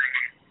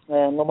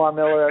Lamar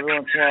Miller every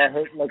once in a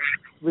while like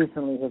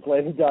recently has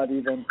laid a dud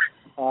even.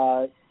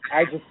 I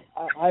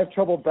have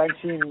trouble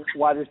benching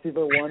wide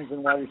receiver 1s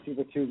and wide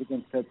receiver 2s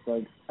against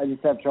Pittsburgh. I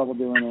just have trouble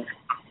doing it.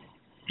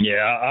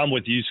 Yeah, I'm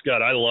with you,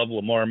 Scott. I love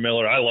Lamar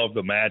Miller. I love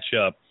the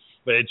matchup,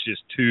 but it's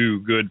just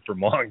too good for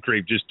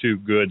Moncrief, just too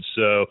good.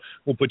 So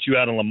we'll put you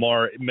out on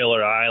Lamar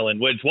Miller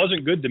Island, which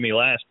wasn't good to me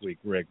last week,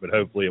 Rick, but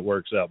hopefully it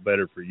works out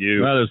better for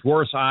you. Well, there's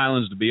worse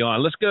islands to be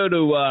on. Let's go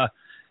to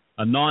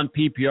a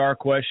non-PPR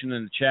question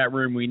in the chat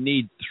room. We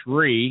need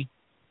 3.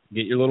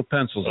 Get your little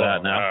pencils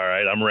out now. All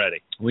right, I'm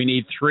ready. We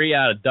need 3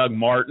 out of Doug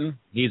Martin.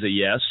 He's a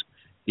yes.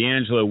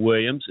 D'Angelo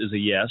Williams is a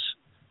yes.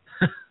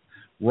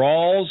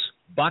 Rawls,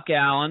 Buck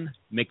Allen,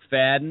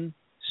 McFadden,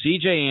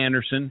 C.J.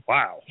 Anderson,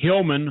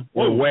 Hillman,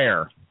 or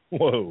Ware.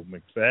 Whoa,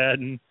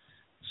 McFadden,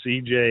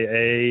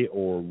 CJA,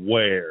 or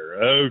Ware.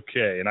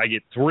 Okay, and I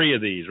get 3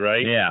 of these,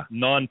 right? Yeah.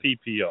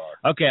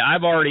 Non-PPR. Okay,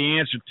 I've already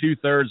answered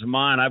 2/3 of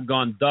mine. I've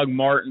gone Doug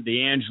Martin,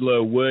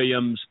 D'Angelo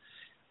Williams.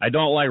 I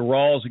don't like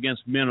Rawls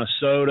against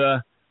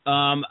Minnesota.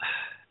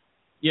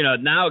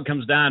 Now it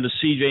comes down to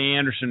C.J.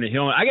 Anderson and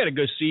Hillman. I got to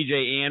go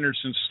C.J.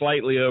 Anderson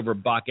slightly over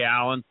Buck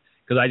Allen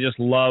because I just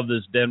love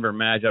this Denver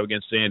matchup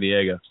against San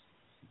Diego.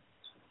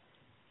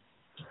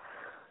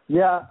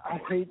 Yeah, I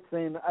hate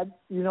saying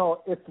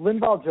if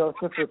Linval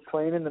Joseph was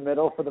playing in the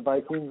middle for the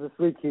Vikings this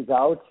week, he's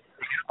out.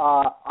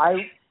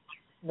 I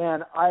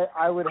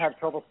would have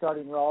trouble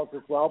starting Rawls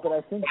as well, but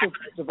I think that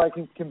the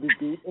Vikings can be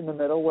beat in the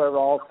middle where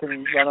Rawls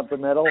can run up the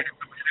middle.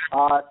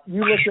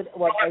 You look at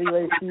what Eddie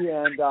Lacy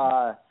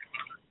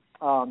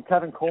and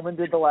Kevin Coleman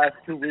did the last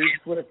 2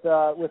 weeks with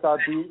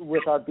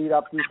our beat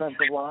up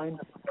defensive line.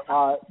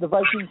 The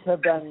Vikings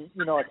have been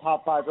a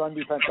top 5 run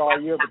defense all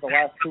year, but the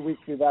last 2 weeks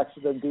we've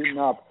actually been beaten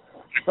up.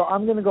 So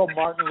I'm going to go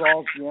Martin,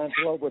 Rawls,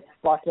 D'Angelo with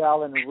Buck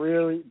Allen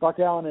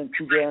and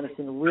C.J.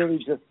 Anderson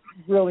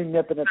really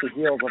nipping at the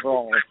heels of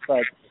Rawls.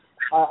 But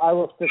I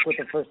will stick with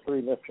the first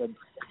 3 listed.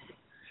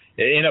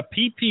 In a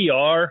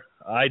PPR,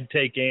 I'd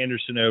take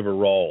Anderson over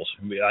Rawls.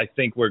 I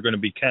think we're going to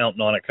be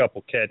counting on a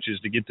couple catches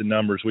to get the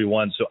numbers we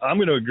want. So I'm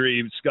going to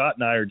agree. Scott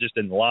and I are just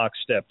in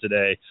lockstep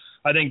today.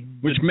 I think,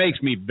 which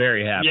makes me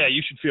very happy. Yeah,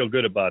 you should feel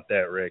good about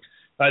that, Rick.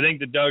 I think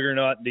the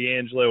Duggernaut and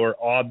D'Angelo are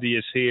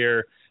obvious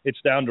here. It's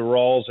down to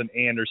Rawls and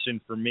Anderson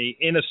for me.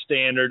 In a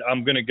standard,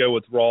 I'm going to go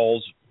with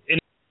Rawls.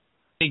 Any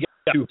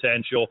guy with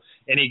potential,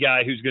 any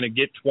guy who's going to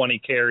get 20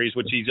 carries,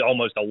 which he's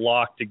almost a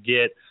lock to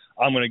get,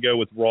 I'm going to go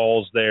with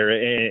Rawls there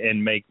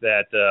and make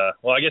that,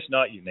 well, I guess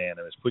not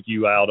unanimous. Put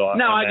you out on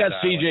No, on I got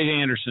island.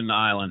 C.J. Anderson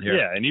island here.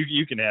 Yeah, and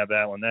you can have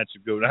that one. That's a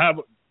good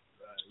one.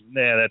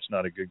 That's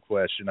not a good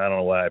question. I don't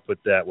know why I put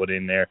that one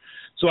in there.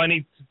 So I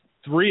need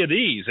 3 of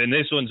these, and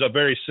this one's a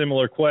very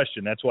similar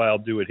question. That's why I'll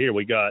do it here.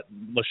 We got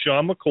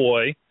LaShawn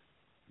McCoy,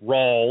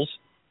 Rawls,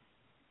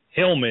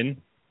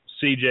 Hillman,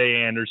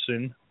 C.J.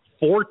 Anderson,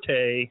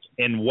 Forte,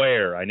 and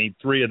Ware. I need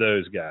 3 of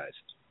those guys.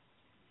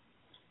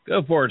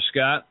 Go for it,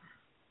 Scott.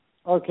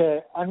 Okay,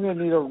 I'm going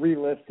to need a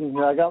relisting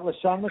here. I got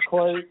LaShawn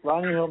McCoy,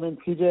 Ronnie Hillman,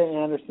 C.J.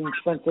 Anderson,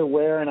 Spencer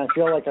Ware, and I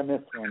feel like I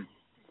missed one.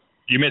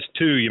 You missed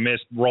 2. You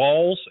missed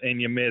Rawls,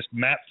 and you missed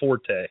Matt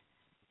Forte.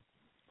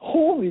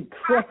 Holy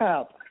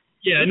crap.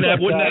 Yeah, and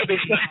wouldn't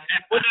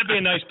that be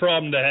a nice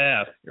problem to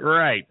have?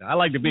 Right. I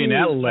like to be in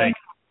that league.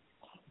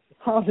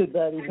 How did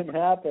that even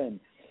happen?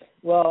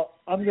 Well,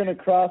 I'm going to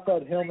cross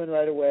out Hillman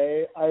right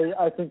away.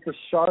 I think the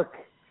Shark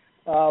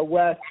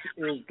West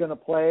is going to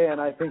play, and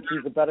I think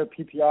he's a better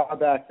PPR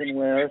back than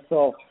Ware.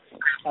 So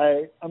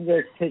I'm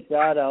going to take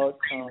that out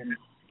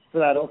for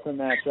that Oakland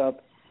matchup.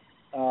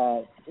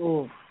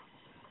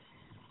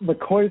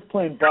 McCoy's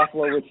playing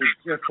Buffalo, which is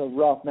just a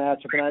rough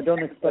matchup, and I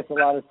don't expect a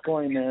lot of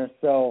scoring there.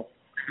 So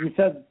you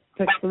said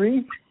pick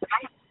 3?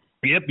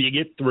 Yep, you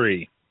get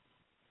 3.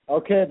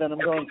 Okay, then I'm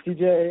going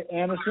C.J.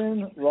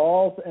 Anderson,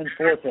 Rawls, and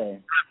Forte.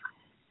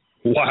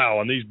 Wow,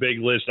 on these big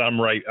lists, I'm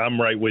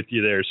right with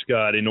you there,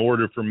 Scott. In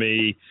order for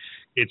me,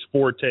 it's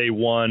Forte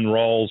 1,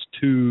 Rawls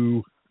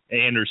 2,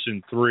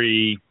 Anderson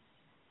 3,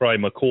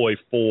 probably McCoy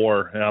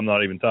 4, and I'm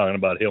not even talking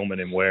about Hillman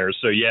and Ware.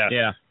 So,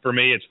 yeah, for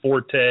me, it's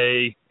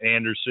Forte,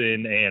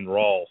 Anderson, and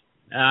Rawls.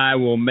 I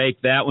will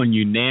make that one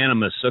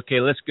unanimous. Okay,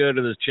 let's go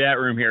to the chat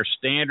room here.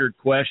 Standard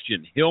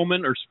question,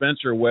 Hillman or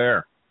Spencer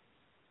Ware?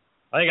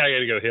 I think I got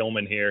to go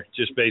Hillman here,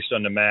 just based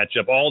on the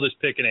matchup. All this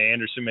picking of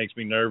Anderson makes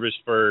me nervous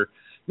for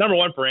number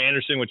one for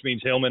Anderson, which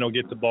means Hillman will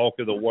get the bulk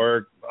of the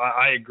work.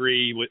 I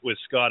agree with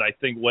Scott. I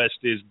think West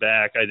is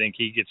back. I think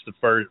he gets the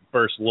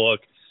first look.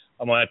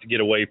 I'm going to have to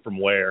get away from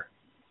Ware.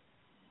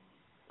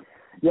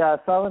 Yeah,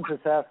 Silence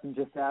Assassin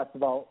just asked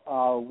about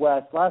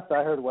West. Last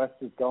I heard, West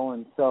is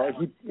going. So,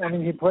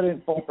 he put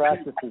in full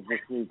practices this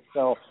week.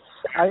 So,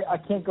 I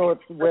can't go with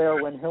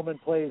Ware when Hillman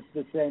plays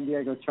the San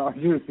Diego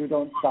Chargers, who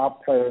don't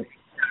stop players.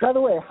 By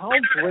the way, how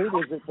great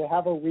is it to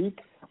have a week?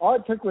 All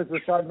it took was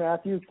Rashard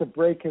Matthews to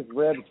break his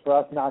ribs for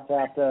us not to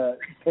have to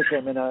pick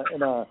him in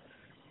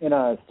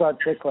a start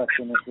pick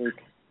question this week.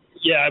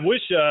 Yeah, I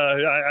wish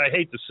I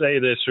hate to say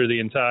this for the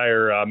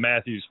entire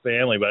Matthews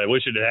family, but I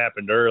wish it had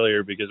happened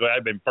earlier because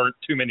I've been burnt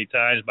too many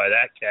times by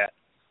that cat.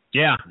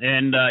 Yeah,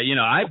 and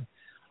I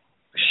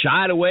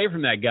shied away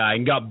from that guy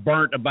and got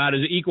burnt about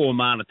as equal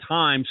amount of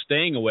time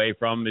staying away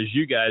from him as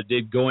you guys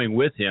did going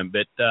with him.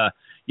 But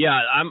yeah,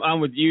 I'm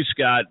with you,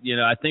 Scott.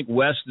 I think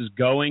West is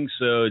going,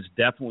 so it's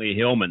definitely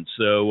Hillman.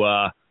 So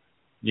I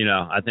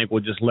think we'll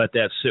just let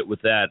that sit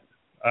with that.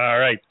 All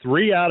right,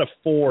 3 out of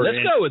 4. Let's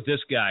go with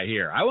this guy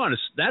here.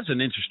 That's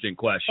an interesting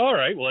question. All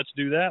right, well, let's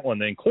do that one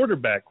then.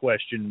 Quarterback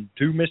question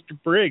to Mr.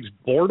 Briggs: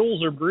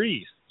 Bortles or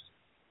Breeze?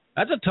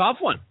 That's a tough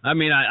one.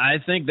 I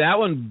think that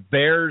one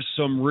bears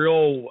some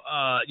real,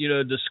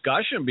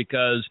 discussion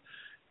because,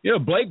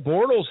 Blake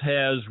Bortles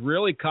has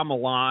really come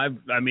alive.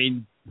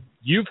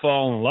 You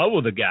fall in love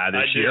with the guy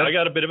this year. I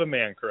got a bit of a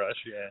man crush,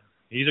 yeah.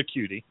 He's a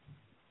cutie.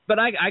 But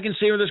I can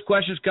see where this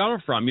question's coming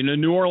from.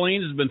 New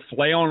Orleans has been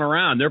flailing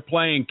around. They're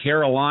playing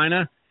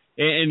Carolina,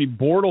 and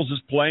Bortles is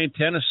playing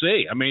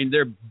Tennessee.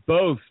 They're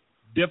both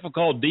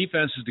difficult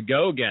defenses to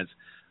go against.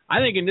 I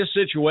think in this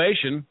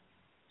situation,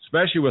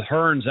 especially with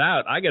Hearns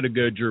out, I got to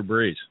go Drew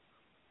Brees.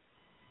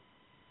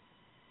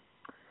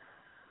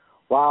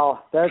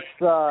 Wow, that's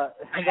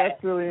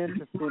really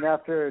interesting.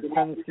 After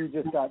Tennessee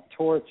just got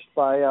torched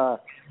by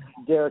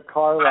Derek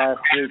Carr last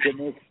week, it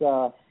makes.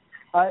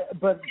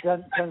 But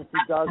Tennessee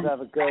does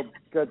have a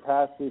good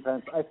pass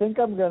defense. I think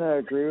I'm going to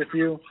agree with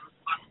you.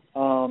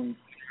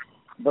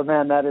 But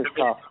man, that is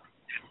tough.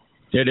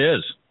 It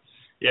is.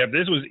 Yeah, if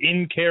this was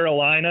in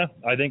Carolina,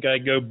 I think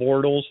I'd go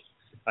Bortles.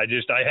 I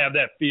have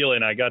that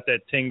feeling. I got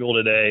that tingle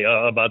today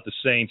about the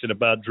Saints and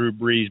about Drew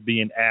Brees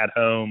being at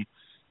home.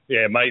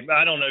 Yeah,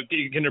 I don't know.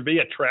 Can there be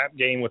a trap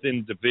game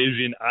within the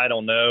division? I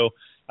don't know.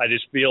 I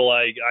just feel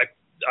like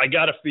I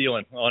got a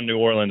feeling on New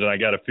Orleans, and I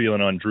got a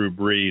feeling on Drew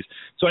Brees.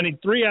 So I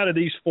need 3 out of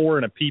these 4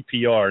 in a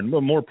PPR. And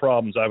more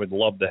problems I would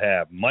love to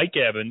have: Mike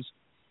Evans,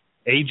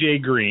 A.J.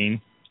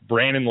 Green,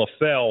 Brandon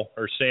LaFell,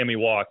 or Sammy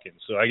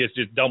Watkins. So I guess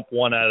just dump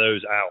one out of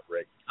those out,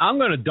 Rick. I'm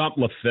going to dump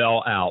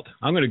LaFell out.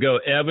 I'm going to go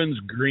Evans,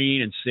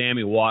 Green, and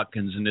Sammy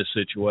Watkins in this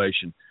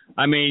situation.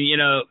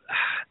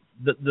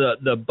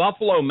 The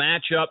Buffalo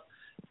matchup,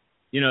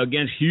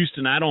 against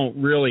Houston, I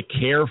don't really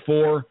care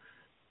for,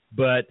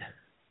 but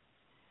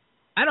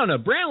I don't know.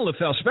 Brandon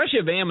LaFell, especially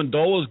if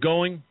Amendola's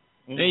going,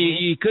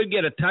 he could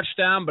get a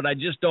touchdown, but I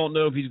just don't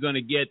know if he's going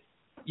to get,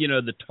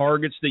 the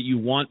targets that you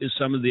want as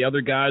some of the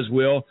other guys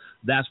will.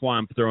 That's why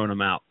I'm throwing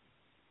him out.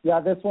 Yeah,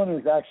 this one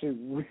is actually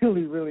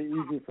really, really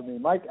easy for me.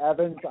 Mike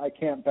Evans, I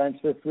can't bench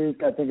this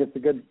week. I think it's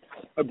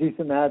a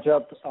decent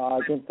matchup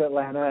against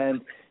Atlanta,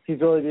 and he's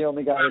really the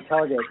only guy to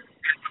target.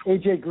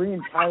 A.J.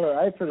 Green, Tyler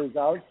Eifert is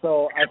out,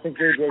 so I think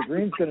A.J.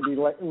 Green's going to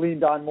be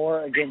leaned on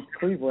more against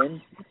Cleveland.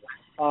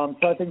 So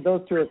I think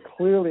those two are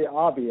clearly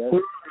obvious.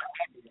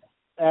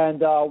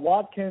 And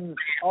Watkins,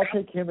 I'll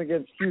take him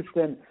against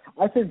Houston.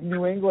 I think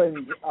New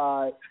England,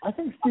 I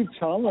think Steve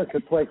Chandler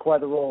could play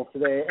quite a role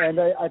today. And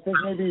I think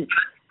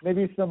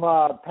maybe some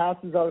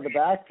passes out of the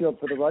backfield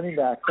for the running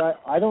backs.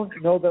 I don't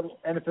know that,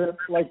 and if it,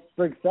 like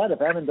Briggs said, if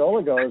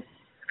Amendola goes,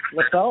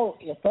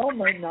 LaFell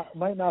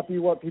might not be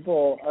what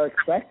people are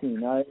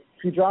expecting.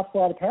 He drops a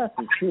lot of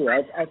passes too.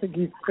 I think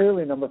he's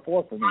clearly number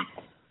 4 for me.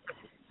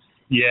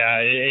 Yeah,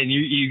 and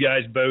you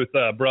guys both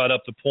brought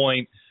up the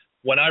point.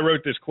 When I wrote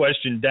this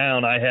question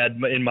down, I had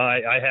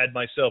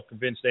myself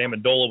convinced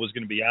Amendola was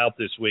going to be out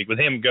this week. With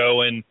him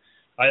going,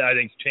 I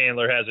think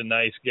Chandler has a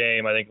nice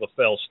game. I think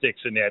LaFell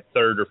sticks in that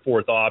 3rd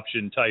or 4th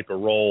option type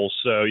of role.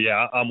 So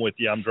yeah, I'm with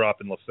you. I'm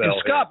dropping LaFell.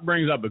 And Scott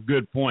brings up a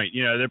good point.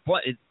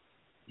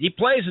 He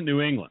plays in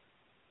New England,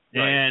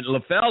 right, and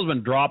LaFell's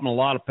been dropping a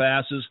lot of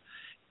passes.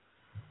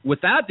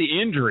 Without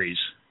the injuries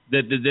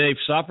that they've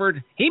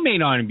suffered, he may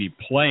not even be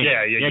playing.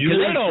 Yeah. Because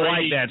they don't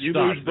like that you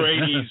stuff. lose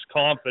Brady's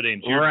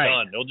confidence, you're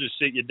done. They'll just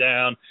sit you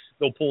down.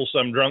 They'll pull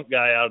some drunk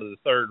guy out of the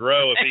 3rd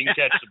row. If he can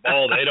catch the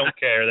ball, they don't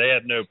care. They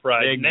have no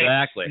pride.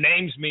 Exactly.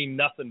 Names mean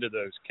nothing to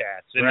those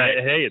cats. And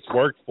hey, it's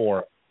worked for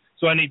them.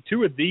 So I need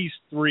 2 of these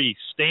 3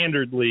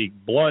 standard league: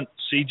 Blunt,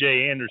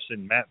 C.J.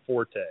 Anderson, Matt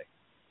Forte.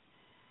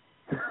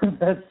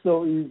 That's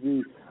so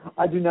easy.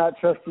 I do not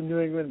trust the New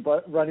England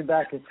running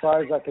back as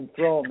far as I can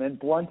throw him, and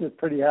Blunt is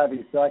pretty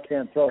heavy, so I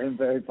can't throw him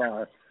very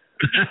far.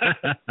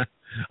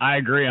 I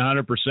agree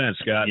 100%,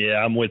 Scott. Yeah,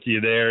 I'm with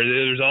you there.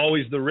 There's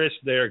always the risk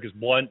there because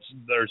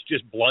there's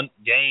just blunt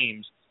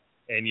games,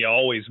 and you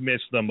always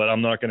miss them, but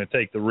I'm not going to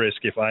take the risk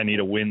if I need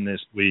a win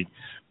this week.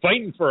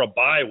 Fighting for a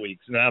bye week.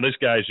 Now this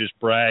guy's just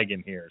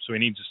bragging here, so he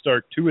needs to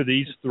start 2 of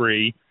these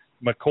 3,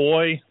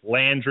 McCoy,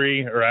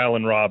 Landry, or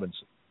Allen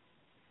Robinson.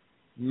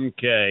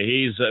 Okay,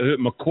 he's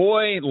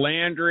McCoy,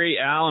 Landry,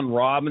 Allen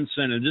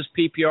Robinson. And this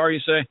PPR, you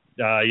say?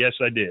 Yes,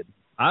 I did.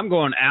 I'm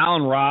going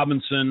Allen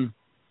Robinson.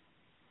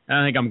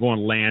 I think I'm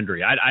going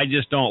Landry. I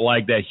just don't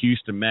like that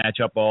Houston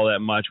matchup all that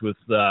much with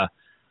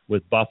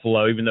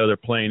Buffalo, even though they're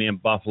playing in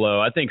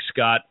Buffalo. I think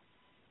Scott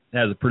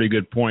has a pretty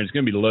good point. It's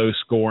going to be low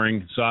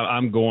scoring, so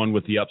I'm going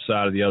with the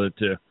upside of the other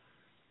 2.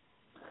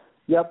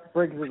 Yep,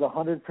 Briggs is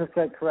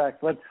 100%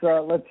 correct. Let's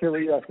hear what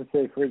you have to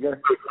say, Krieger.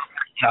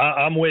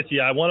 I'm with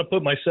you. I want to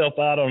put myself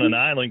out on an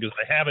island because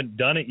I haven't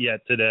done it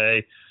yet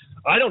today.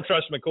 I don't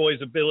trust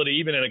McCoy's ability,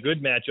 even in a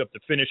good matchup, to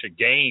finish a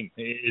game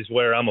is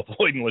where I'm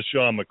avoiding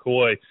LaShawn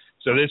McCoy.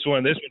 So this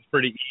one's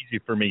pretty easy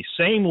for me.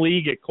 Same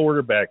league at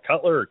quarterback,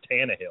 Cutler or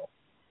Tannehill?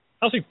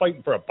 How's he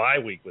fighting for a bye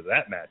week with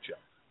that matchup?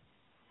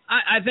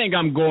 I think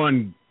I'm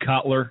going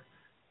Cutler.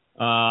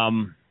 I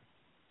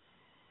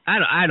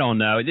don't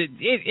know.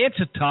 It's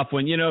a tough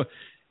one.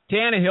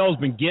 Tannehill's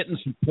been getting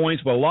some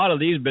points, but a lot of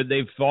these, but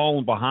they've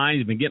fallen behind.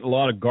 He's been getting a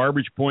lot of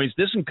garbage points.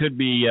 This one could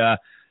be a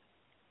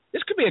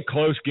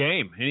close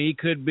game, and he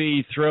could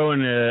be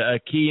throwing a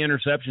key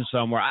interception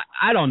somewhere.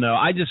 I don't know.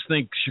 I just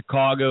think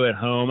Chicago at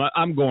home.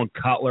 I'm going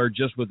Cutler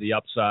just with the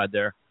upside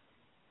there.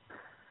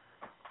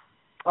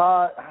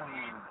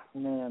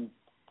 Man,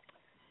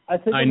 I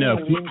think I know. I'm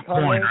going to lean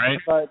Cutler, point, right?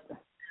 But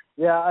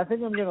yeah, I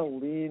think I'm going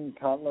to lean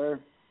Cutler,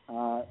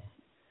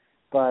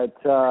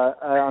 but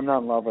I'm not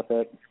in love with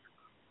it.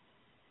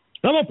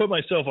 I'm going to put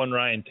myself on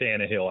Ryan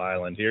Tannehill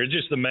Island here.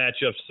 Just the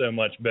matchup's so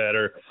much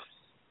better.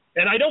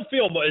 And I don't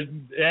feel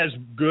as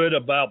good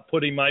about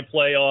putting my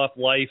playoff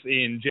life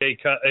in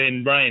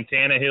Ryan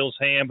Tannehill's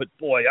hand. But,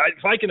 boy,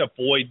 if I can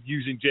avoid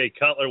using Jay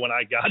Cutler when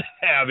I got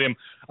to have him,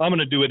 I'm going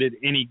to do it at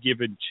any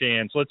given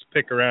chance. Let's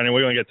pick around, and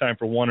we only got time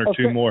for 1 or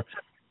 2 more.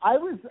 I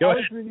was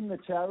reading the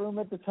chat room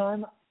at the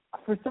time.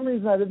 For some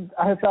reason, I didn't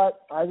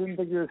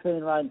think you were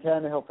saying Ryan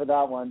Tannehill for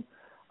that one.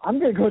 I'm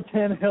going to go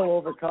Tannehill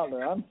over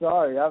Cutler. I'm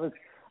sorry. I was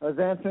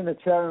answering the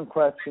chat room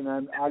question,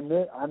 and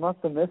I must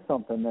have missed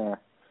something there.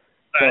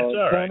 That's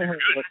all right.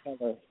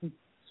 So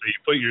you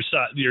put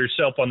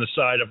yourself on the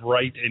side of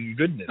right and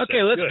goodness.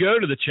 Okay, let's go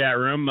to the chat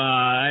room.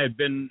 I had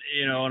been,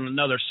 on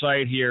another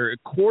site here.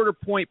 Quarter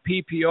point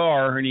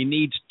PPR, and he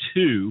needs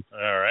 2.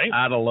 All right.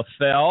 Out of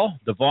LaFell,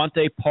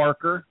 Devontae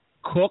Parker,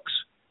 Cooks,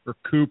 or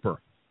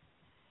Cooper.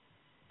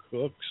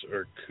 Cooks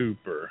or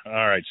Cooper.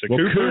 All right, so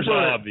Cooper's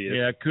obvious.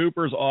 Yeah,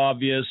 Cooper's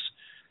obvious.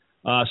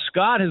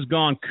 Scott has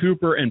gone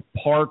Cooper and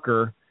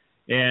Parker.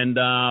 And,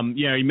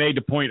 he made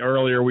the point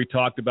earlier, we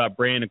talked about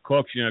Brandon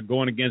Cooks,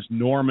 going against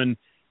Norman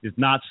is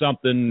not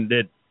something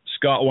that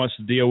Scott wants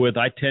to deal with.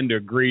 I tend to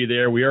agree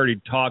there. We already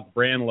talked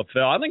Brandon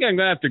LaFell. I think I'm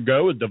going to have to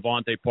go with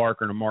Devontae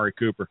Parker and Amari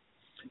Cooper.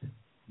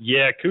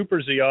 Yeah,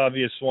 Cooper's the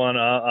obvious one.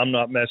 I'm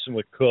not messing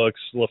with Cooks.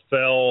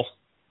 LaFell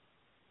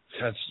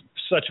has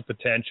such a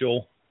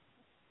potential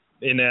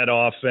in that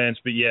offense.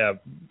 But, yeah,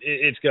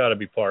 it's got to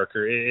be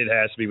Parker. It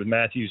has to be. With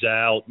Matthews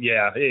out,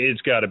 yeah,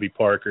 it's got to be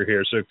Parker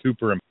here. So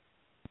Cooper and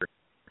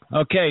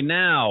Okay,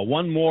 now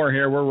one more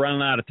here. We're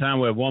running out of time.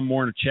 We have one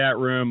more in the chat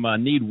room.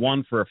 Need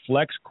one for a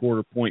flex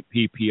quarter-point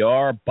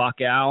PPR.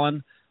 Buck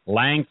Allen,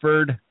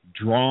 Langford,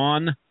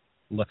 Drawn,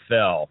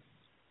 LaFell.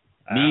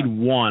 Need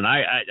one.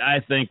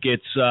 I think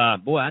it's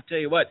boy, I tell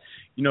you what,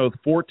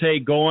 Forte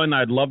going,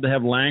 I'd love to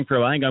have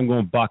Langford. I think I'm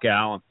going Buck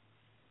Allen.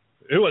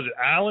 Who was it?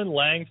 Allen,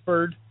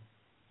 Langford,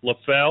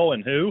 LaFell,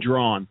 and who?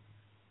 Drawn.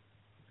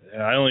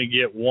 I only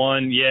get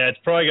one. Yeah, it's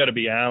probably got to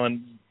be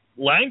Allen.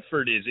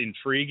 Langford is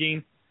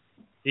intriguing.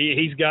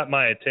 He's got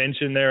my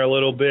attention there a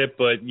little bit,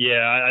 but,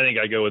 yeah, I think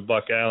I go with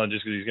Buck Allen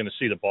just because he's going to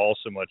see the ball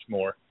so much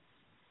more.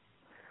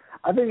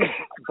 I think it's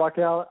Buck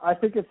Allen. I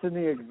think it's in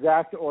the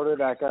exact order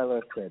that guy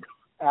listed.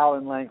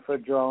 Allen,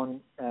 Langford,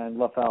 Drone, and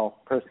LaFell,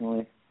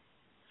 personally.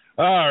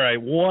 All right,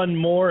 one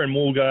more, and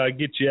we'll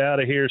get you out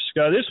of here,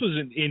 Scott. This was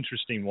an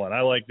interesting one.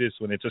 I like this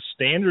one. It's a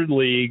standard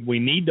league. We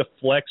need to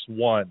flex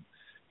one.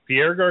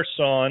 Pierre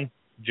Garçon,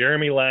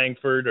 Jeremy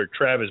Langford, or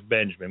Travis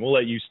Benjamin. We'll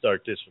let you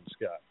start this one,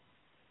 Scott.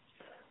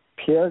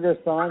 Pierre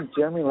Garçon,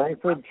 Jeremy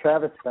Langford,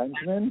 Travis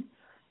Benjamin.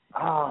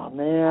 Oh,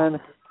 man.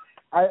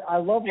 I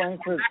love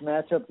Langford's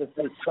matchup this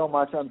week so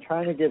much. I'm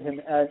trying to get him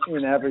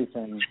in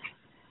everything.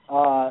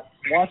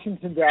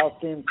 Washington Dallas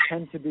games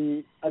tend to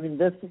be. I mean,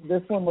 this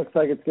one looks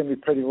like it's going to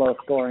be pretty low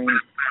scoring.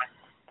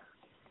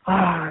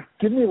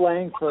 Give me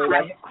Langford.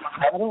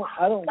 I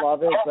don't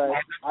love it, but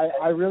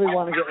I really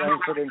want to get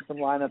Langford in some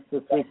lineups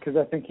this week because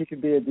I think he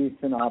could be a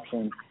decent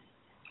option.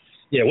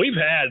 Yeah, we've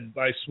had,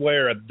 I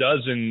swear, a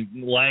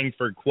dozen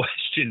Langford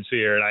questions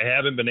here, and I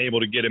haven't been able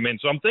to get him in.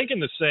 So I'm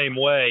thinking the same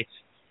way,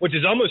 which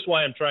is almost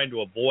why I'm trying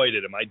to avoid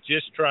it. Am I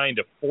just trying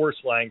to force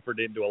Langford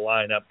into a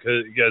lineup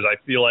because I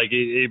feel like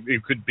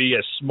it could be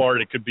a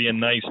smart, it could be a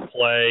nice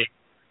play.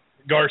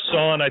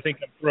 Garçon, I think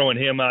I'm throwing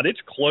him out.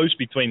 It's close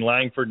between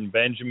Langford and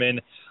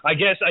Benjamin. I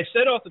guess I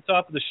said off the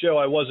top of the show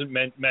I wasn't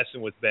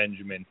messing with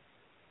Benjamin.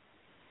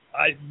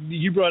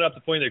 You brought up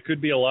the point there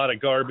could be a lot of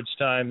garbage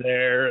time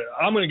there.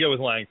 I'm going to go with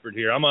Langford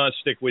here. I'm going to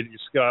stick with you,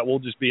 Scott. We'll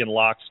just be in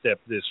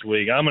lockstep this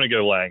week. I'm going to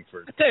go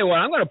Langford. I tell you what,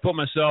 I'm going to put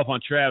myself on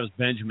Travis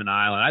Benjamin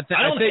Island.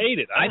 I don't hate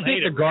it. I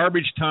think the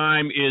garbage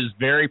time is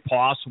very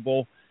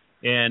possible.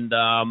 And,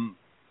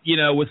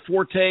 with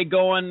Forte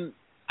going,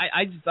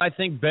 I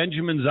think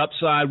Benjamin's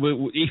upside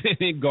with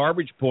even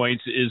garbage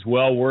points is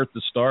well worth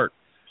the start.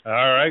 All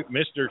right,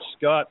 Mr.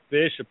 Scott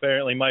Fish,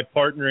 apparently my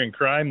partner in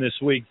crime this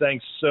week.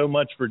 Thanks so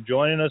much for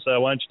joining us. Why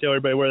don't you tell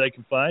everybody where they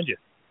can find you?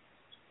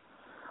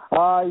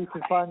 You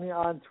can find me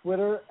on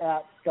Twitter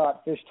at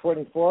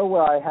ScottFish24,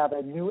 where I have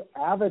a new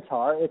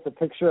avatar. It's a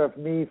picture of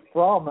me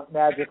from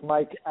Magic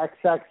Mike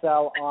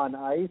XXL on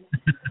ice.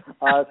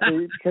 So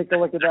you take a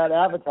look at that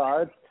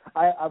avatar.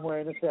 I'm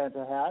wearing a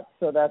Santa hat,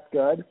 so that's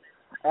good.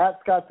 At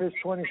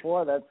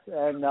ScottFish24,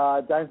 and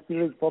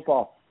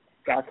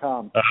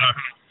DynastyLeagueFootball.com.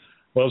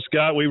 Well,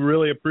 Scott, we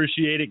really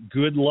appreciate it.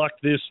 Good luck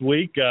this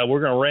week. We're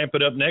going to ramp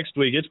it up next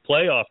week. It's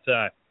playoff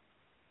time.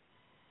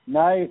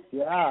 Nice,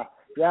 yeah.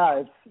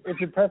 It's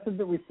impressive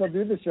that we still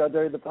do the show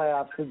during the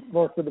playoffs because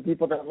most of the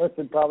people that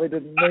listened probably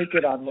didn't make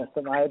it on this.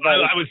 And I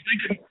was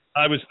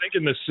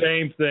thinking the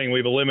same thing.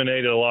 We've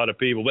eliminated a lot of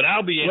people, but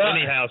I'll be in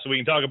anyhow, so we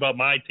can talk about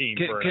my team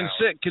for an hour.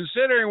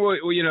 Considering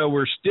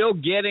we're still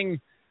getting.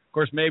 Of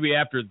course, maybe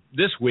after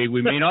this week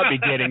we may not be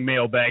getting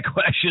mailbag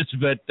questions,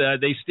 but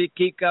they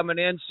keep coming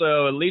in,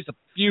 so at least a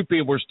few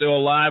people are still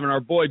alive, and our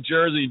boy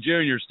Jersey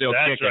Jr. is still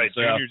kicking. That's right.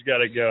 Junior's got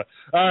to go.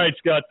 All right,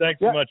 Scott, thanks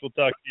so much. We'll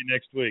talk to you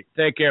next week.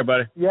 Take care,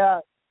 buddy. Yeah,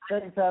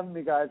 thanks for having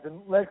me, guys.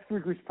 And next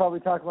week we should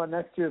probably talk about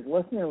next year's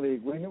Listener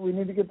League. We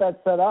need to get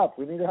that set up.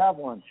 We need to have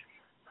one.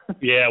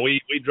 Yeah,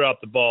 we dropped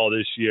the ball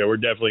this year. We're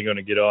definitely going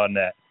to get on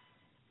that.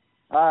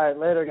 All right,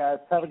 later, guys.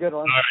 Have a good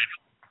one. All right.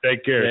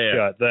 Take care,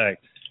 Scott.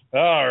 Thanks.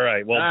 All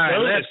right. Well,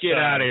 let's get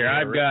out of here.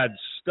 I've got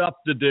stuff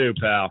to do,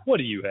 pal. What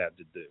do you have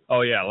to do?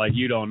 Oh, yeah, like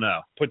you don't know.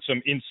 Put some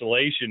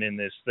insulation in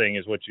this thing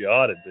is what you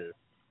ought to do.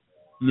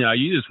 No,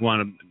 you just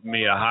wanted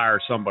me to hire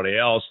somebody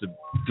else to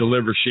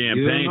deliver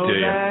champagne to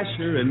you.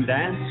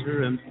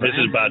 This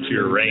is about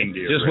your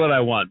reindeer. Just what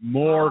I want.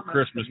 More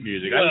Christmas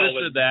music. I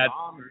listen to that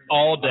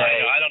all day,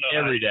 I don't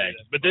know every day.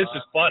 But this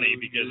is funny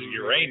because of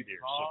your reindeer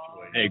situation.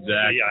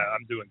 Exactly. Yeah,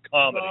 I'm doing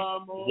comedy.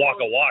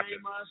 Waka waka.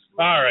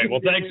 All right.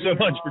 Well, thanks so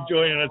much for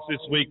joining us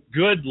this week.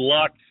 Good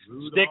luck.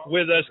 Stick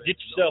with us. Get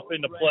yourself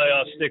in the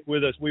playoffs. Stick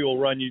with us. We will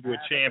run you to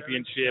a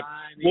championship.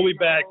 We'll be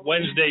back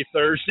Wednesday,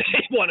 Thursday,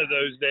 one of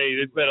those days.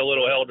 It's been a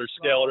little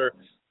helter-skelter,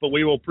 but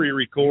we will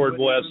pre-record.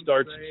 We'll have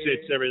starts and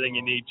sits, everything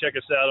you need. Check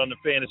us out on the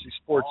Fantasy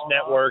Sports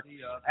Network,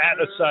 at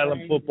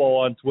Asylum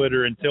Football on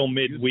Twitter until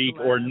midweek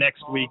or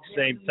next week,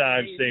 same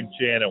time, same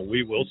channel.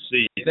 We will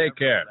see you. Take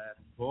care.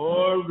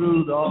 Poor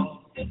Rudolph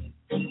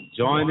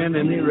joining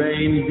in the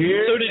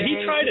reindeer. So did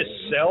he try to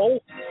sell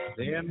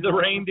the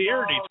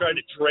reindeer, or did he try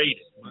to trade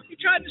it? He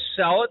tried to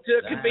sell it to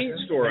a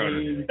convenience store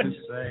owner.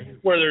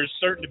 Where there's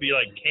certain to be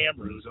like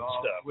cameras and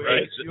stuff,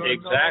 right?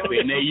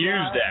 Exactly, and they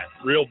use that.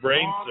 Real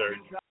brain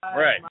surgery.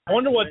 Right. I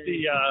wonder what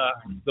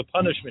the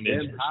punishment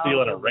is for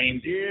stealing a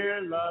reindeer.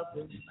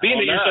 Being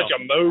that you're such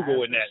a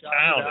mogul in that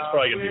town, it's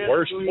probably going to be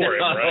worse for him,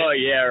 right? Oh,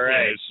 yeah,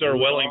 right. Sir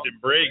Wellington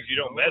Briggs, you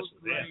don't mess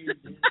with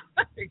him.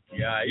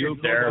 Yeah, you're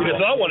terrible.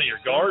 Because I thought one of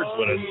your guards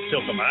would have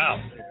took him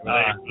out.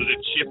 Was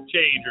it shift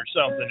change or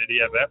something? Did he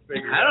have that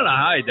figured out? I don't know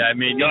how he did. I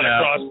mean, got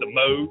across the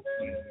moat.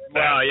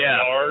 Well, yeah.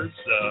 Yards,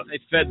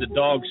 they fed the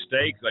dog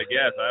steaks, I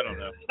guess. I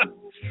don't know.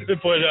 They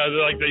put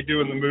like they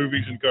do in the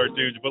movies and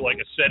cartoons, put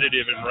like a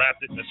sedative and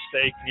wrapped it in a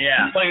steak.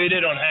 Yeah. Like they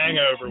did on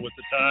Hangover with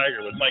the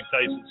tiger, with Mike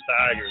Tyson's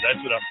tiger. That's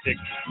what I'm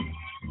picturing.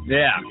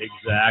 Yeah,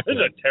 exactly.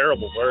 This is a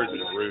terrible version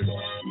of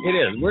Rudolph. It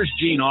is. Where's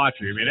Gene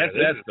Autry? I mean, that's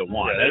the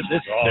one. Yeah,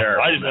 this is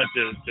terrible. I just went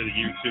to the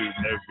YouTube.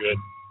 No good.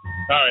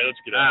 All right,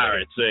 let's get out. All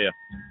right, see ya.